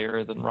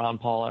failure than Ron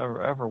Paul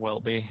ever will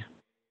be.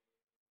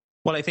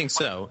 Well, I think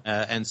so,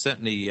 and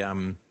certainly, I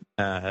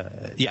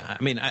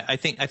mean, I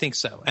think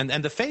so.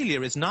 And the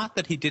failure is not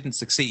that he didn't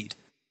succeed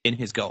in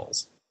his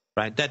goals,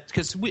 right?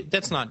 Because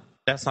that's not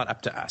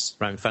up to us,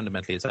 right?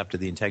 Fundamentally, it's up to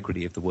the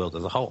integrity of the world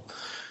as a whole.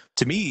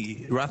 To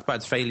me,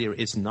 Rothbard's failure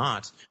is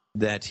not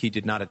that he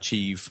did not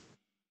achieve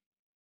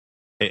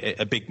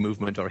a big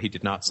movement, or he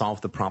did not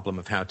solve the problem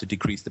of how to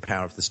decrease the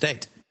power of the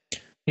state.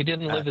 He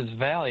didn't live his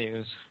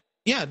values.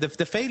 Yeah,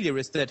 the failure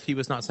is that he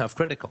was not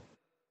self-critical.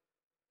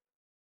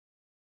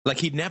 Like,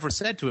 he never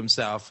said to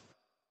himself,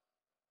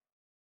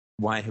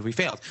 why have we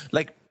failed?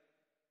 Like,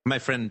 my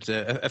friend,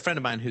 a friend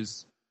of mine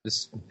who's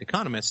this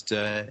economist,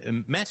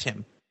 met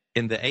him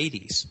in the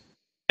 80s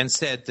and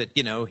said that,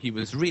 he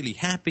was really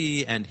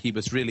happy and he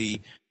was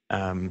really,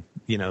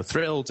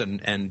 thrilled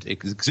and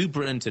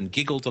exuberant and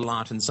giggled a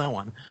lot and so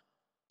on.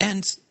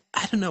 And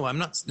I don't know, I'm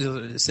not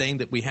saying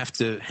that we have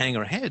to hang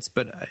our heads,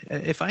 but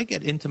if I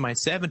get into my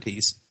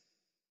 70s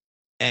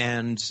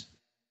and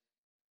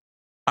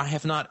I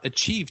have not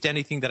achieved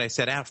anything that I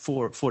set out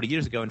for 40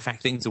 years ago. In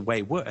fact, things are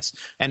way worse.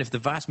 And if the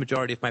vast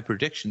majority of my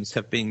predictions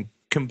have been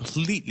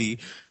completely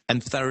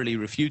and thoroughly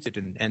refuted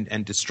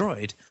and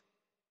destroyed,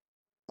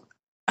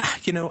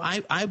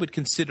 I would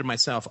consider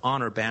myself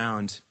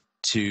honor-bound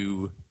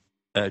to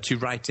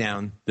write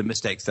down the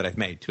mistakes that I've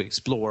made, to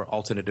explore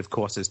alternative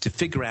courses, to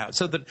figure out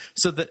so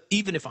that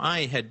even if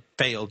I had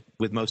failed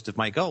with most of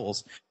my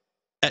goals,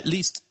 at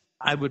least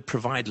I would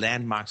provide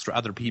landmarks for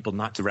other people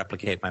not to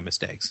replicate my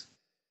mistakes.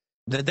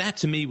 That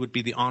to me would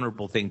be the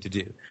honorable thing to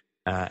do,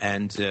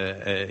 and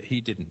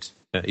he didn't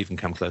even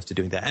come close to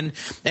doing that.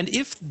 And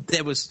if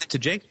there was, to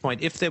Jake's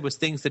point, if there was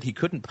things that he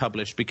couldn't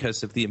publish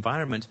because of the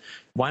environment,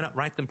 why not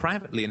write them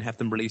privately and have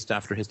them released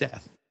after his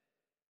death?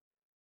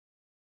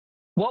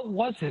 What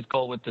was his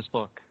goal with this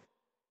book?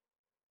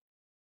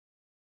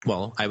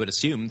 Well, I would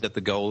assume that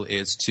the goal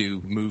is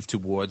to move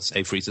towards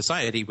a free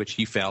society, which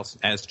he felt,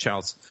 as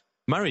Charles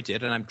Murray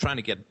did, and I'm trying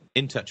to get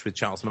in touch with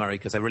Charles Murray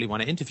because I really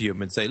want to interview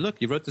him and say,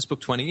 look, you wrote this book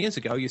 20 years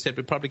ago. You said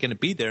we're probably going to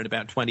be there in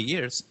about 20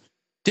 years.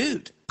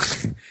 Dude,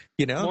 what's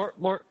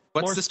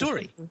the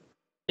story?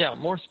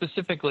 More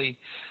specifically,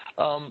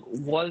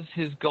 was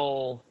his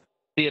goal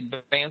the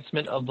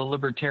advancement of the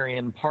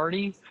Libertarian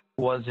Party?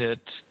 Was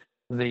it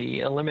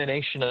the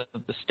elimination of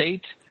the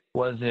state?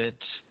 Was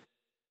it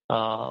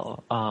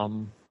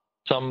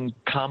some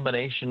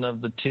combination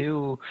of the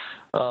two,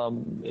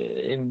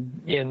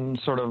 in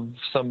sort of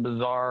some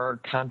bizarre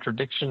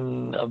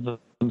contradiction of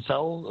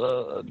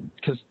themselves?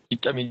 Because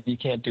you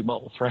can't do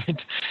both, right?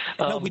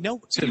 No, we know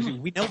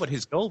what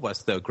his goal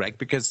was, though, Greg,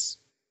 because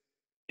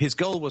his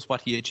goal was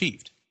what he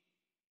achieved.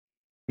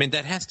 I mean,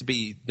 that has to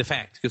be the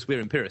fact, because we're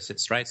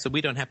empiricists, right? So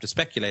we don't have to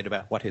speculate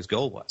about what his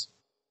goal was.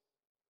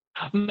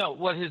 No,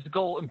 what his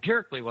goal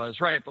empirically was,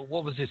 right? But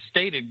what was his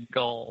stated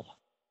goal?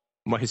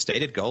 Well, his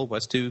stated goal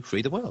was to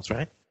free the world,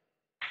 right?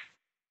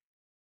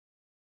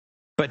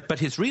 But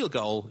his real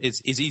goal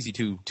is easy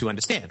to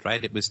understand,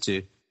 right? It was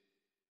to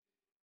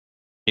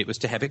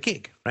have a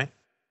gig, right?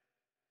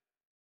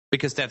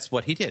 Because that's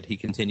what he did. He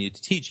continued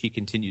to teach. He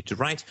continued to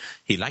write.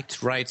 He liked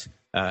to write.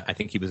 I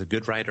think he was a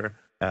good writer,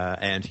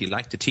 and he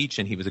liked to teach,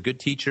 and he was a good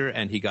teacher,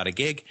 and he got a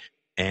gig,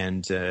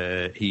 and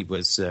he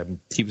was a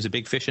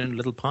big fish in a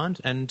little pond,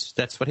 and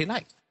that's what he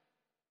liked.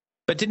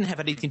 But didn't have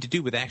anything to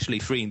do with actually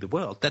freeing the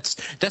world. That's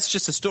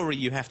just a story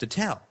you have to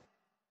tell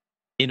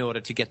in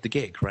order to get the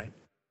gig, right?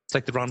 It's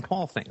like the Ron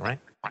Paul thing, right?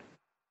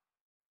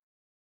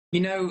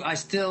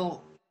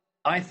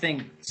 I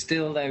think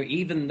though,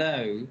 even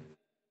though,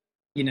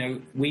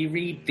 we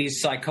read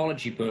these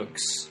psychology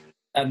books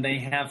and they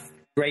have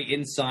great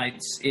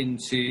insights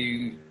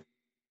into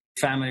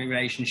family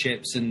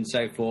relationships and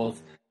so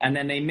forth, and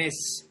then they miss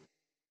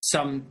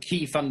some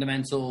key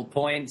fundamental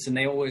points, and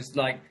they always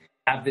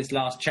have this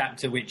last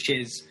chapter, which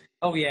is,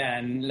 oh yeah,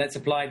 and let's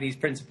apply these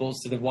principles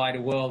to the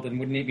wider world, and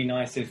wouldn't it be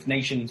nice if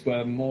nations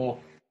were more,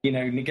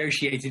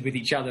 negotiated with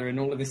each other, and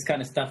all of this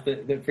kind of stuff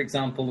that for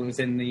example, was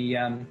in the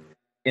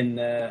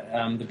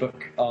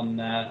book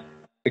on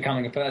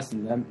becoming a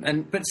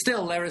person. But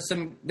still, there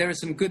are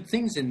some good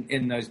things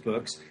in those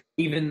books,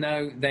 even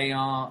though they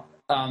are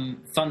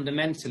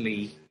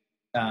fundamentally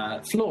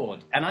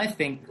flawed. And I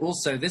think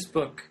also this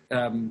book,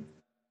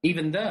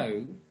 even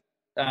though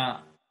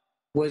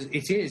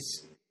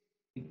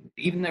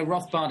even though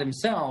Rothbard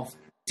himself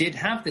did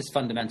have this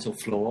fundamental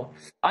flaw,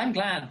 I'm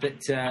glad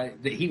that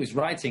he was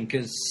writing,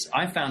 because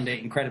I found it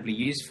incredibly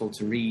useful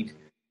to read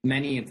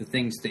many of the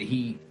things that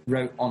he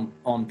wrote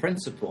on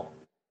principle,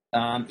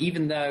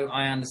 even though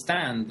I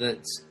understand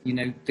that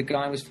the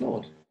guy was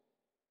flawed.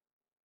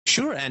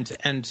 Sure,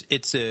 and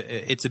it's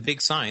a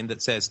big sign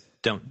that says,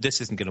 this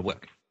isn't going to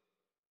work.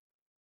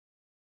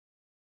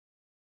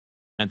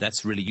 And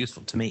that's really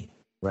useful to me.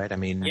 right? I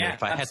mean,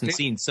 if I hadn't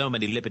seen so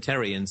many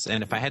libertarians,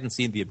 and if I hadn't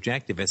seen the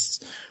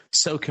objectivists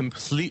so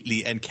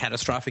completely and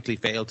catastrophically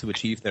fail to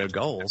achieve their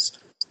goals,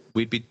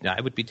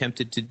 I would be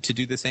tempted to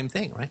do the same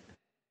thing, right?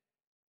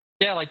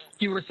 Yeah, like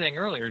you were saying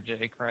earlier,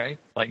 Jake, right?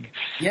 Like,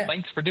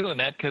 thanks for doing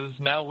that, because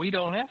now we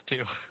don't have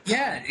to.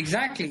 Yeah,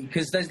 exactly,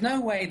 because there's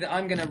no way that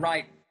I'm going to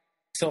write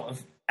sort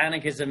of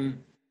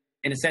anarchism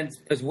in a sense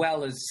as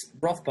well as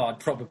Rothbard,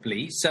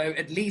 probably. So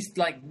at least,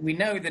 like, we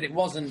know that it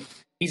wasn't...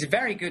 He's a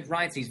very good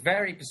writer. He's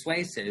very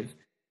persuasive.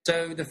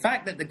 So the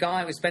fact that the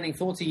guy was spending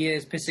 40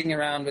 years pissing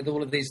around with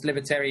all of these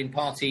Libertarian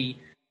Party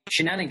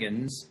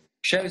shenanigans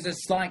shows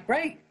us, like,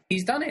 great,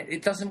 he's done it.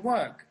 It doesn't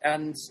work.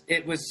 And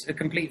it was a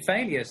complete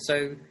failure.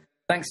 So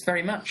thanks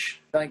very much.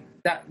 Like,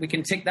 that, we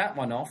can tick that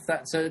one off.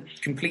 That's a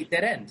complete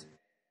dead end.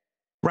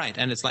 Right.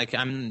 And it's like,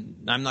 I'm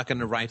not going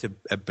to write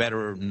a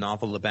better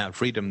novel about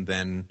freedom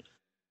than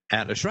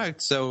Atlas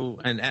Shrugged.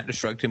 And Atlas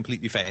Shrugged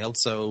completely failed.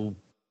 So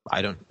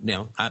I don't,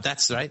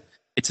 that's right.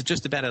 It's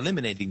just about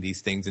eliminating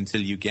these things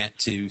until you get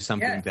to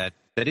something that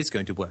is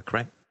going to work,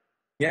 right?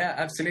 Yeah,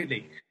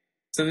 absolutely.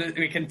 So that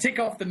we can tick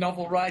off the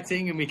novel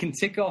writing, and we can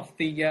tick off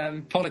the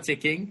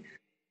politicking.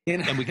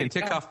 And we can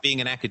tick off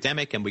being an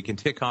academic, and we can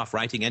tick off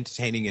writing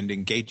entertaining and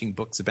engaging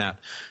books about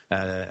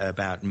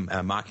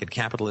market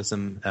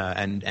capitalism,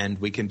 and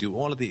we can do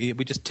all of we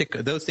just tick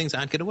those things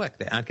aren't going to work.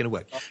 They aren't going to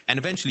work, and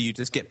eventually you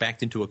just get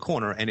backed into a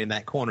corner, and in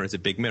that corner is a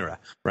big mirror,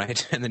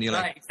 right? And then you're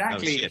like,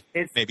 exactly. Oh,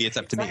 shit. Maybe it's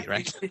up to me,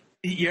 right?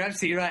 You're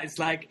absolutely right. It's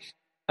like,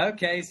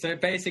 okay, so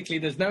basically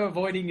there's no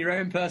avoiding your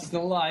own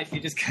personal life.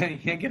 You're going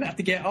to have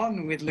to get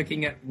on with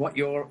looking at what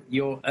your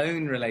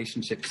own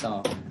relationships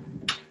are.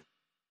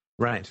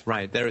 Right.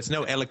 There is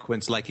no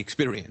eloquence like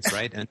experience,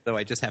 right? And so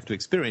I just have to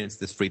experience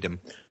this freedom,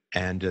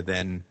 and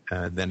then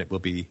it will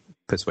be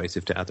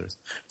persuasive to others.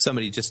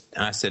 Somebody just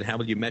said, how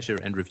will you measure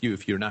and review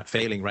if you're not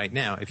failing right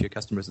now, if your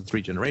customers are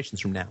 3 generations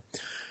from now?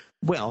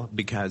 Well,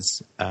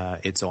 because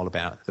it's all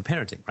about the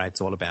parenting, right?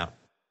 It's all about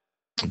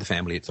the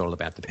family. It's all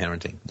about the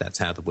parenting. That's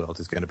how the world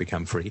is going to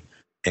become free.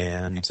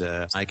 And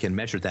I can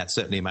measure that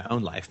certainly in my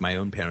own life. My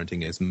own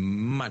parenting is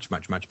much,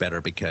 much, much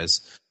better because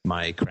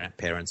my crap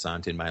parents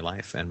aren't in my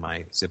life, and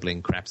my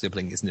crap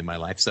sibling isn't in my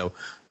life. So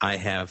I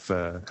have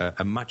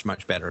a much,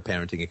 much better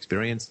parenting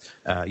experience.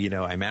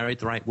 I married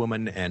the right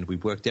woman, and we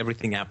worked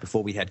everything out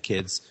before we had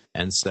kids.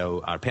 And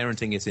so our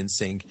parenting is in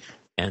sync.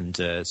 And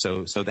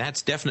so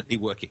that's definitely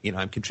working.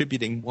 I'm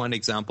contributing one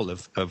example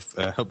of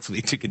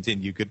hopefully to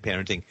continue good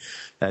parenting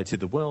to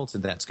the world,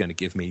 and that's going to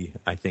give me,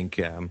 I think,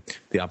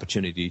 the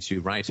opportunity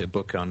to write a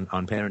book on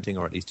parenting,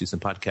 or at least do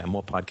some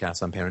more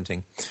podcasts on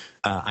parenting.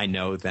 I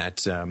know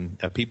that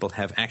people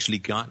have actually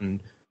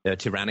gotten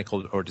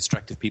tyrannical or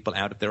destructive people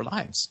out of their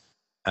lives,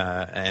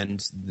 and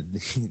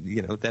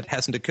that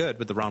hasn't occurred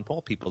with the Ron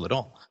Paul people at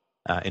all.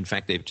 In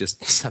fact, they've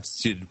just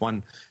substituted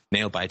one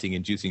nail-biting,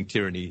 inducing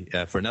tyranny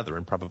for another,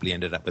 and probably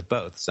ended up with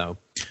both. So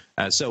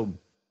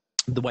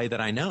the way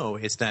that I know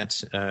is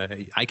that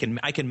I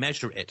can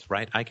measure it,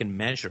 right? I can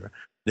measure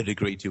the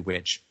degree to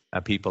which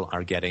people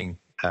are getting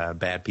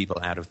bad people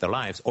out of their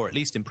lives, or at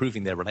least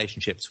improving their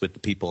relationships with the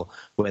people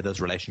where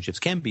those relationships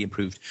can be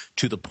improved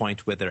to the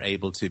point where they're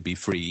able to be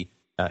freely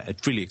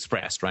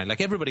expressed, right?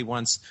 Like, everybody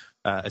wants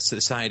a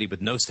society with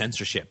no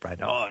censorship,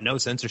 right? Oh, no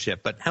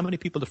censorship. But how many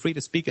people are free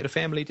to speak at a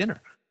family dinner?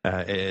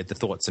 The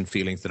thoughts and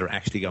feelings that are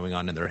actually going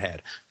on in their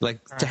head.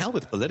 Like, to hell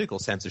with political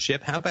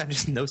censorship. How about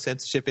just no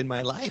censorship in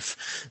my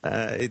life?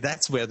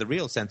 That's where the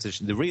real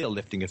censorship, the real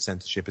lifting of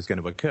censorship is going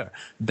to occur.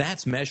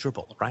 That's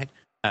measurable, right?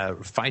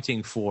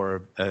 Fighting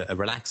for a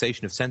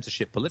relaxation of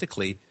censorship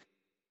politically,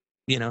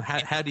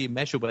 how do you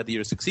measure whether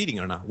you're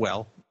succeeding or not?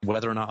 Well,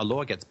 whether or not a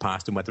law gets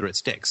passed and whether it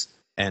sticks.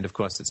 And, of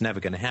course, it's never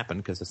going to happen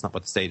because that's not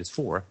what the state is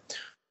for.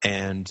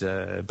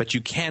 But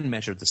you can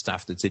measure the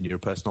stuff that's in your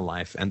personal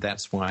life. And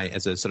that's why,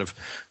 as a sort of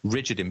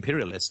rigid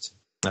empiricist,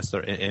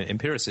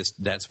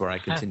 that's where I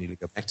continue to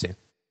go back to.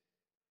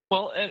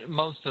 Well,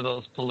 most of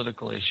those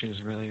political issues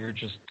really are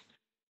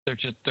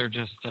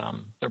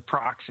they're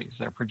proxies,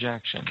 they're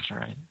projections,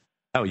 right?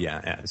 Oh,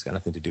 yeah. It's got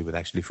nothing to do with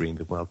actually freeing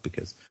the world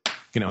because,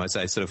 as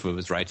I sort of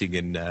was writing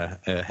in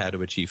How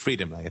to Achieve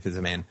Freedom, like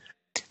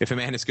if a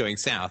man is going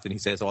south and he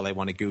says, all I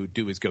want to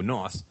do is go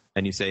north,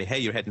 and you say, hey,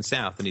 you're heading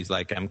south, and he's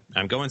like,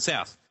 I'm going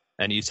south.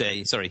 And you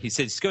say, sorry, he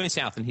says he's going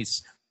south, and he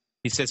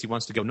says he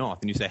wants to go north,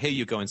 and you say, hey,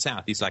 you're going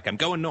south. He's like, I'm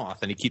going north,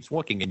 and he keeps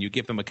walking, and you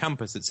give him a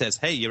compass that says,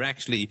 hey, you're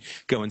actually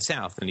going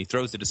south, and he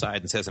throws it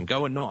aside and says, I'm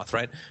going north,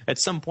 right? At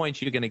some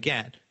point you're going to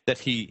get that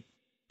he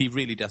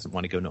really doesn't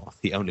want to go north.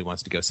 He only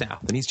wants to go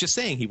south, and he's just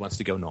saying he wants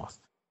to go north.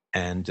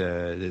 And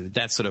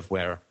that's sort of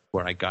where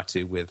I got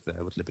to with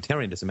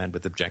libertarianism and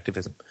with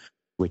objectivism,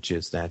 which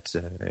is that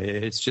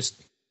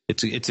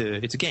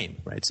it's a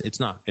game, right? It's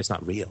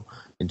not real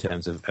in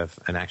terms of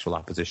an actual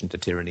opposition to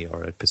tyranny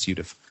or a pursuit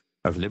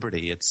of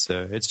liberty. It's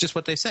just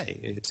what they say.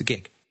 It's a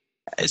gig.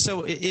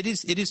 So it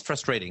is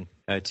frustrating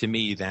to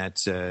me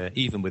that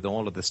even with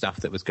all of the stuff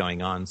that was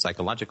going on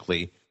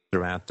psychologically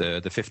throughout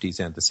the 50s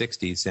and the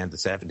 60s and the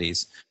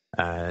 70s,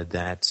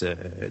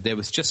 that there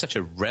was just such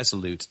a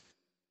resolute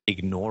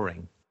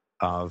ignoring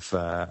of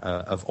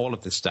all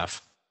of this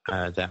stuff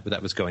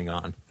that was going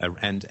on,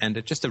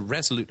 and just a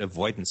resolute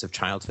avoidance of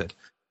childhood,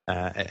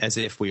 as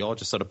if we all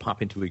just sort of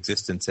pop into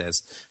existence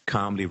as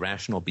calmly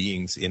rational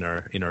beings in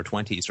our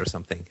 20s or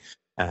something.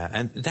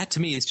 And that to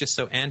me is just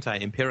so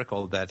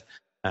anti-empirical that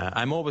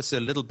I'm always a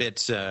little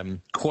bit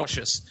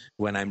cautious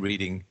when I'm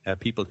reading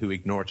people who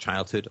ignore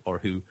childhood or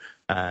who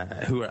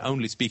are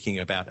only speaking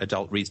about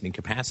adult reasoning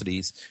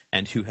capacities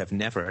and who have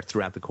never,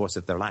 throughout the course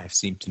of their life,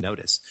 seemed to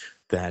notice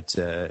that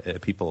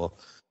people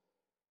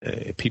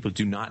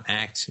do not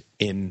act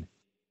in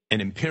an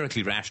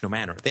empirically rational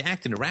manner. They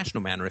act in a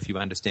rational manner if you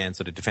understand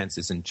sort of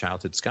defenses and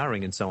childhood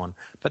scarring and so on,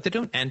 but they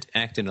don't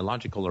act in a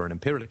logical or an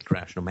empirically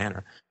rational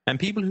manner. And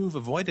people who've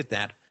avoided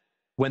that,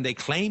 when they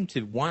claim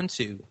to want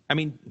to, let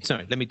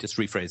me just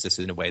rephrase this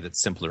in a way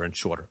that's simpler and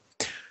shorter.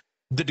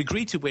 The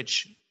degree to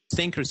which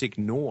thinkers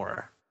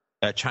ignore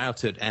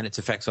childhood and its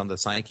effects on the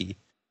psyche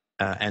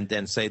and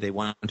then say they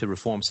want to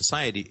reform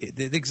society,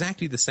 it's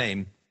exactly the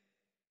same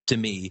to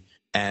me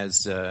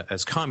as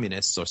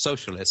communists or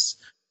socialists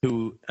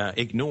who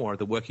ignore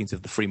the workings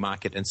of the free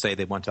market and say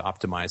they want to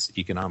optimize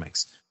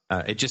economics.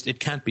 It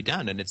can't be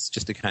done, and it's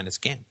just a kind of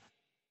scam.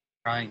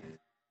 Right.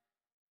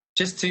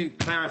 Just to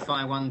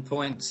clarify one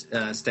point,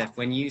 Steph,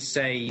 when you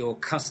say your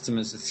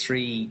customers are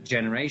 3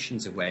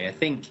 generations away, I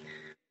think,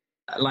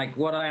 like,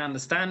 what I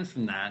understand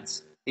from that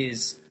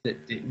is that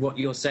what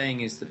you're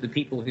saying is that the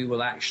people who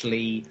will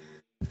actually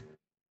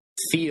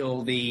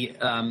feel the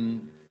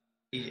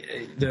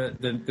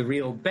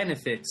real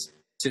benefits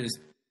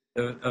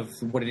of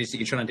what it is that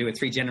you're trying to do are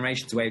 3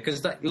 generations away,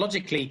 because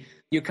logically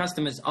your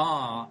customers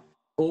are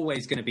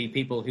always going to be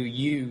people who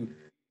you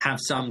have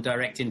some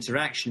direct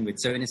interaction with.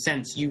 So in a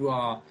sense, you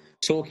are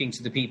talking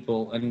to the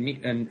people and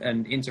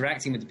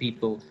interacting with the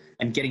people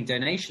and getting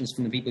donations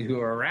from the people who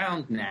are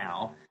around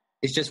now.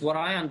 It's just what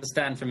I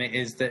understand from it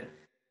is that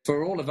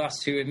for all of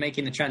us who are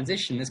making the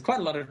transition, there's quite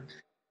a lot of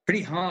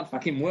pretty hard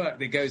fucking work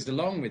that goes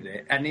along with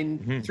it. And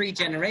in 3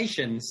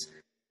 generations,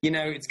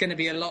 it's going to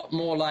be a lot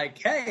more like,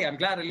 hey, I'm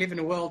glad I live in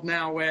a world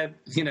now where,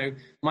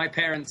 my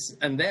parents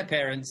and their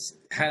parents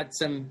had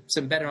some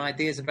better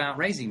ideas about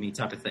raising me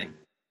type of thing.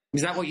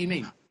 Is that what you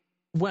mean?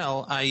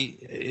 Well,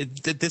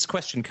 this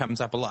question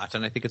comes up a lot,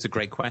 and I think it's a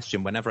great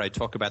question. Whenever I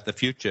talk about the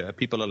future,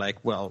 people are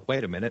like, well,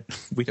 wait a minute,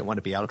 we don't want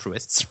to be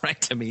altruists,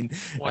 right? I mean,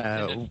 what's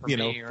in it for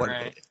me,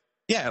 right?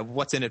 Yeah,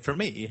 what's in it for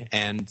me?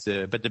 And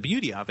but the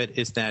beauty of it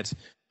is that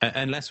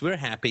unless we're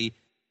happy,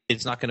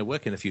 it's not going to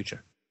work in the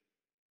future,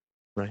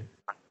 right?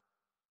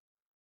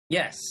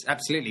 Yes,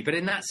 absolutely. But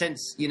in that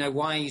sense,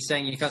 why are you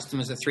saying your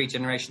customers are 3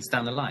 generations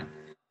down the line?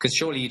 Because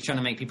surely you're trying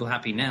to make people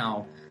happy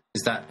now.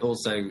 Is that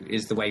also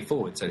is the way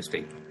forward, so to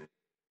speak?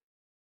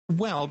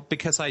 Well,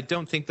 because I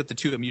don't think that the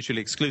two are mutually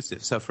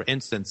exclusive. So, for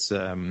instance,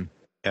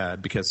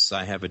 because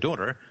I have a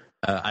daughter,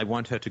 I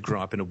want her to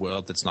grow up in a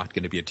world that's not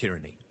going to be a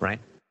tyranny,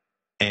 right?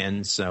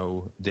 And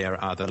so there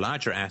are the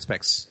larger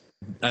aspects,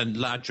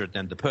 larger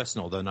than the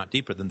personal, though not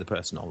deeper than the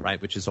personal,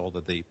 right? Which is all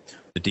of the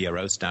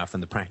DRO stuff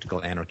and the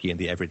practical anarchy and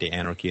the everyday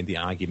anarchy and the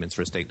arguments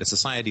for a stateless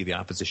society, the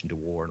opposition to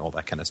war and all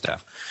that kind of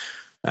stuff.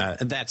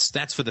 And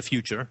that's for the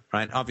future,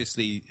 right?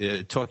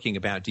 Obviously, talking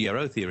about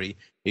DRO theory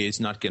is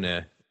not going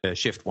to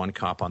shift one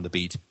cop on the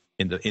beat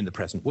in the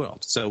present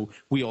world. So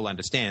we all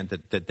understand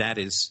that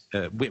is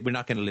we're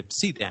not going to live to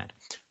see that,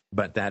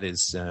 but that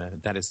is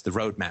the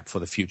roadmap for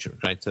the future,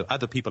 right? So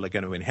other people are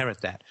going to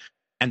inherit that,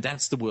 and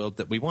that's the world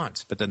that we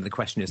want. But then the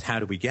question is, how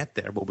do we get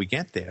there? Well, we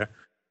get there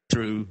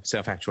through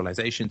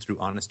self-actualization, through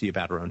honesty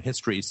about our own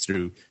histories,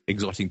 through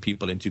exhorting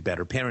people into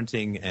better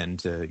parenting,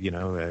 and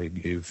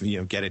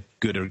get it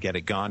good or get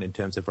it gone in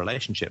terms of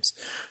relationships.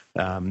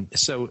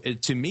 So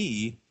to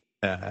me,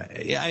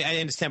 I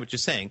understand what you're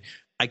saying.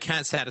 I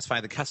can't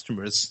satisfy the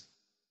customers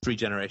 3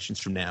 generations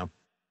from now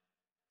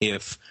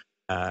if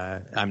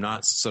I'm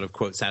not sort of,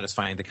 quote,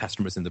 satisfying the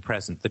customers in the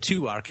present. The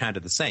two are kind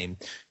of the same,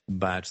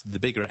 but the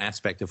bigger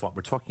aspect of what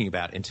we're talking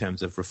about in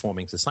terms of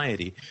reforming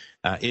society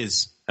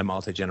is a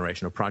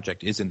multi-generational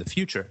project, is in the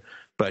future,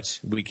 but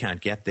we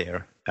can't get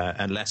there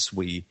unless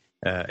we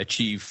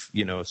achieve,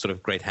 sort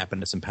of great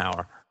happiness and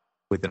power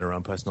within our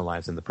own personal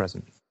lives in the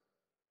present.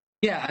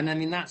 Yeah, and I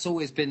mean, that's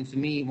always been, for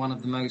me, one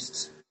of the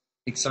most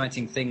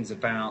exciting things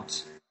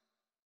about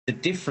the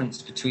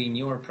difference between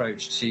your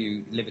approach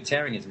to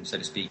libertarianism, so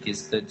to speak,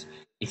 is that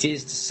it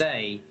is to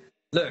say,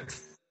 look,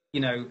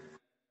 you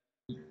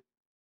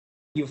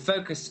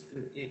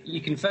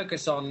can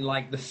focus on,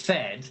 like, the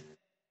Fed,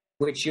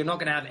 which you're not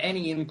going to have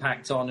any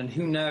impact on, and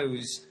who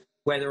knows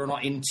whether or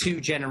not in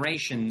 2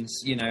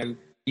 generations, you're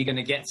going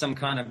to get some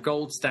kind of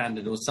gold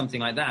standard or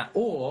something like that.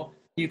 Or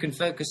you can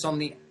focus on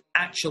the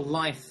actual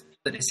life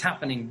that is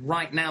happening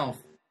right now,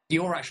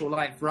 your actual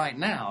life right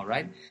now,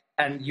 right?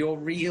 And your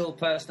real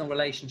personal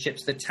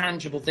relationships, the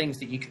tangible things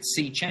that you could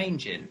see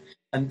changing.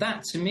 And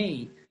that, to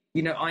me,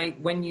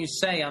 when you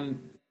say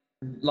I'm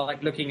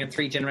like looking at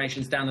 3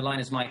 generations down the line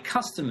as my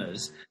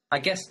customers, I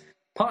guess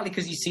partly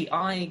because, you see,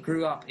 I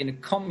grew up in a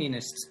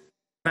communist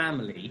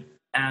family,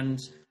 and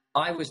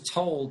I was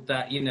told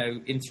that,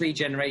 in 3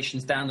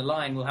 generations down the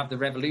line, we'll have the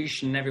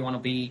revolution, everyone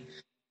will be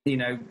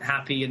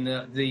happy and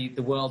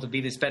the world would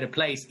be this better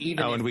place.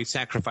 And we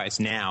sacrifice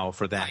now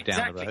for that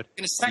down the road. We're going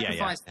to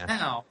sacrifice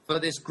now for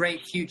this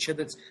great future.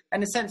 That's,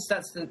 in a sense,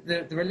 that's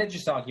the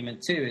religious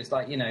argument too. Is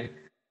like, you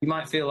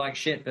might feel like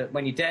shit, but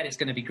when you're dead, it's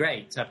going to be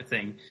great, type of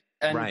thing.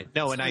 Right.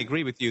 No, and I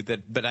agree with you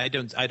but I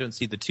don't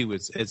see the two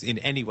as in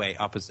any way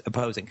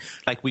opposing.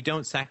 Like, we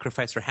don't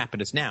sacrifice our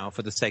happiness now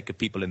for the sake of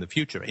people in the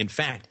future. In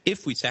fact,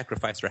 if we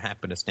sacrifice our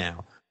happiness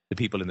now, the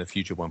people in the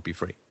future won't be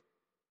free.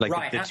 Like,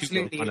 right, the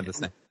absolutely. two go one and the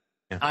same.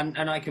 Yeah.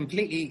 And I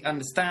completely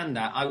understand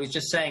that. I was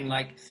just saying,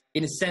 like,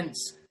 in a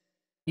sense,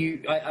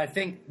 I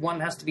think one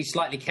has to be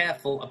slightly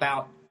careful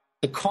about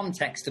the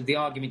context of the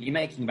argument you're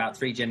making about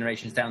 3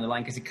 generations down the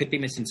line, because it could be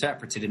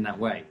misinterpreted in that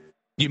way.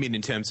 You mean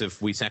in terms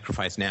of we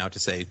sacrifice now to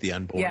save the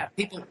unborn? Yeah,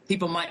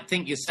 people might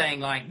think you're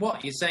saying, like,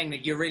 what? You're saying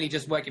that you're really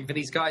just working for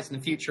these guys in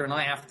the future and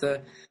I have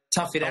to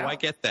tough it out? I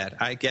get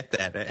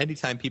that.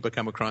 Anytime people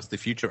come across the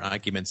future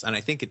arguments, and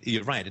I think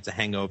you're right, it's a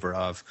hangover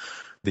of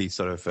the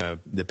sort of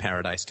the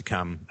paradise to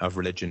come of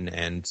religion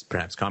and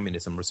perhaps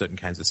communism or certain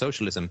kinds of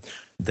socialism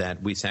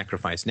that we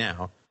sacrifice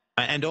now.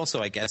 And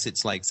also, I guess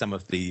it's like some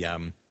of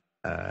the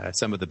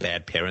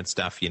bad parent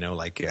stuff,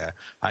 like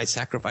I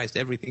sacrificed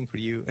everything for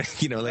you,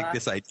 like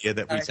this idea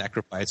that we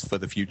sacrifice for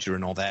the future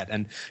and all that.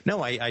 And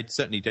no, I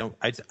certainly don't.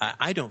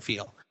 I don't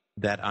feel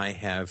that I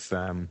have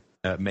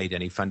made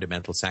any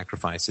fundamental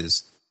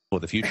sacrifices for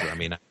the future. I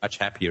mean, I'm much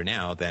happier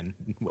now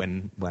than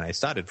when I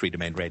started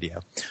Freedomain Radio.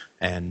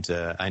 And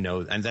I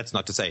know, and that's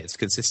not to say it's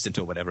consistent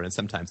or whatever, and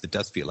sometimes it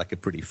does feel like a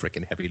pretty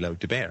frickin' heavy load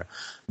to bear.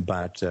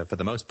 But for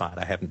the most part,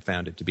 I haven't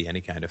found it to be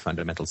any kind of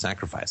fundamental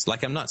sacrifice.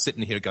 Like, I'm not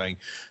sitting here going,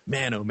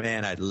 man, oh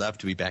man, I'd love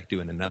to be back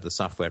doing another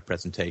software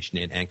presentation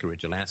in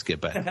Anchorage, Alaska,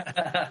 but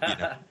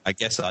I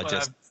guess I'll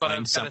just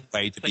find some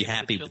way to be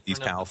happy with these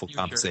powerful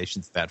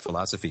conversations about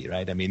philosophy,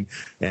 right? I mean,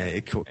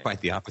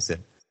 quite the opposite.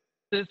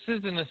 This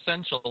is an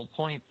essential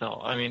point,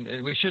 though. I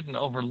mean, we shouldn't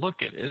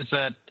overlook it. Is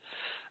that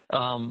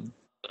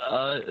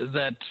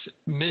that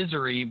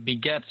misery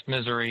begets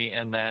misery,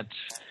 and that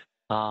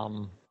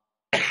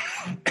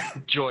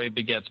joy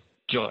begets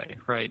joy,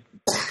 right?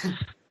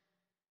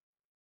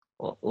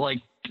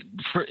 Like,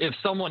 if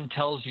someone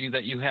tells you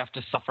that you have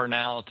to suffer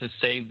now to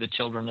save the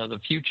children of the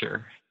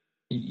future,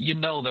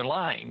 they're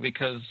lying,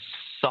 because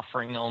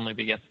suffering only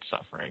begets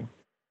suffering.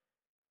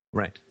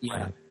 Right.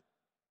 Yeah.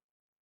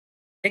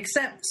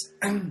 Except,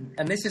 and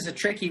this is a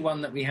tricky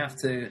one that we have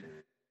to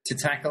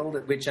tackle,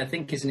 which I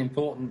think is an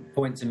important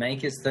point to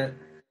make, is that,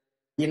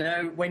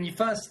 when you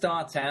first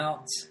start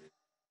out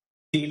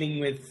dealing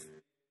with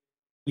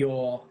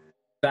your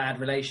bad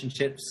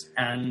relationships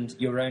and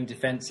your own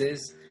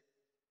defenses,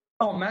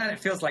 oh man, it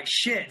feels like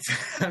shit.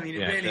 I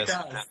mean, it really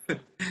does.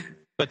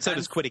 But so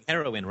does quitting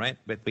heroin, right?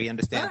 But we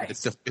understand that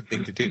it's just a good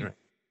thing to do, right?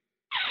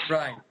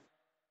 Right.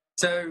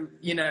 So,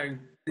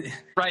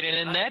 Right, and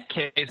in that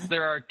case,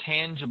 there are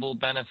tangible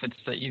benefits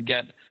that you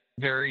get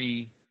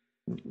maybe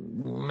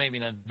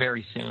not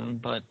very soon,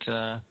 but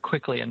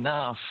quickly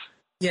enough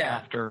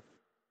after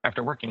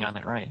working on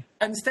it, right?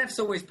 And Steph's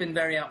always been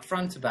very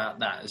upfront about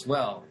that as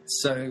well.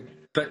 So,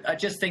 but I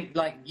just think,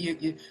 like,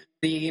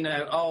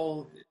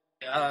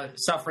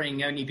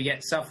 suffering only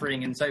begets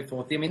suffering and so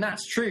forth. I mean,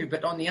 that's true,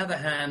 but on the other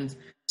hand,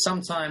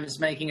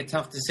 sometimes making a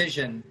tough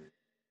decision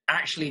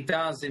actually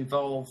does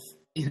involve,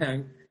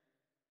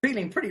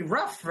 feeling pretty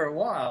rough for a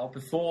while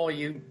before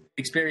you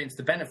experience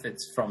the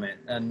benefits from it.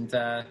 And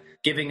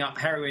giving up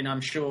heroin,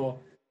 I'm sure,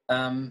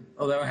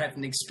 although I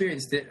haven't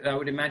experienced it, I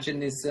would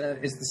imagine is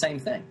the same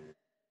thing.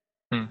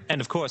 And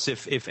of course,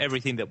 if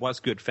everything that was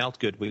good felt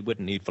good, we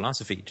wouldn't need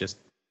philosophy. Just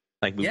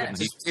like we wouldn't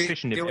need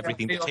nutrition if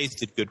everything that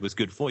tasted good was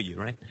good for you,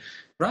 right?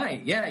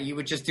 Right, yeah. You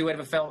would just do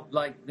whatever felt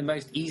like the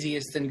most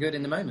easiest and good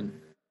in the moment.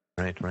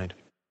 Right.